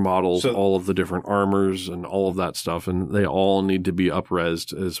character models, all of the different armors, and all of that stuff, and they all need to be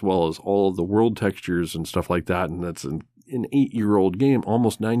up-resed, as well as all of the world textures and stuff like that. And that's an 8-year-old game,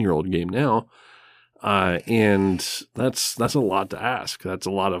 almost 9-year-old game now. And that's a lot to ask. That's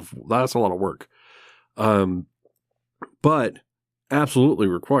a lot of work. But absolutely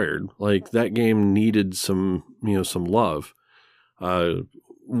required. Like that game needed some love.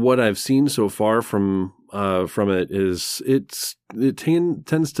 What I've seen so far from it is it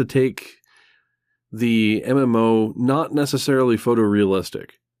tends to take the MMO not necessarily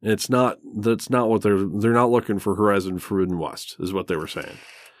photorealistic. That's not what they're not looking for. Horizon Forbidden West is what they were saying.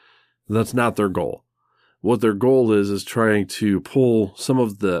 That's not their goal. What their goal is trying to pull some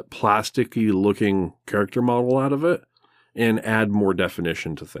of the plasticky looking character model out of it and add more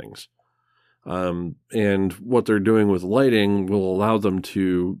definition to things. And what they're doing with lighting will allow them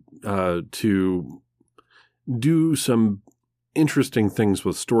to do some interesting things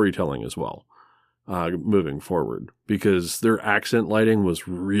with storytelling as well, moving forward, because their accent lighting was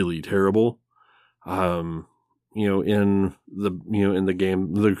really terrible. In the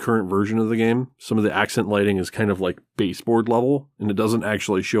game, the current version of the game, some of the accent lighting is kind of like baseboard level, and it doesn't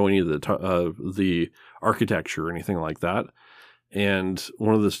actually show any of the architecture or anything like that. And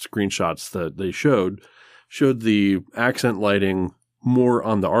one of the screenshots that they showed the accent lighting more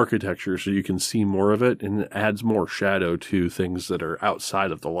on the architecture, so you can see more of it, and it adds more shadow to things that are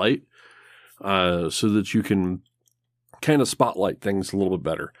outside of the light, so that you can kind of spotlight things a little bit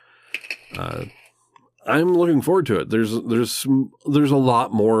better. I'm looking forward to it. There's a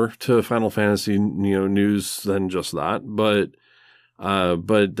lot more to Final Fantasy, news than just that, but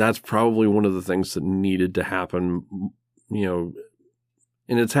that's probably one of the things that needed to happen, and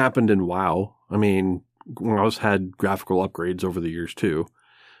it's happened in WoW. I mean, WoW's had graphical upgrades over the years too.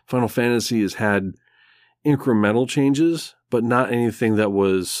 Final Fantasy has had incremental changes, but not anything that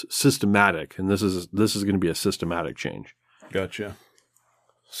was systematic, and this is going to be a systematic change. Gotcha.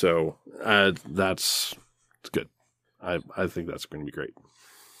 So it's good. I think that's going to be great.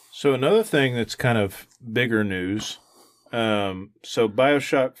 So another thing that's kind of bigger news. So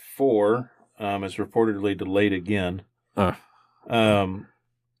BioShock 4 is reportedly delayed again. I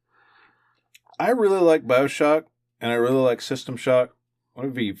really like BioShock, and I really like System Shock. I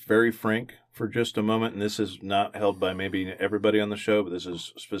want to be very frank for just a moment, and this is not held by maybe everybody on the show, but this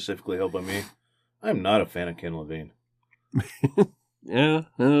is specifically held by me. I'm not a fan of Ken Levine. Yeah,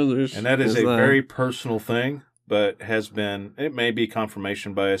 and that is a very personal thing, but has been, it may be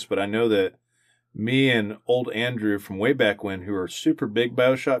confirmation bias, but I know that me and old Andrew from way back when, who are super big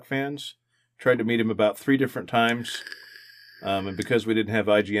BioShock fans, tried to meet him about 3 different times, and because we didn't have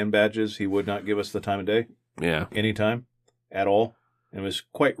IGN badges, he would not give us the time of day. Yeah. Anytime, at all, and was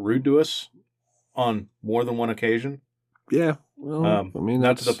quite rude to us on more than one occasion. Yeah, well,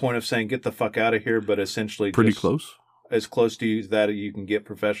 not to the point of saying, get the fuck out of here, but essentially pretty close. As close to you that you can get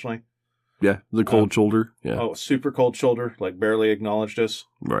professionally. Yeah, the cold shoulder. Yeah. Oh, super cold shoulder, like barely acknowledged us.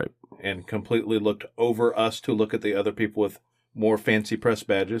 Right. And completely looked over us to look at the other people with more fancy press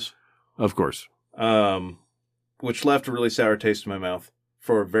badges. Of course. Which left a really sour taste in my mouth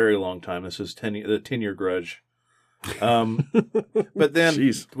for a very long time. This is the 10-year grudge. But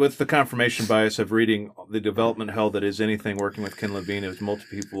then with the confirmation bias of reading the development hell that is anything working with Ken Levine, it was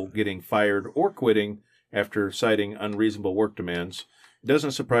multiple people getting fired or quitting after citing unreasonable work demands. It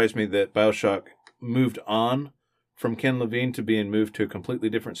doesn't surprise me that BioShock moved on from Ken Levine to being moved to completely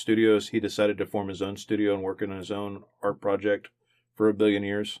different studios. He decided to form his own studio and work on his own art project for a billion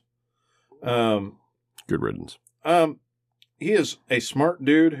years. Good riddance. He is a smart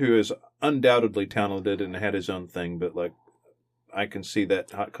dude who is undoubtedly talented and had his own thing, but like I can see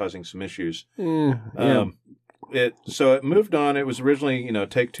that causing some issues. Yeah. So it moved on. It was originally,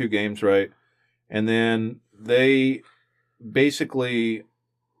 Take-Two Games, right? And then they basically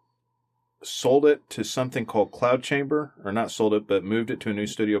sold it to something called Cloud Chamber, or not sold it, but moved it to a new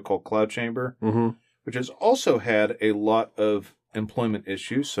studio called Cloud Chamber, which has also had a lot of employment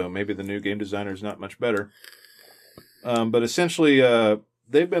issues. So maybe the new game designer is not much better. But essentially,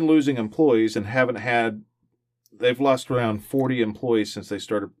 they've been losing employees and they've lost around 40 employees since they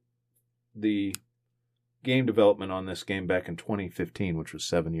started the game development on this game back in 2015, which was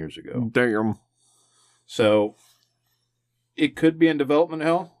 7 years ago. Damn. So it could be in development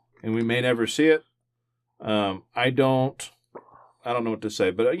hell, and we may never see it. I don't know what to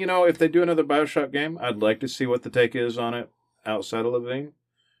say, but if they do another BioShock game, I'd like to see what the take is on it outside of Levine,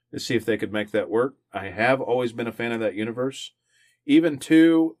 to see if they could make that work. I have always been a fan of that universe, even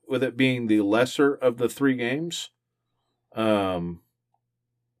too, with it being the lesser of the 3 games,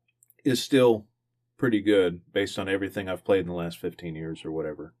 is still pretty good based on everything I've played in the last 15 years or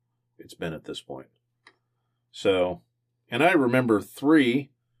whatever it's been at this point. So, and I remember 3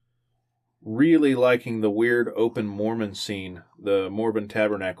 really liking the weird open Mormon scene, the Mormon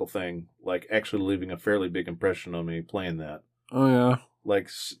Tabernacle thing, like actually leaving a fairly big impression on me playing that. Oh, yeah. Like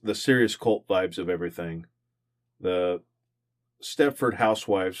the serious cult vibes of everything. The Stepford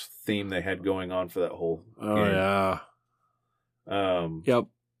Housewives theme they had going on for that whole game. Oh, yeah. Yep.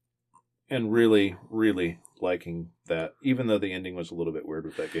 And really, really liking that, even though the ending was a little bit weird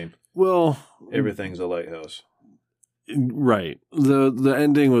with that game. Well, everything's a lighthouse. Right. The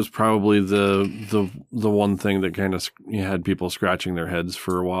ending was probably the one thing that kind of had people scratching their heads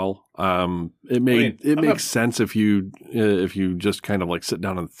for a while. It makes sense if you just kind of like sit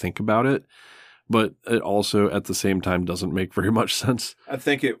down and think about it, but it also at the same time doesn't make very much sense. I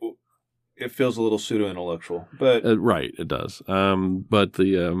think it feels a little pseudo intellectual, but right, it does. But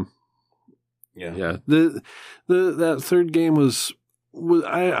Yeah. Yeah. That third game was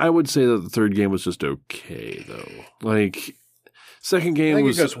I would say that the third game was just okay though. Like second I game think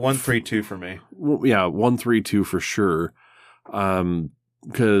was it goes 1-3-2 for me. well, yeah, 1-3-2 for sure.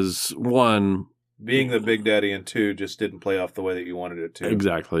 Because one, Being the Big Daddy, and 2 just didn't play off the way that you wanted it to.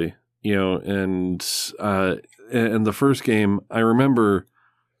 exactly, and the first game, I remember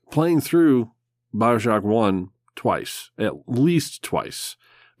playing through BioShock 1 twice, at least twice,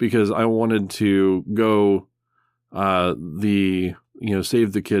 because I wanted to go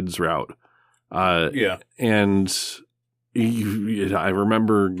save the kids route. Yeah. And I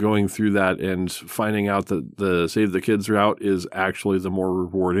remember going through that and finding out that the save the kids route is actually the more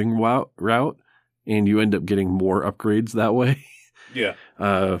rewarding route, and you end up getting more upgrades that way. Yeah.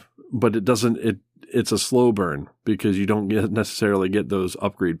 But it doesn't. It's a slow burn because you don't necessarily get those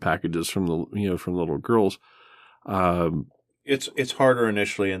upgrade packages from the little girls. It's harder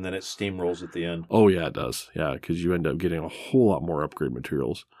initially, and then it steamrolls at the end. Oh yeah, it does. Yeah, because you end up getting a whole lot more upgrade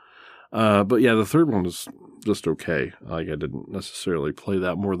materials. But yeah, the third one was just okay. Like I didn't necessarily play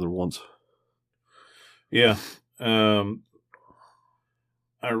that more than once. Yeah.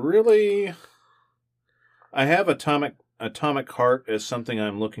 I have Atomic Heart as something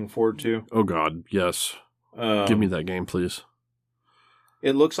I'm looking forward to. Oh God, yes. Give me that game, please.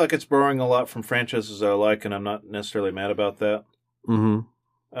 It looks like it's borrowing a lot from franchises I like, and I'm not necessarily mad about that.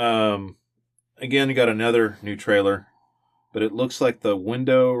 Mm-hmm. Again, you got another new trailer, but it looks like the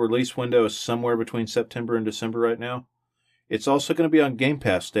release window is somewhere between September and December right now. It's also going to be on Game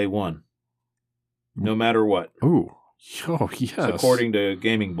Pass day one, no matter what. Oh, yes. It's according to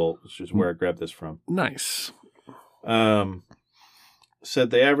Gaming Bolt, which is where I grabbed this from. Nice.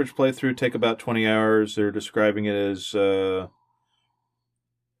 Said the average playthrough take about 20 hours. They're describing it as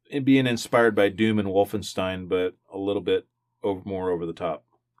it being inspired by Doom and Wolfenstein, but a little bit more over the top.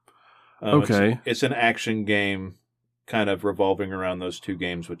 Okay. It's an action game kind of revolving around those two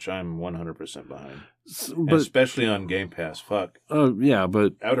games, which I'm 100% behind. But, especially on Game Pass. Fuck. Yeah,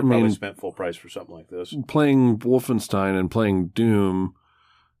 but I would have probably spent full price for something like this. Playing Wolfenstein and playing Doom,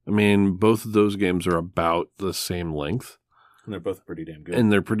 I mean, both of those games are about the same length. And they're both pretty damn good.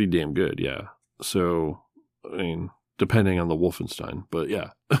 And they're pretty damn good, yeah. So, I mean, depending on the Wolfenstein, but yeah.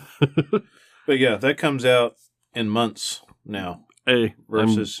 But yeah, that comes out in months now. Hey,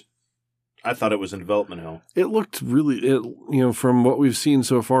 versus, I thought it was in development hell. It looked really, from what we've seen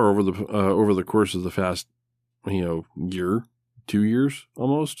so far over the course of the past, year, 2 years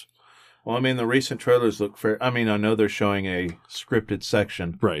almost. Well, I mean, the recent trailers look fair. I mean, I know they're showing a scripted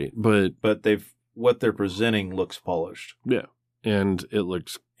section, right? But what they're presenting looks polished. Yeah, and it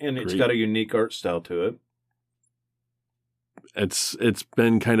looks it's great. Got a unique art style to it. It's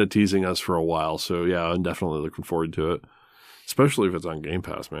been kind of teasing us for a while, so yeah, I'm definitely looking forward to it. Especially if it's on Game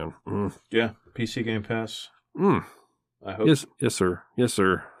Pass, man. Yeah, PC Game Pass. I hope. Yes, sir. Yes,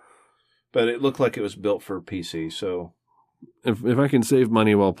 sir. But it looked like it was built for PC, so if I can save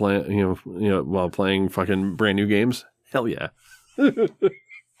money while playing, while playing fucking brand new games, hell yeah.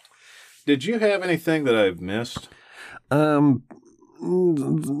 Did you have anything that I've missed?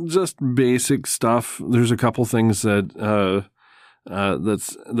 Just basic stuff. There's a couple things that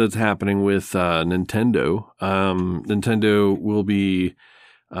that's happening with Nintendo. Nintendo will be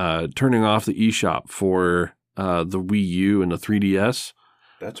turning off the eShop for the Wii U and the 3DS.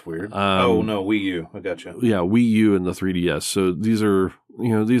 That's weird. Oh no, Wii U. I gotcha. Yeah, Wii U and the 3DS. So these are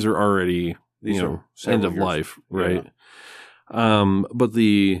already end of life, right? Yeah. But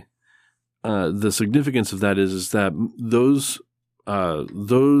the significance of that is that those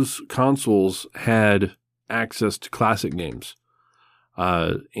consoles had access to classic games.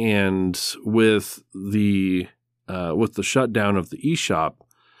 And with the shutdown of the eShop,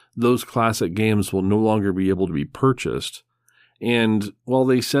 those classic games will no longer be able to be purchased. And while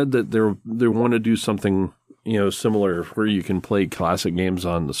they said that they want to do something similar where you can play classic games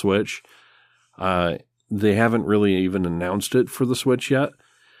on the Switch, they haven't really even announced it for the Switch yet.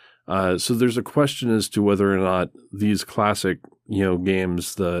 So there's a question as to whether or not these classic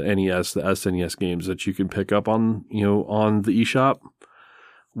games, the NES, the SNES games that you can pick up on on the eShop,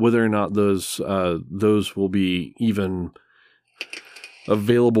 whether or not those will be even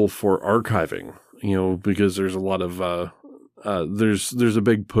available for archiving, because there's a lot of there's a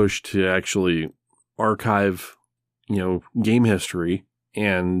big push to actually archive game history,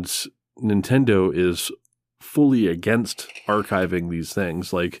 and Nintendo is fully against archiving these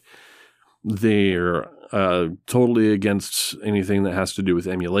things. Like, they're totally against anything that has to do with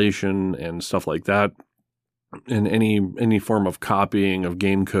emulation and stuff like that, and any form of copying of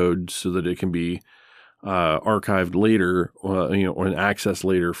game code so that it can be archived later, or accessed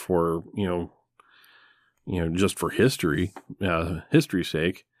later for just for history's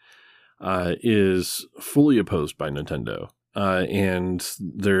sake, is fully opposed by Nintendo. And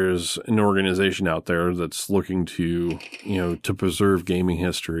there's an organization out there that's looking to, to preserve gaming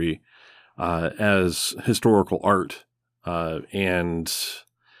history as historical art. And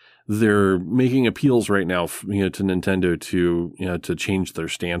they're making appeals right now, to Nintendo to change their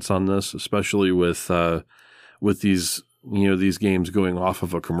stance on this, especially with these, these games going off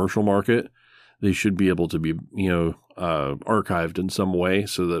of a commercial market. They should be able to be, archived in some way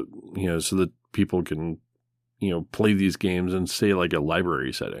so that people can, play these games in, say, like a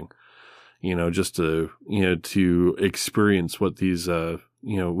library setting, just to experience what these,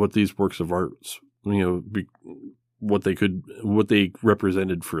 what these works of art, what they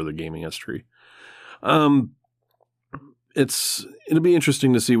represented for the gaming history. It'll be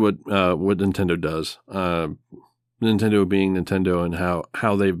interesting to see what Nintendo does. Nintendo being Nintendo, and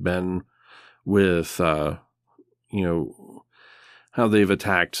how they've been with, how they've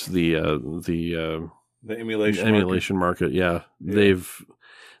attacked the emulation market. Yeah. They've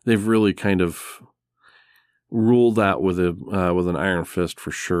really kind of ruled that with an iron fist for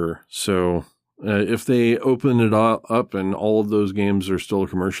sure. So if they open it up and all of those games are still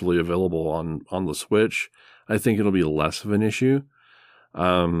commercially available on the Switch, I think it'll be less of an issue.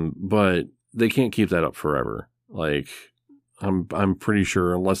 But they can't keep that up forever. Like, I'm pretty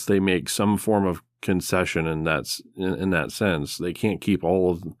sure unless they make some form of concession in that sense, they can't keep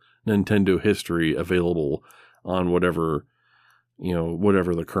all of Nintendo history available on whatever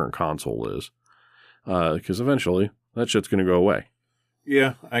the current console is. Because eventually that shit's going to go away.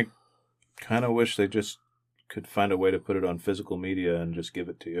 Yeah, I kind of wish they just could find a way to put it on physical media and just give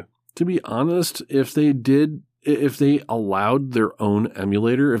it to you. To be honest, if they allowed their own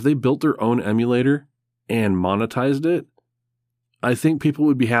emulator, if they built their own emulator and monetized it, I think people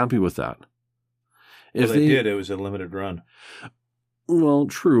would be happy with that. If they did, it was a limited run. Well,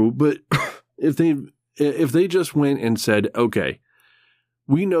 true, but if they just went and said, okay,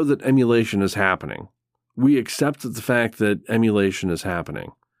 we know that emulation is happening. We accept the fact that emulation is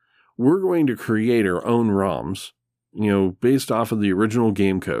happening. We're going to create our own ROMs, based off of the original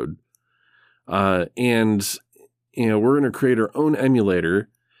game code. And we're going to create our own emulator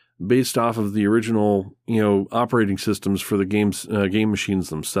based off of the original, operating systems for the game machines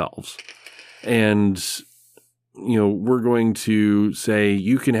themselves. And, we're going to say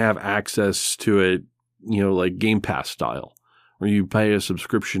you can have access to it, like Game Pass style, where you pay a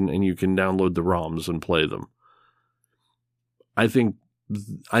subscription and you can download the ROMs and play them. I think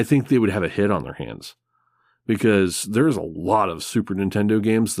they would have a hit on their hands, because there's a lot of Super Nintendo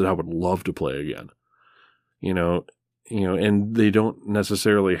games that I would love to play again, and they don't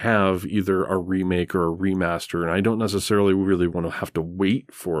necessarily have either a remake or a remaster. And I don't necessarily really want to have to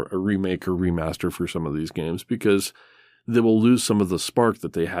wait for a remake or remaster for some of these games, because they will lose some of the spark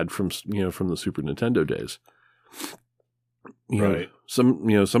that they had from the Super Nintendo days. Right.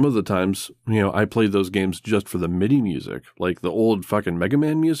 Some of the times, I played those games just for the MIDI music, like the old fucking Mega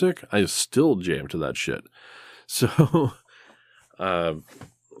Man music. I still jam to that shit. So, I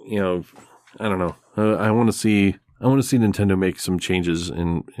don't know. I want to see Nintendo make some changes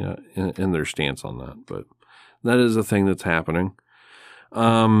in their stance on that, but that is a thing that's happening.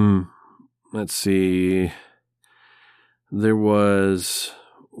 Let's see. There was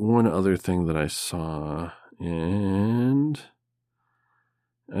one other thing that I saw, and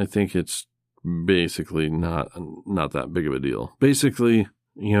I think it's basically not that big of a deal. Basically,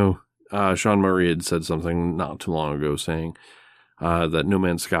 Sean Murray had said something not too long ago saying that No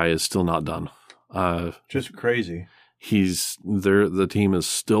Man's Sky is still not done. Just crazy. The team is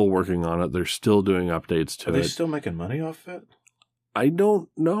still working on it. They're still doing updates to it. Are they still making money off it? I don't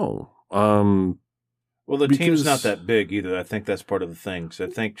know. Well, the team's not that big either. I think that's part of the thing. Because I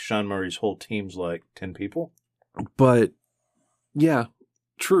think Sean Murray's whole team's like 10 people. But, yeah,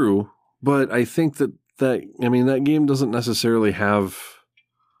 true. But I think that game doesn't necessarily have...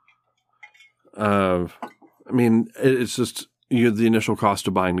 it's just the initial cost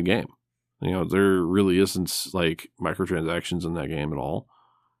of buying the game. There really isn't like microtransactions in that game at all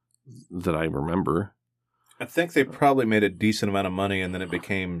that I remember. I think they probably made a decent amount of money, and then it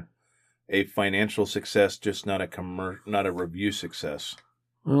became a financial success, just not a review success.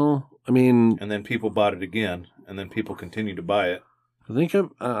 Well, and then people bought it again, and then people continued to buy it. I think I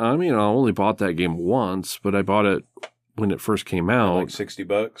only bought that game once, but I bought it when it first came out, like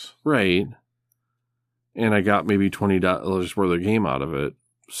 $60, right? And I got maybe $20 worth of game out of it.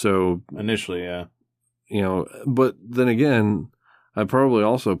 So initially, yeah, but then again, I probably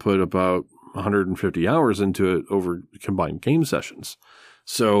also put about 150 hours into it over combined game sessions.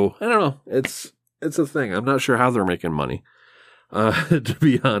 So I don't know. it's a thing. I'm not sure how they're making money, to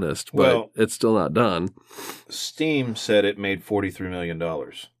be honest, but Well- it's still not done. Steam said it made $43 million.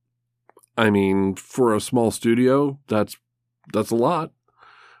 I mean, for a small studio, that's a lot.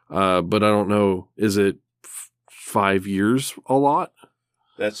 But I don't know. Is it 5 years a lot?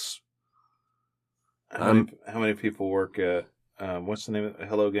 That's how many people work at what's the name of it?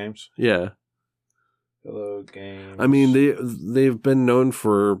 Hello Games? Yeah. Hello Games. I mean, they've been known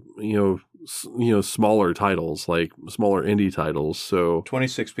for smaller titles, like smaller indie titles. So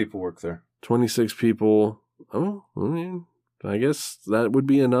 26 people work there. 26 people. Oh, I mean, I guess that would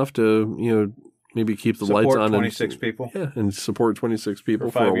be enough to maybe keep the Support lights on. 26 people. Yeah, and support 26 people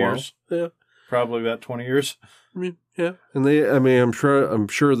For for 5 a while. years. Yeah. Probably about 20 years. I mean, yeah, and I'm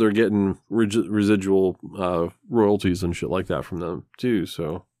sure they're getting residual royalties and shit like that from them too.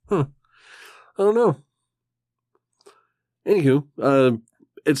 So, I don't know. Anywho,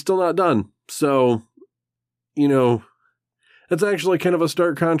 it's still not done. So, it's actually kind of a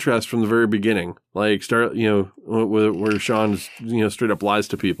stark contrast from the very beginning. Like, where Sean, straight up lies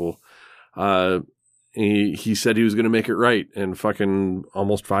to people. He said he was going to make it right, and fucking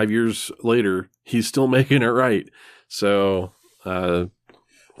almost 5 years later, he's still making it right. So, I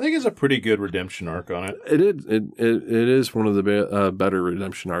think it's a pretty good redemption arc on it. it is one of the better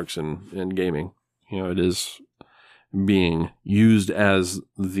redemption arcs in gaming. It is being used as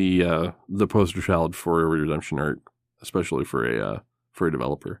the poster child for a redemption arc, especially for a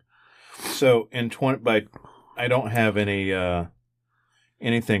developer. So I don't have anything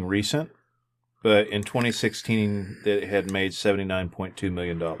recent. But in 2016, it had made $79.2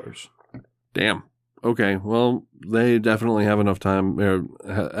 million. Damn. Okay. Well, they definitely have enough time,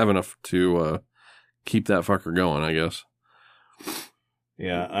 have enough to keep that fucker going, I guess.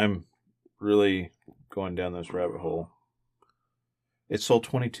 Yeah, I'm really going down this rabbit hole. It sold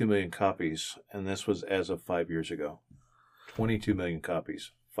 22 million copies, and this was as of 5 years ago. 22 million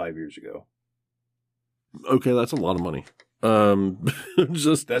copies 5 years ago. Okay, that's a lot of money.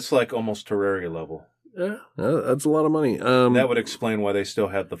 That's like almost Terraria level. Yeah, that's a lot of money. That would explain why they still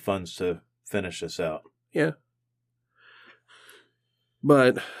had the funds to finish this out. Yeah.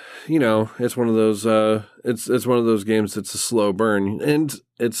 But, it's one of those it's one of those games that's a slow burn, and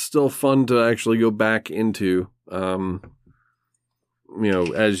it's still fun to actually go back into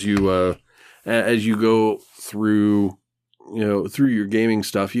as you go through through your gaming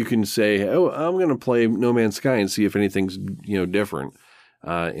stuff, you can say, "Oh, I'm going to play No Man's Sky and see if anything's different."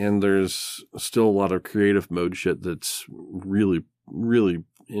 And there's still a lot of creative mode shit that's really, really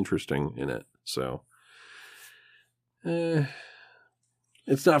interesting in it. So,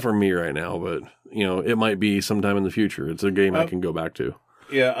 it's not for me right now, but it might be sometime in the future. It's a game I can go back to.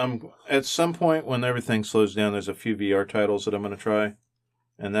 Yeah, at some point when everything slows down, there's a few VR titles that I'm going to try,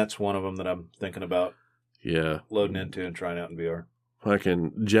 and that's one of them that I'm thinking about. Yeah. Loading into and trying out in VR.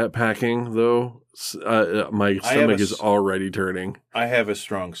 Fucking jetpacking, though, my stomach is already turning. I have a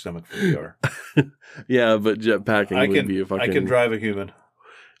strong stomach for VR. Yeah, but jetpacking would be a fucking... I can drive a human.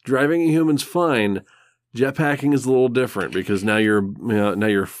 Driving a human's fine. Jetpacking is a little different because now you're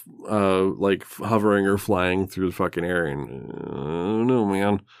like hovering or flying through the fucking air, and I don't know,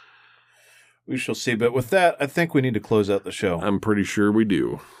 man. We shall see. But with that, I think we need to close out the show. I'm pretty sure we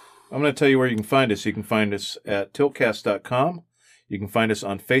do. I'm going to tell you where you can find us. You can find us at tiltcast.com. You can find us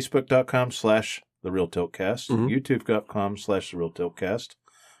on facebook.com/TheRealTiltCast, youtube.com/TheRealTiltCast,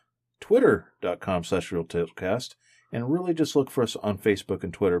 twitter.com/TheRealTiltCast, and really just look for us on Facebook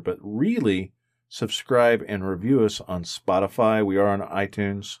and Twitter, but really subscribe and review us on Spotify. We are on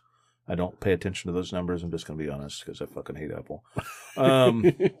iTunes. I don't pay attention to those numbers. I'm just going to be honest because I fucking hate Apple.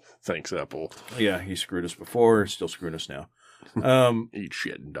 Thanks, Apple. Yeah, he screwed us before, still screwing us now. Eat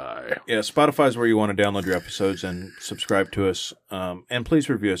shit and die. Yeah, Spotify is where you want to download your episodes and subscribe to us. And please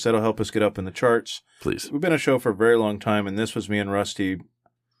review us. That'll help us get up in the charts. Please. We've been a show for a very long time, and this was me and Rusty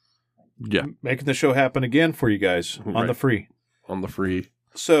making the show happen again for you guys on the free. On the free.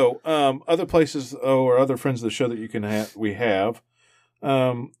 So, other places or other friends of the show that you can we have.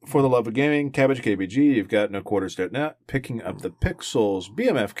 For the Love of Gaming, Cabbage KBG, you've got NoQuarters.net, Picking Up the Pixels,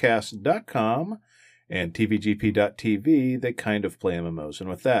 BMFcast.com, and TVGP.tv. They kind of play MMOs. And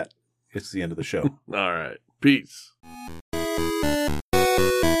with that, it's the end of the show. All right. Peace.